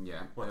guess.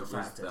 Yeah, What it the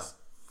was fact the is.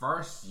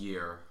 first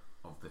year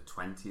of the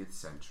 20th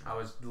century. I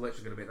was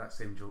literally going to make that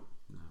same joke,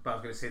 but I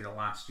was going to say the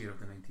last year of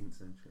the 19th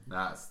century.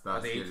 That's Or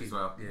the good 18th. as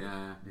well.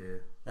 Yeah.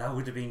 That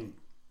would have been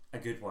a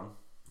good one.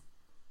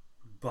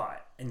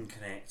 But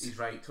incorrect. He's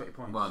right, 20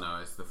 points. Well, no,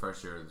 it's the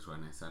first year of the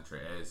 20th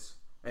century. It is,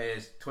 It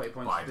is 20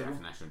 points. by to Dougal.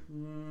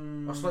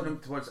 definition. Or split them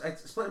towards.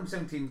 Split them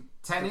 17.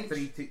 10 each?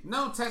 3 to,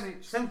 No, 10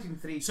 each. 17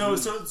 3 So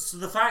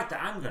the fact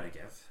that I'm going to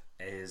give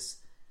is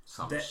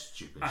Some that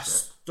stupid a shit.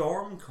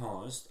 storm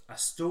caused a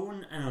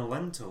stone and a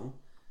lintel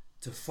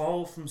to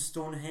fall from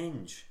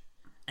Stonehenge,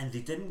 and they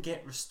didn't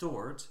get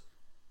restored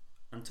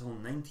until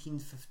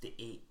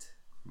 1958.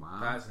 Wow.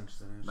 That's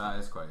interesting. That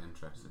is quite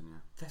interesting, yeah.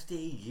 58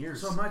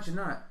 years. So imagine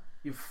that.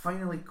 You've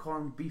finally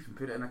corned beef and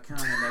put it in a can,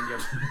 and then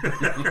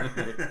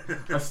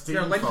A steam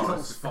your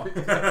lentils pot.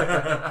 fucked.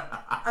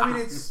 I mean,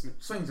 it's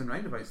swings and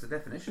roundabouts, the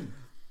definition.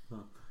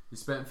 You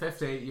spent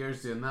 58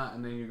 years doing that,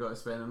 and then you got to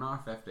spend another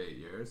 58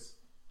 years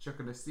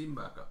chucking the steam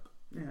back up.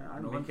 Yeah,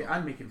 No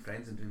I'm making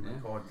friends and doing Yeah.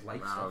 like odd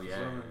life Wow, stuff yeah, as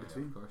well in yeah,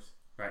 between. of course.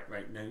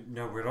 Right.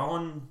 Now we're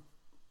on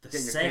the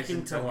Getting your kids second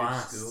into to a good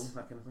last. school,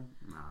 that kind of thing.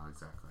 No,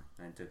 exactly.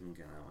 I didn't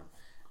get that one.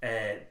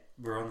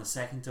 We're on the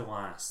second to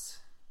last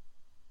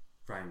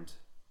round.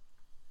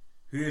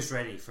 Who is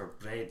ready for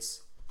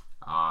breads?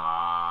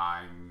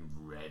 I'm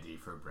ready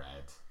for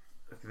bread.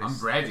 Okay, I'm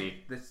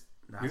ready. That's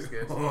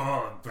good.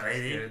 Oh, That's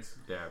bready. good.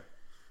 Yeah.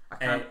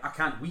 I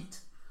can't wheat.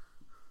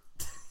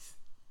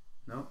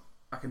 No,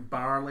 I can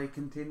barely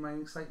contain my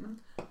excitement.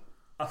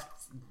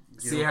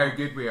 See how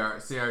good we are.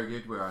 See how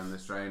good we are in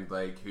this round.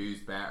 Like, who's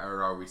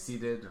better? Are we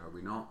seeded? Are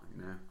we not?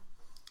 You know.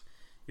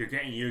 You're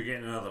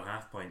getting another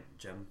half point,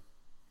 Jim.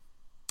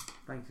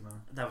 Thank you,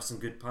 man. That was some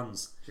good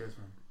puns. Cheers,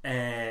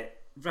 man.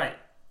 Right.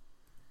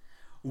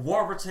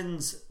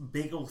 Warburton's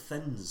Bagel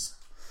Thins.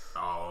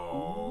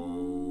 Oh.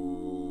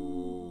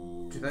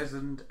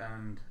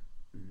 2009.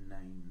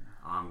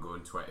 I'm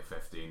going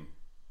 2015.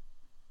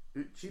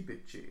 Uchi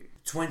bitchy.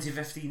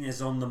 2015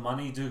 is on the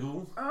money,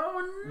 Dougal.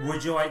 Oh no!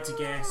 Would you like to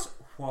guess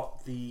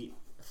what the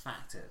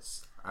fact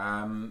is?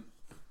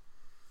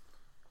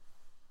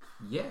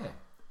 Yeah,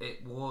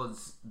 it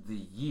was the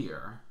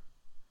year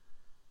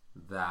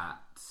that.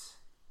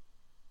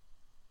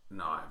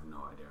 No, I have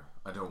no idea.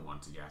 I don't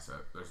want to guess it.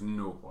 There's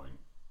no point.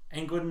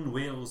 England and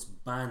Wales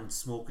banned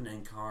smoking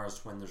in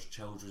cars when there's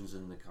children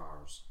in the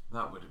cars.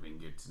 That would have been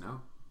good to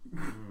know.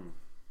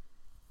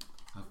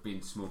 I've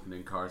been smoking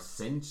in cars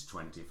since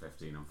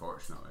 2015,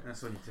 unfortunately.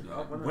 That's when you took it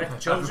up, wasn't With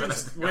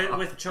it?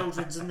 with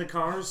children's in the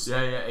cars. Yeah,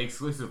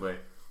 exclusively.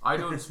 I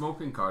don't smoke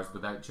in cars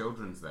without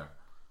children's there.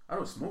 I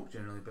don't smoke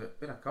generally, but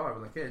in a car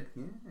with a kid,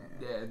 yeah.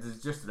 Yeah,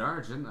 there's just an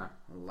urge, isn't there?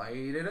 Light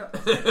it up.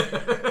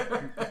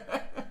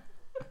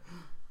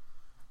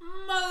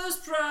 Mother's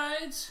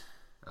Pride.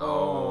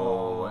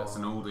 Oh, it's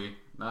an oldie.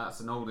 That's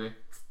an oldie.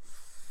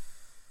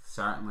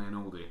 Certainly an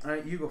oldie.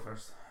 Alright, you go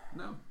first.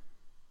 No.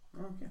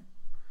 Okay.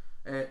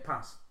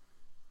 Pass.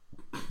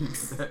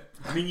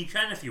 I mean, you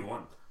can if you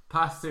want.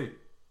 Pass 2.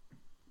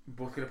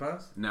 Both get a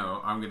pass?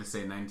 No, I'm going to say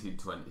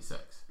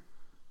 1926.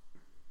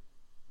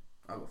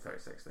 I'll go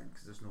 36 then,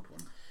 because there's no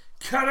point.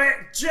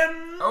 Correct,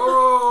 Jim.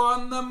 Oh,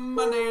 on the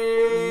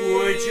money!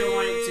 Would you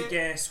like to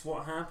guess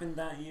what happened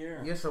that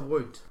year? Yes, I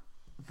would.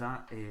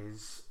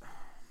 That's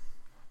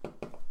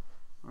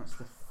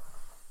the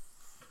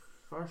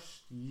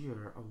first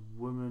year a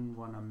woman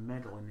won a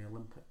medal in the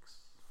Olympics.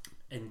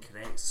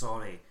 Incorrect,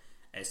 sorry.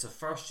 It's the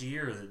first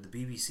year that the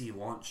BBC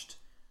launched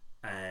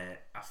a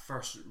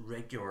first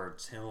regular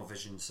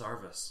television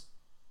service.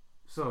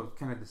 So,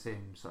 kind of the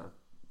same sort of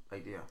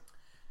idea.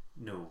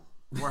 No.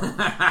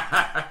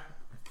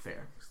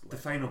 Fair. The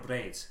final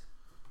bread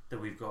that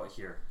we've got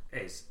here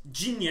is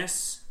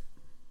Genius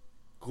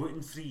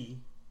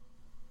gluten-free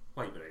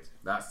white bread.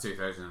 That's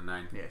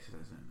 2009. Yeah,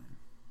 2009.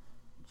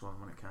 It's one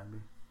when it can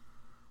be.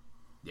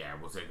 Yeah,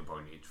 we'll take a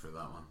point each for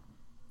that one.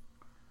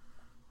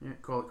 Yeah,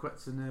 call it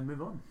quits and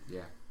move on.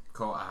 Yeah.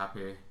 Call it a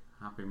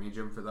happy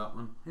medium for that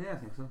one. Yeah, I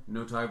think so.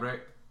 No tie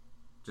break.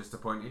 Just a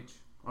point each.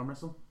 Arm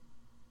wrestle?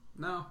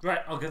 No.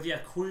 Right, I'll give you a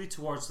clue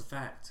towards the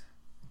fact.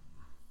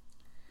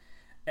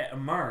 It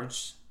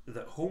emerged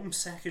that Home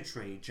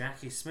Secretary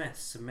Jackie Smith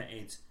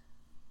submitted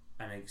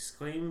an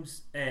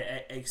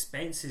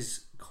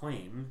expenses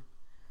claim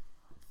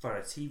for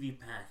a TV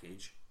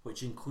package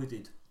which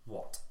included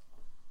what?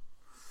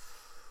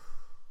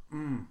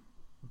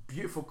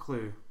 Beautiful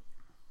clue.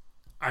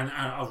 And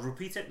I'll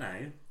repeat it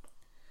now.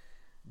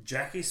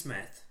 Jackie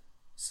Smith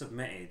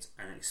submitted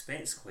an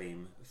expense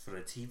claim for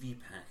a TV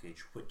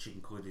package which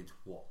included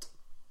what?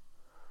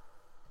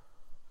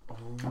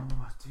 Oh,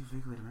 I do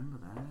vaguely remember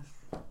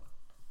this.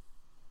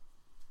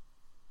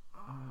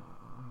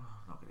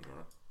 Not gonna get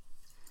it.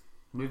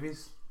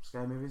 Movies?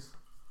 Sky Movies?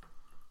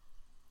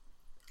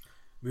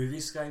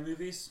 Movies, Sky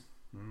Movies?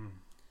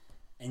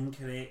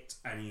 Incorrect.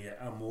 I need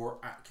a more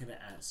accurate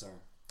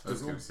answer. I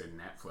was going to say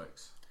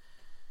Netflix.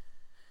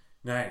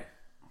 Now,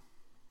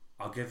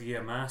 I'll give you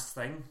a maths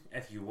thing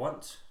if you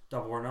want.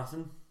 Double or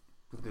nothing.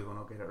 Do we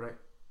not get it right?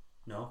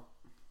 No.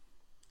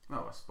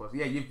 Oh, I suppose.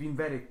 Yeah, you've been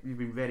very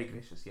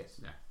gracious. Yes.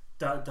 Yeah.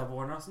 Double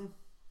or nothing.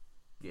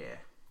 Yeah.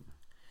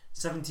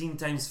 17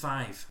 times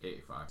 5.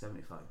 85.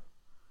 75.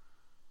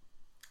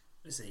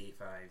 It's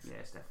 85. Yeah,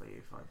 it's definitely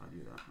 85. I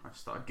knew that. I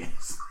just thought I'd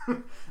guess.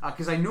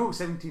 Because I know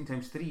 17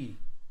 times 3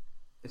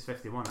 is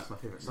 51. That's my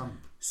favourite sum.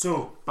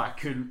 So, But I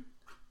couldn't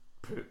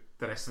put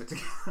the rest of it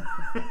together.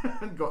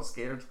 And got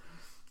scared.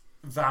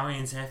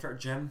 valiant effort,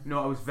 Jim.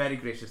 No, I was very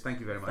gracious. Thank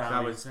you very much.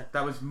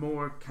 That was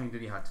more kind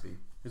than you had to be.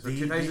 So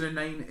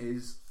 2009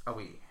 is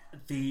away.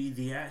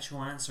 The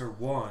actual answer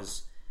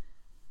was,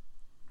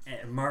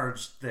 it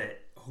emerged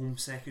that Home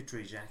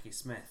Secretary Jackie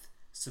Smith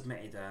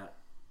submitted a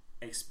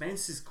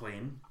expenses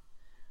claim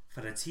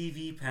for a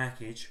TV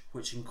package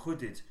which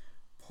included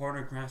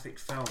pornographic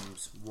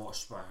films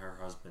watched by her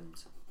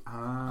husband. Yeah,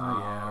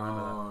 I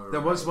remember that.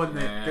 There right, was one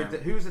yeah.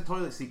 that who was the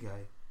toilet seat guy?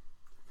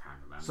 Can't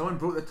remember. Someone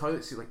broke the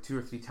toilet seat like 2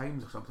 or 3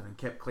 times or something and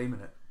kept claiming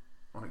it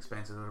on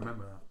expenses. I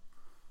remember that.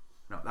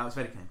 No, that was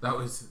very kind. That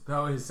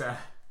was I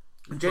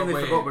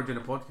generally forgot we're doing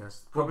a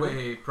podcast.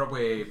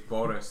 Probably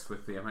Boris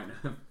with the amount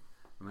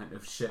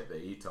of shit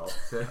that he talked.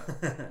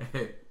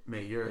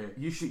 Mate,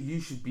 you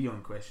should be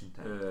on Question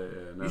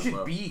Time. No, You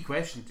should be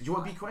Question. Did you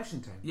want to be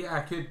Question Time? Yeah, I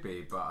could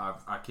be, but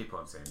I keep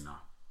on saying no.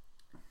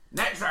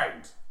 Next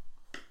round.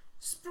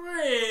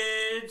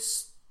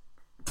 Spreads.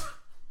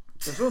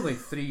 There's only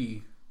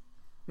 3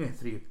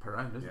 per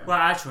round, isn't Yeah. it? Well,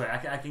 actually,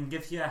 I can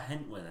give you a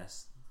hint with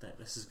this, that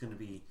this is going to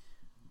be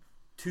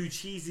 2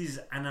 cheeses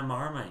and a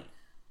Marmite.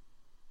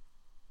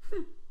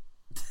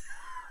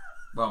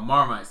 Well,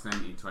 Marmite's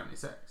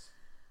 1926.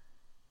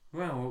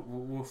 Well,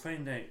 we'll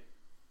find out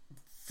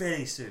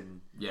very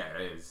soon. Yeah,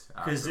 it is.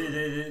 Because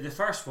Absolutely. the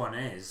first one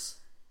is...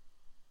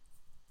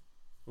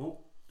 Oh,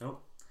 no.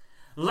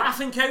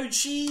 Laughing Cow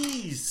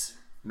Cheese!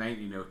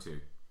 1902.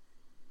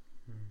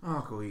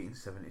 I'll go eating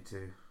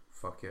 72.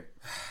 Fuck it.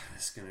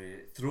 It's going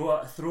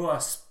to throw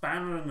a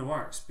spanner in the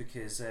works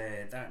because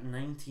that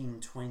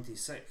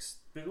 1926...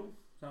 Google?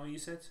 Is that what you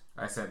said?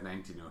 I said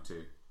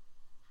 1902.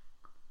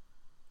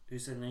 Who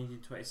said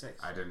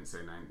 1926? I didn't say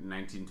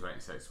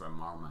 1926 when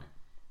Marmite.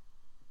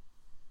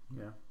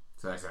 Yeah.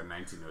 So I said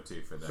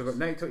 1902 for this. So I've got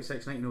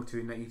 1926, 1902,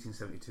 and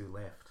 1872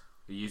 left.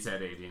 You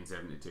said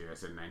 1872. I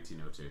said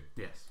 1902.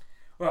 Yes.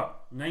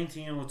 Well,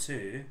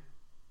 1902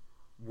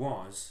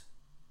 was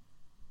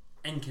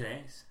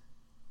incorrect,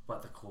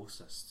 but the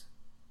closest.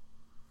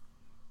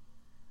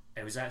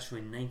 It was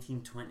actually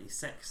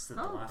 1926 that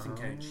the Laughing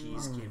Cow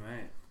Cheese came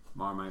out.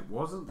 Marmite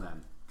wasn't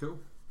then. Cool.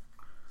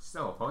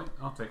 Still a point.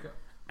 I'll take it.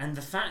 And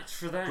the fact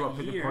for that Do you want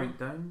to put the year... point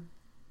down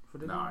for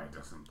the No, it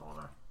doesn't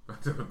bother. I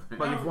don't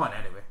think. Well, you've won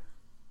anyway.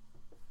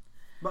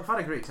 But I've had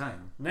a great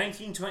time.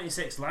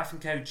 1926 Laughing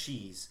Cow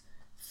Cheese.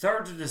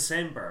 3rd of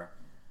December,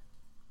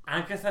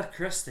 Agatha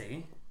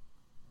Christie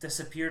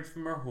disappeared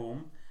from her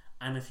home,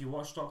 and if you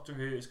watch Doctor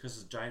Who, it's because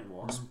it's a giant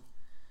wasp.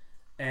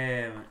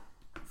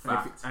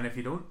 Fact. And if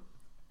you don't,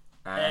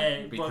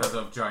 Because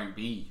of Giant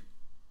B.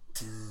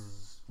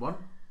 one.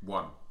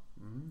 One.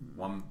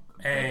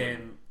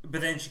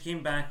 But then she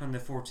came back on the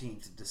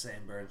 14th of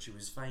December and she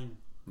was fine.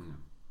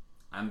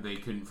 And they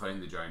couldn't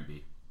find the Giant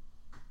B.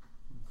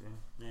 Okay.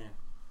 Yeah.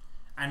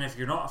 And if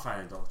you're not a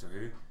fan of Doctor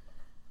Who,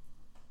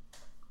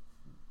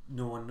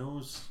 no one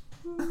knows.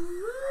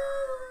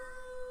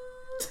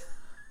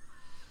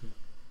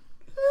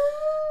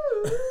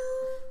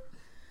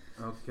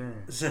 Okay.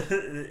 So,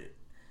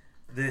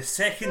 the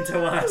second to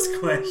last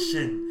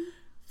question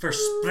for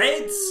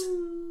spreads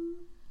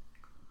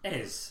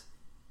is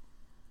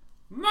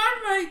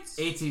Marmite.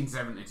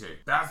 1872.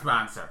 That's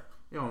my answer.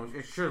 You know,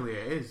 surely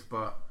it is,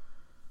 but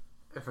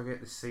if I get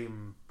the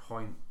same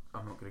point,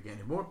 I'm not going to get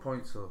any more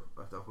points, so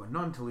I've got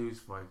none to lose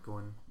by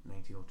going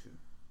 1902.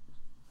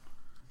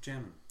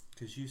 Jim,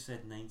 because you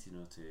said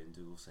 1902 and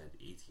Dougal said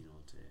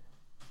 1802.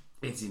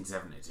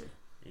 1872.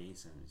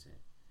 1872.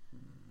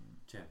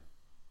 Jim,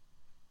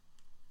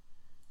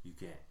 you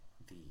get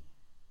the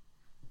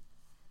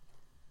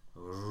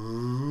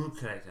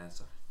correct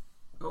answer.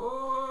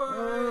 Oh.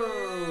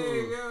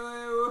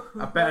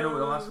 I bet I know what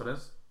the last one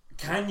is.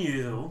 Can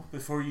you, though,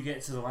 before you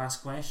get to the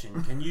last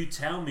question, can you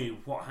tell me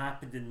what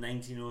happened in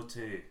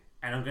 1902?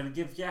 And I'm going to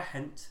give you a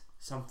hint,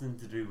 something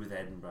to do with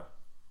Edinburgh.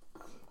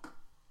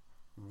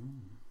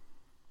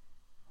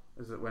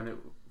 Is it when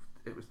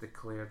it was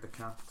declared the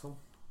capital?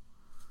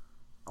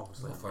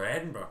 Obviously. Well, for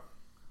Edinburgh.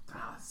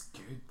 That's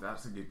good.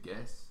 That's a good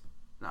guess.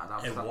 Nah,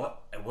 that was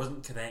It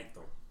wasn't correct,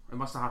 though. It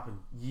must have happened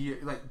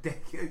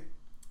decades,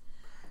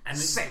 And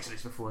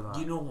centuries before that.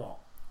 you know what?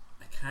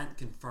 I can't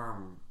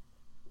confirm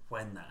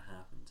when that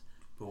happened,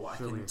 but what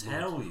Surely I can it's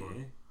tell months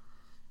you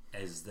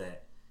is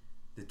that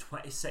the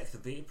 26th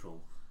of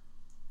April,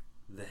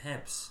 the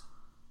Hibs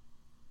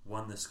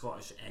won the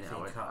Scottish FA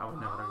I Cup.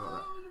 would never have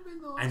got that.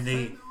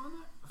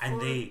 And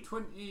they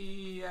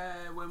 20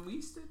 when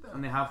we stood there.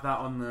 And they have that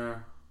on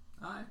their.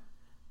 Aye.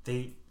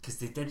 because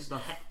they didn't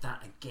hit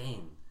that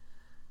again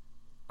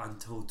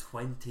until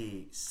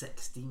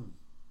 2016.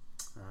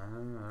 I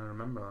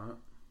remember that.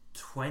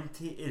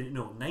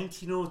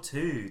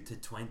 1902 to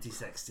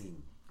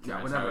 2016. Can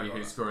I we tell never you got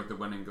who that. scored the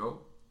winning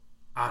goal?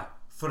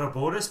 For a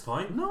bonus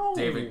point, No,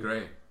 David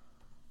Gray.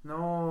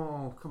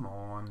 No, come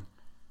on.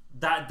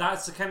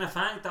 that's the kind of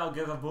fact that I'll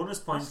give a bonus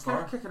point That's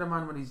for. kicking a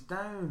man when he's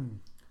down.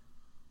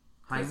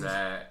 Heinz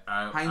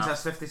Heinz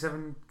has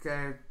 57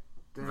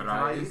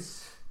 varieties.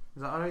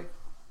 Is that alright?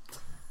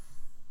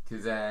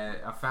 Because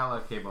a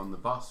fella came on the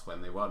bus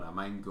when they won. I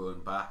mind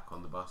going back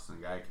on the bus, and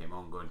a guy came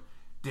on going,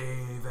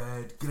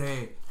 David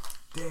Gray,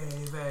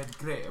 David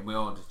Gray, and we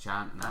all had to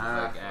chant. And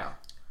I was like,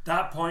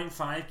 That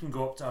 0.5 can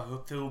go up to a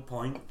full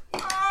point.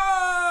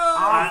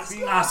 oh, That's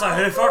a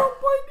hoofer.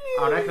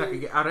 I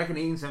reckon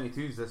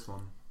 1872 is this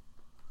one.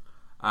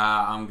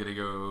 I'm gonna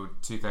go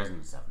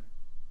 2007.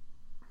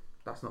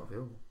 That's not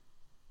available.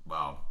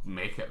 Well,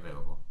 make it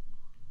available.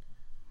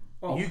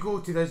 Oh, You go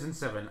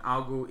 2007,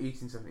 I'll go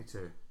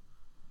 1872.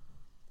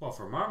 well,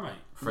 for Marmite.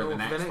 For the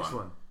next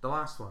one. The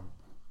last one.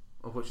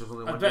 Of which there's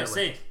only one. I'd better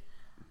say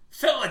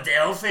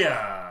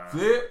Philadelphia.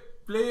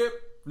 Flip, flip,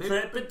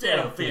 flip.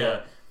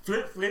 Philadelphia.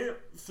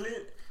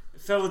 Flip.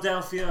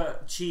 Philadelphia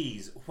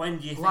cheese. When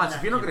do you think Lads, that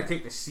if you're not came going to out?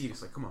 take this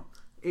seriously, come on.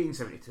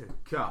 1872.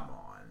 Come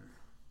on.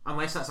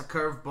 Unless that's a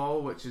curved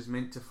ball which is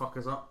meant to fuck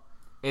us up.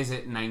 Is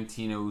it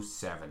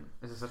 1907?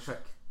 Is this a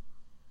trick?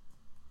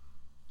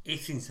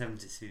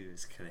 1872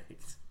 is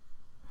correct.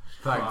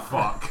 Thank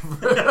fuck. Who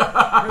would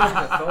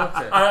have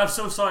thought it? I'm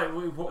so sorry.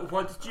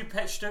 What did you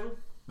pitch to?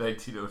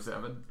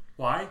 1907.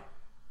 Why?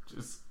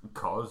 Just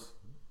cause.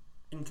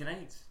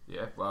 Incorrect.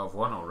 Yeah, well, I've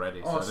won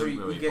already, so Oh, I so didn't he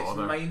really gets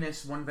bother.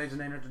 minus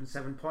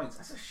 1,907 points.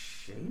 That's a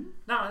shame.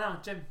 No,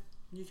 Jim.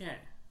 You get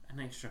an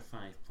extra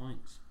 5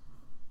 points.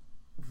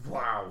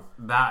 Wow.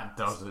 That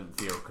doesn't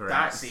feel correct.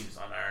 That seems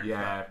unearned.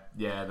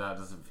 Yeah, that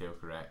doesn't feel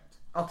correct.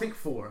 I'll take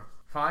 4.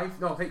 5?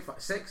 No, I'll take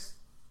 6.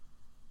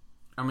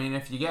 I mean,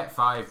 if you get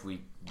 5,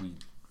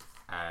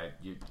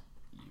 you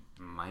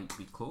might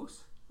be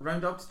close.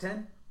 Round up to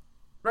 10?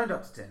 Round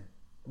up to 10.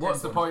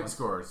 What's 10 the bonus point points.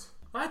 scores?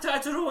 I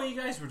don't know what you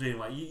guys were doing.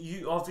 Like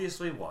you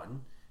obviously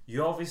won.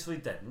 You obviously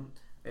didn't.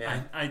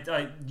 Yeah.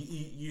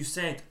 You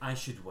said I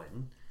should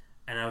win,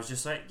 and I was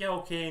just like, yeah,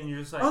 okay. And you're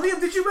just like, Oh,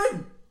 Liam, did you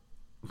win?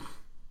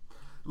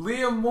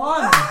 Liam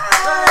won!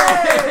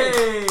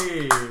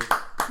 Hey!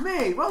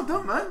 Mate, well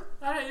done, man.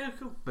 all right, yeah,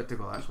 cool. But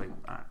Dougal actually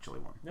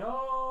won.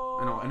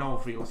 No. In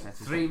all real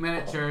senses. 3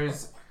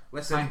 miniatures.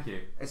 Listen, Thank you.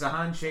 it's a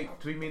handshake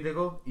between me and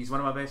Dougal. He's one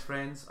of my best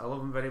friends. I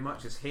love him very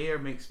much. His hair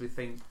makes me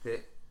think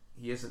that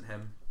he isn't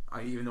him.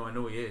 Even though I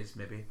know he is,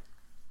 maybe.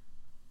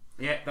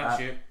 Yeah,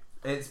 that's you.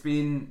 It's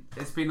been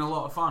a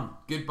lot of fun.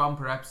 Good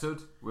bumper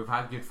episode. We've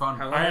had good fun.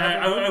 Hello.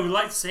 I would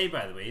like to say,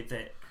 by the way,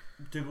 that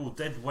Dougal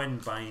did win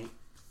by.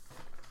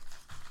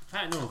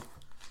 I don't know.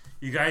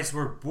 You guys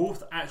were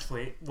both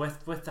actually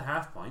with the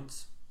half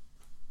points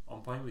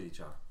on point with each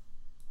other.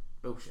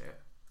 Bullshit.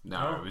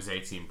 No, No. it was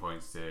 18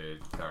 points to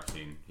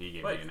 13. He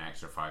gave Wait. me an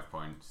extra 5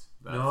 points.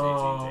 That's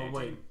No, 18 to 18.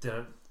 wait.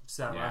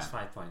 So that Yeah. last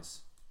 5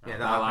 points. Yeah, The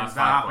that last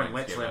happened 5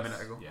 points literally a give minute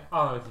us- ago. Yeah.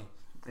 Oh, okay.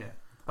 Yeah.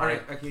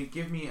 Alright, okay,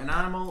 give me an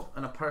animal,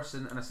 and a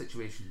person, and a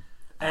situation.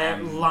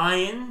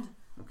 Lion.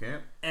 Okay.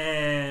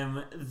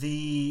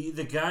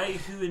 The guy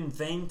who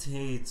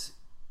invented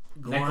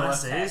Nikola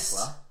glasses.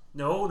 Tesla.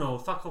 No,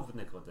 fuck off with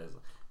Nikola Tesla.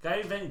 Guy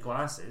who invented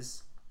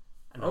glasses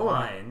and a Oh,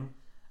 lion,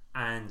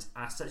 and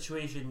a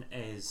situation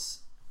is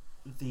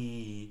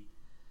they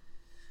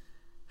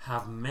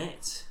have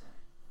met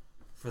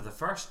for the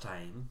first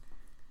time,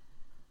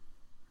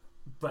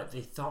 but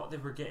they thought they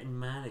were getting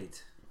married.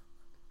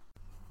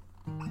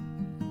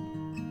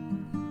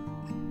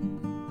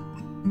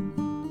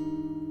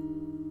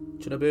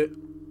 Chin about.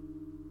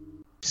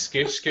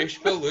 Skoosh, skoosh,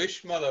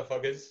 baloosh,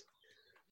 motherfuckers.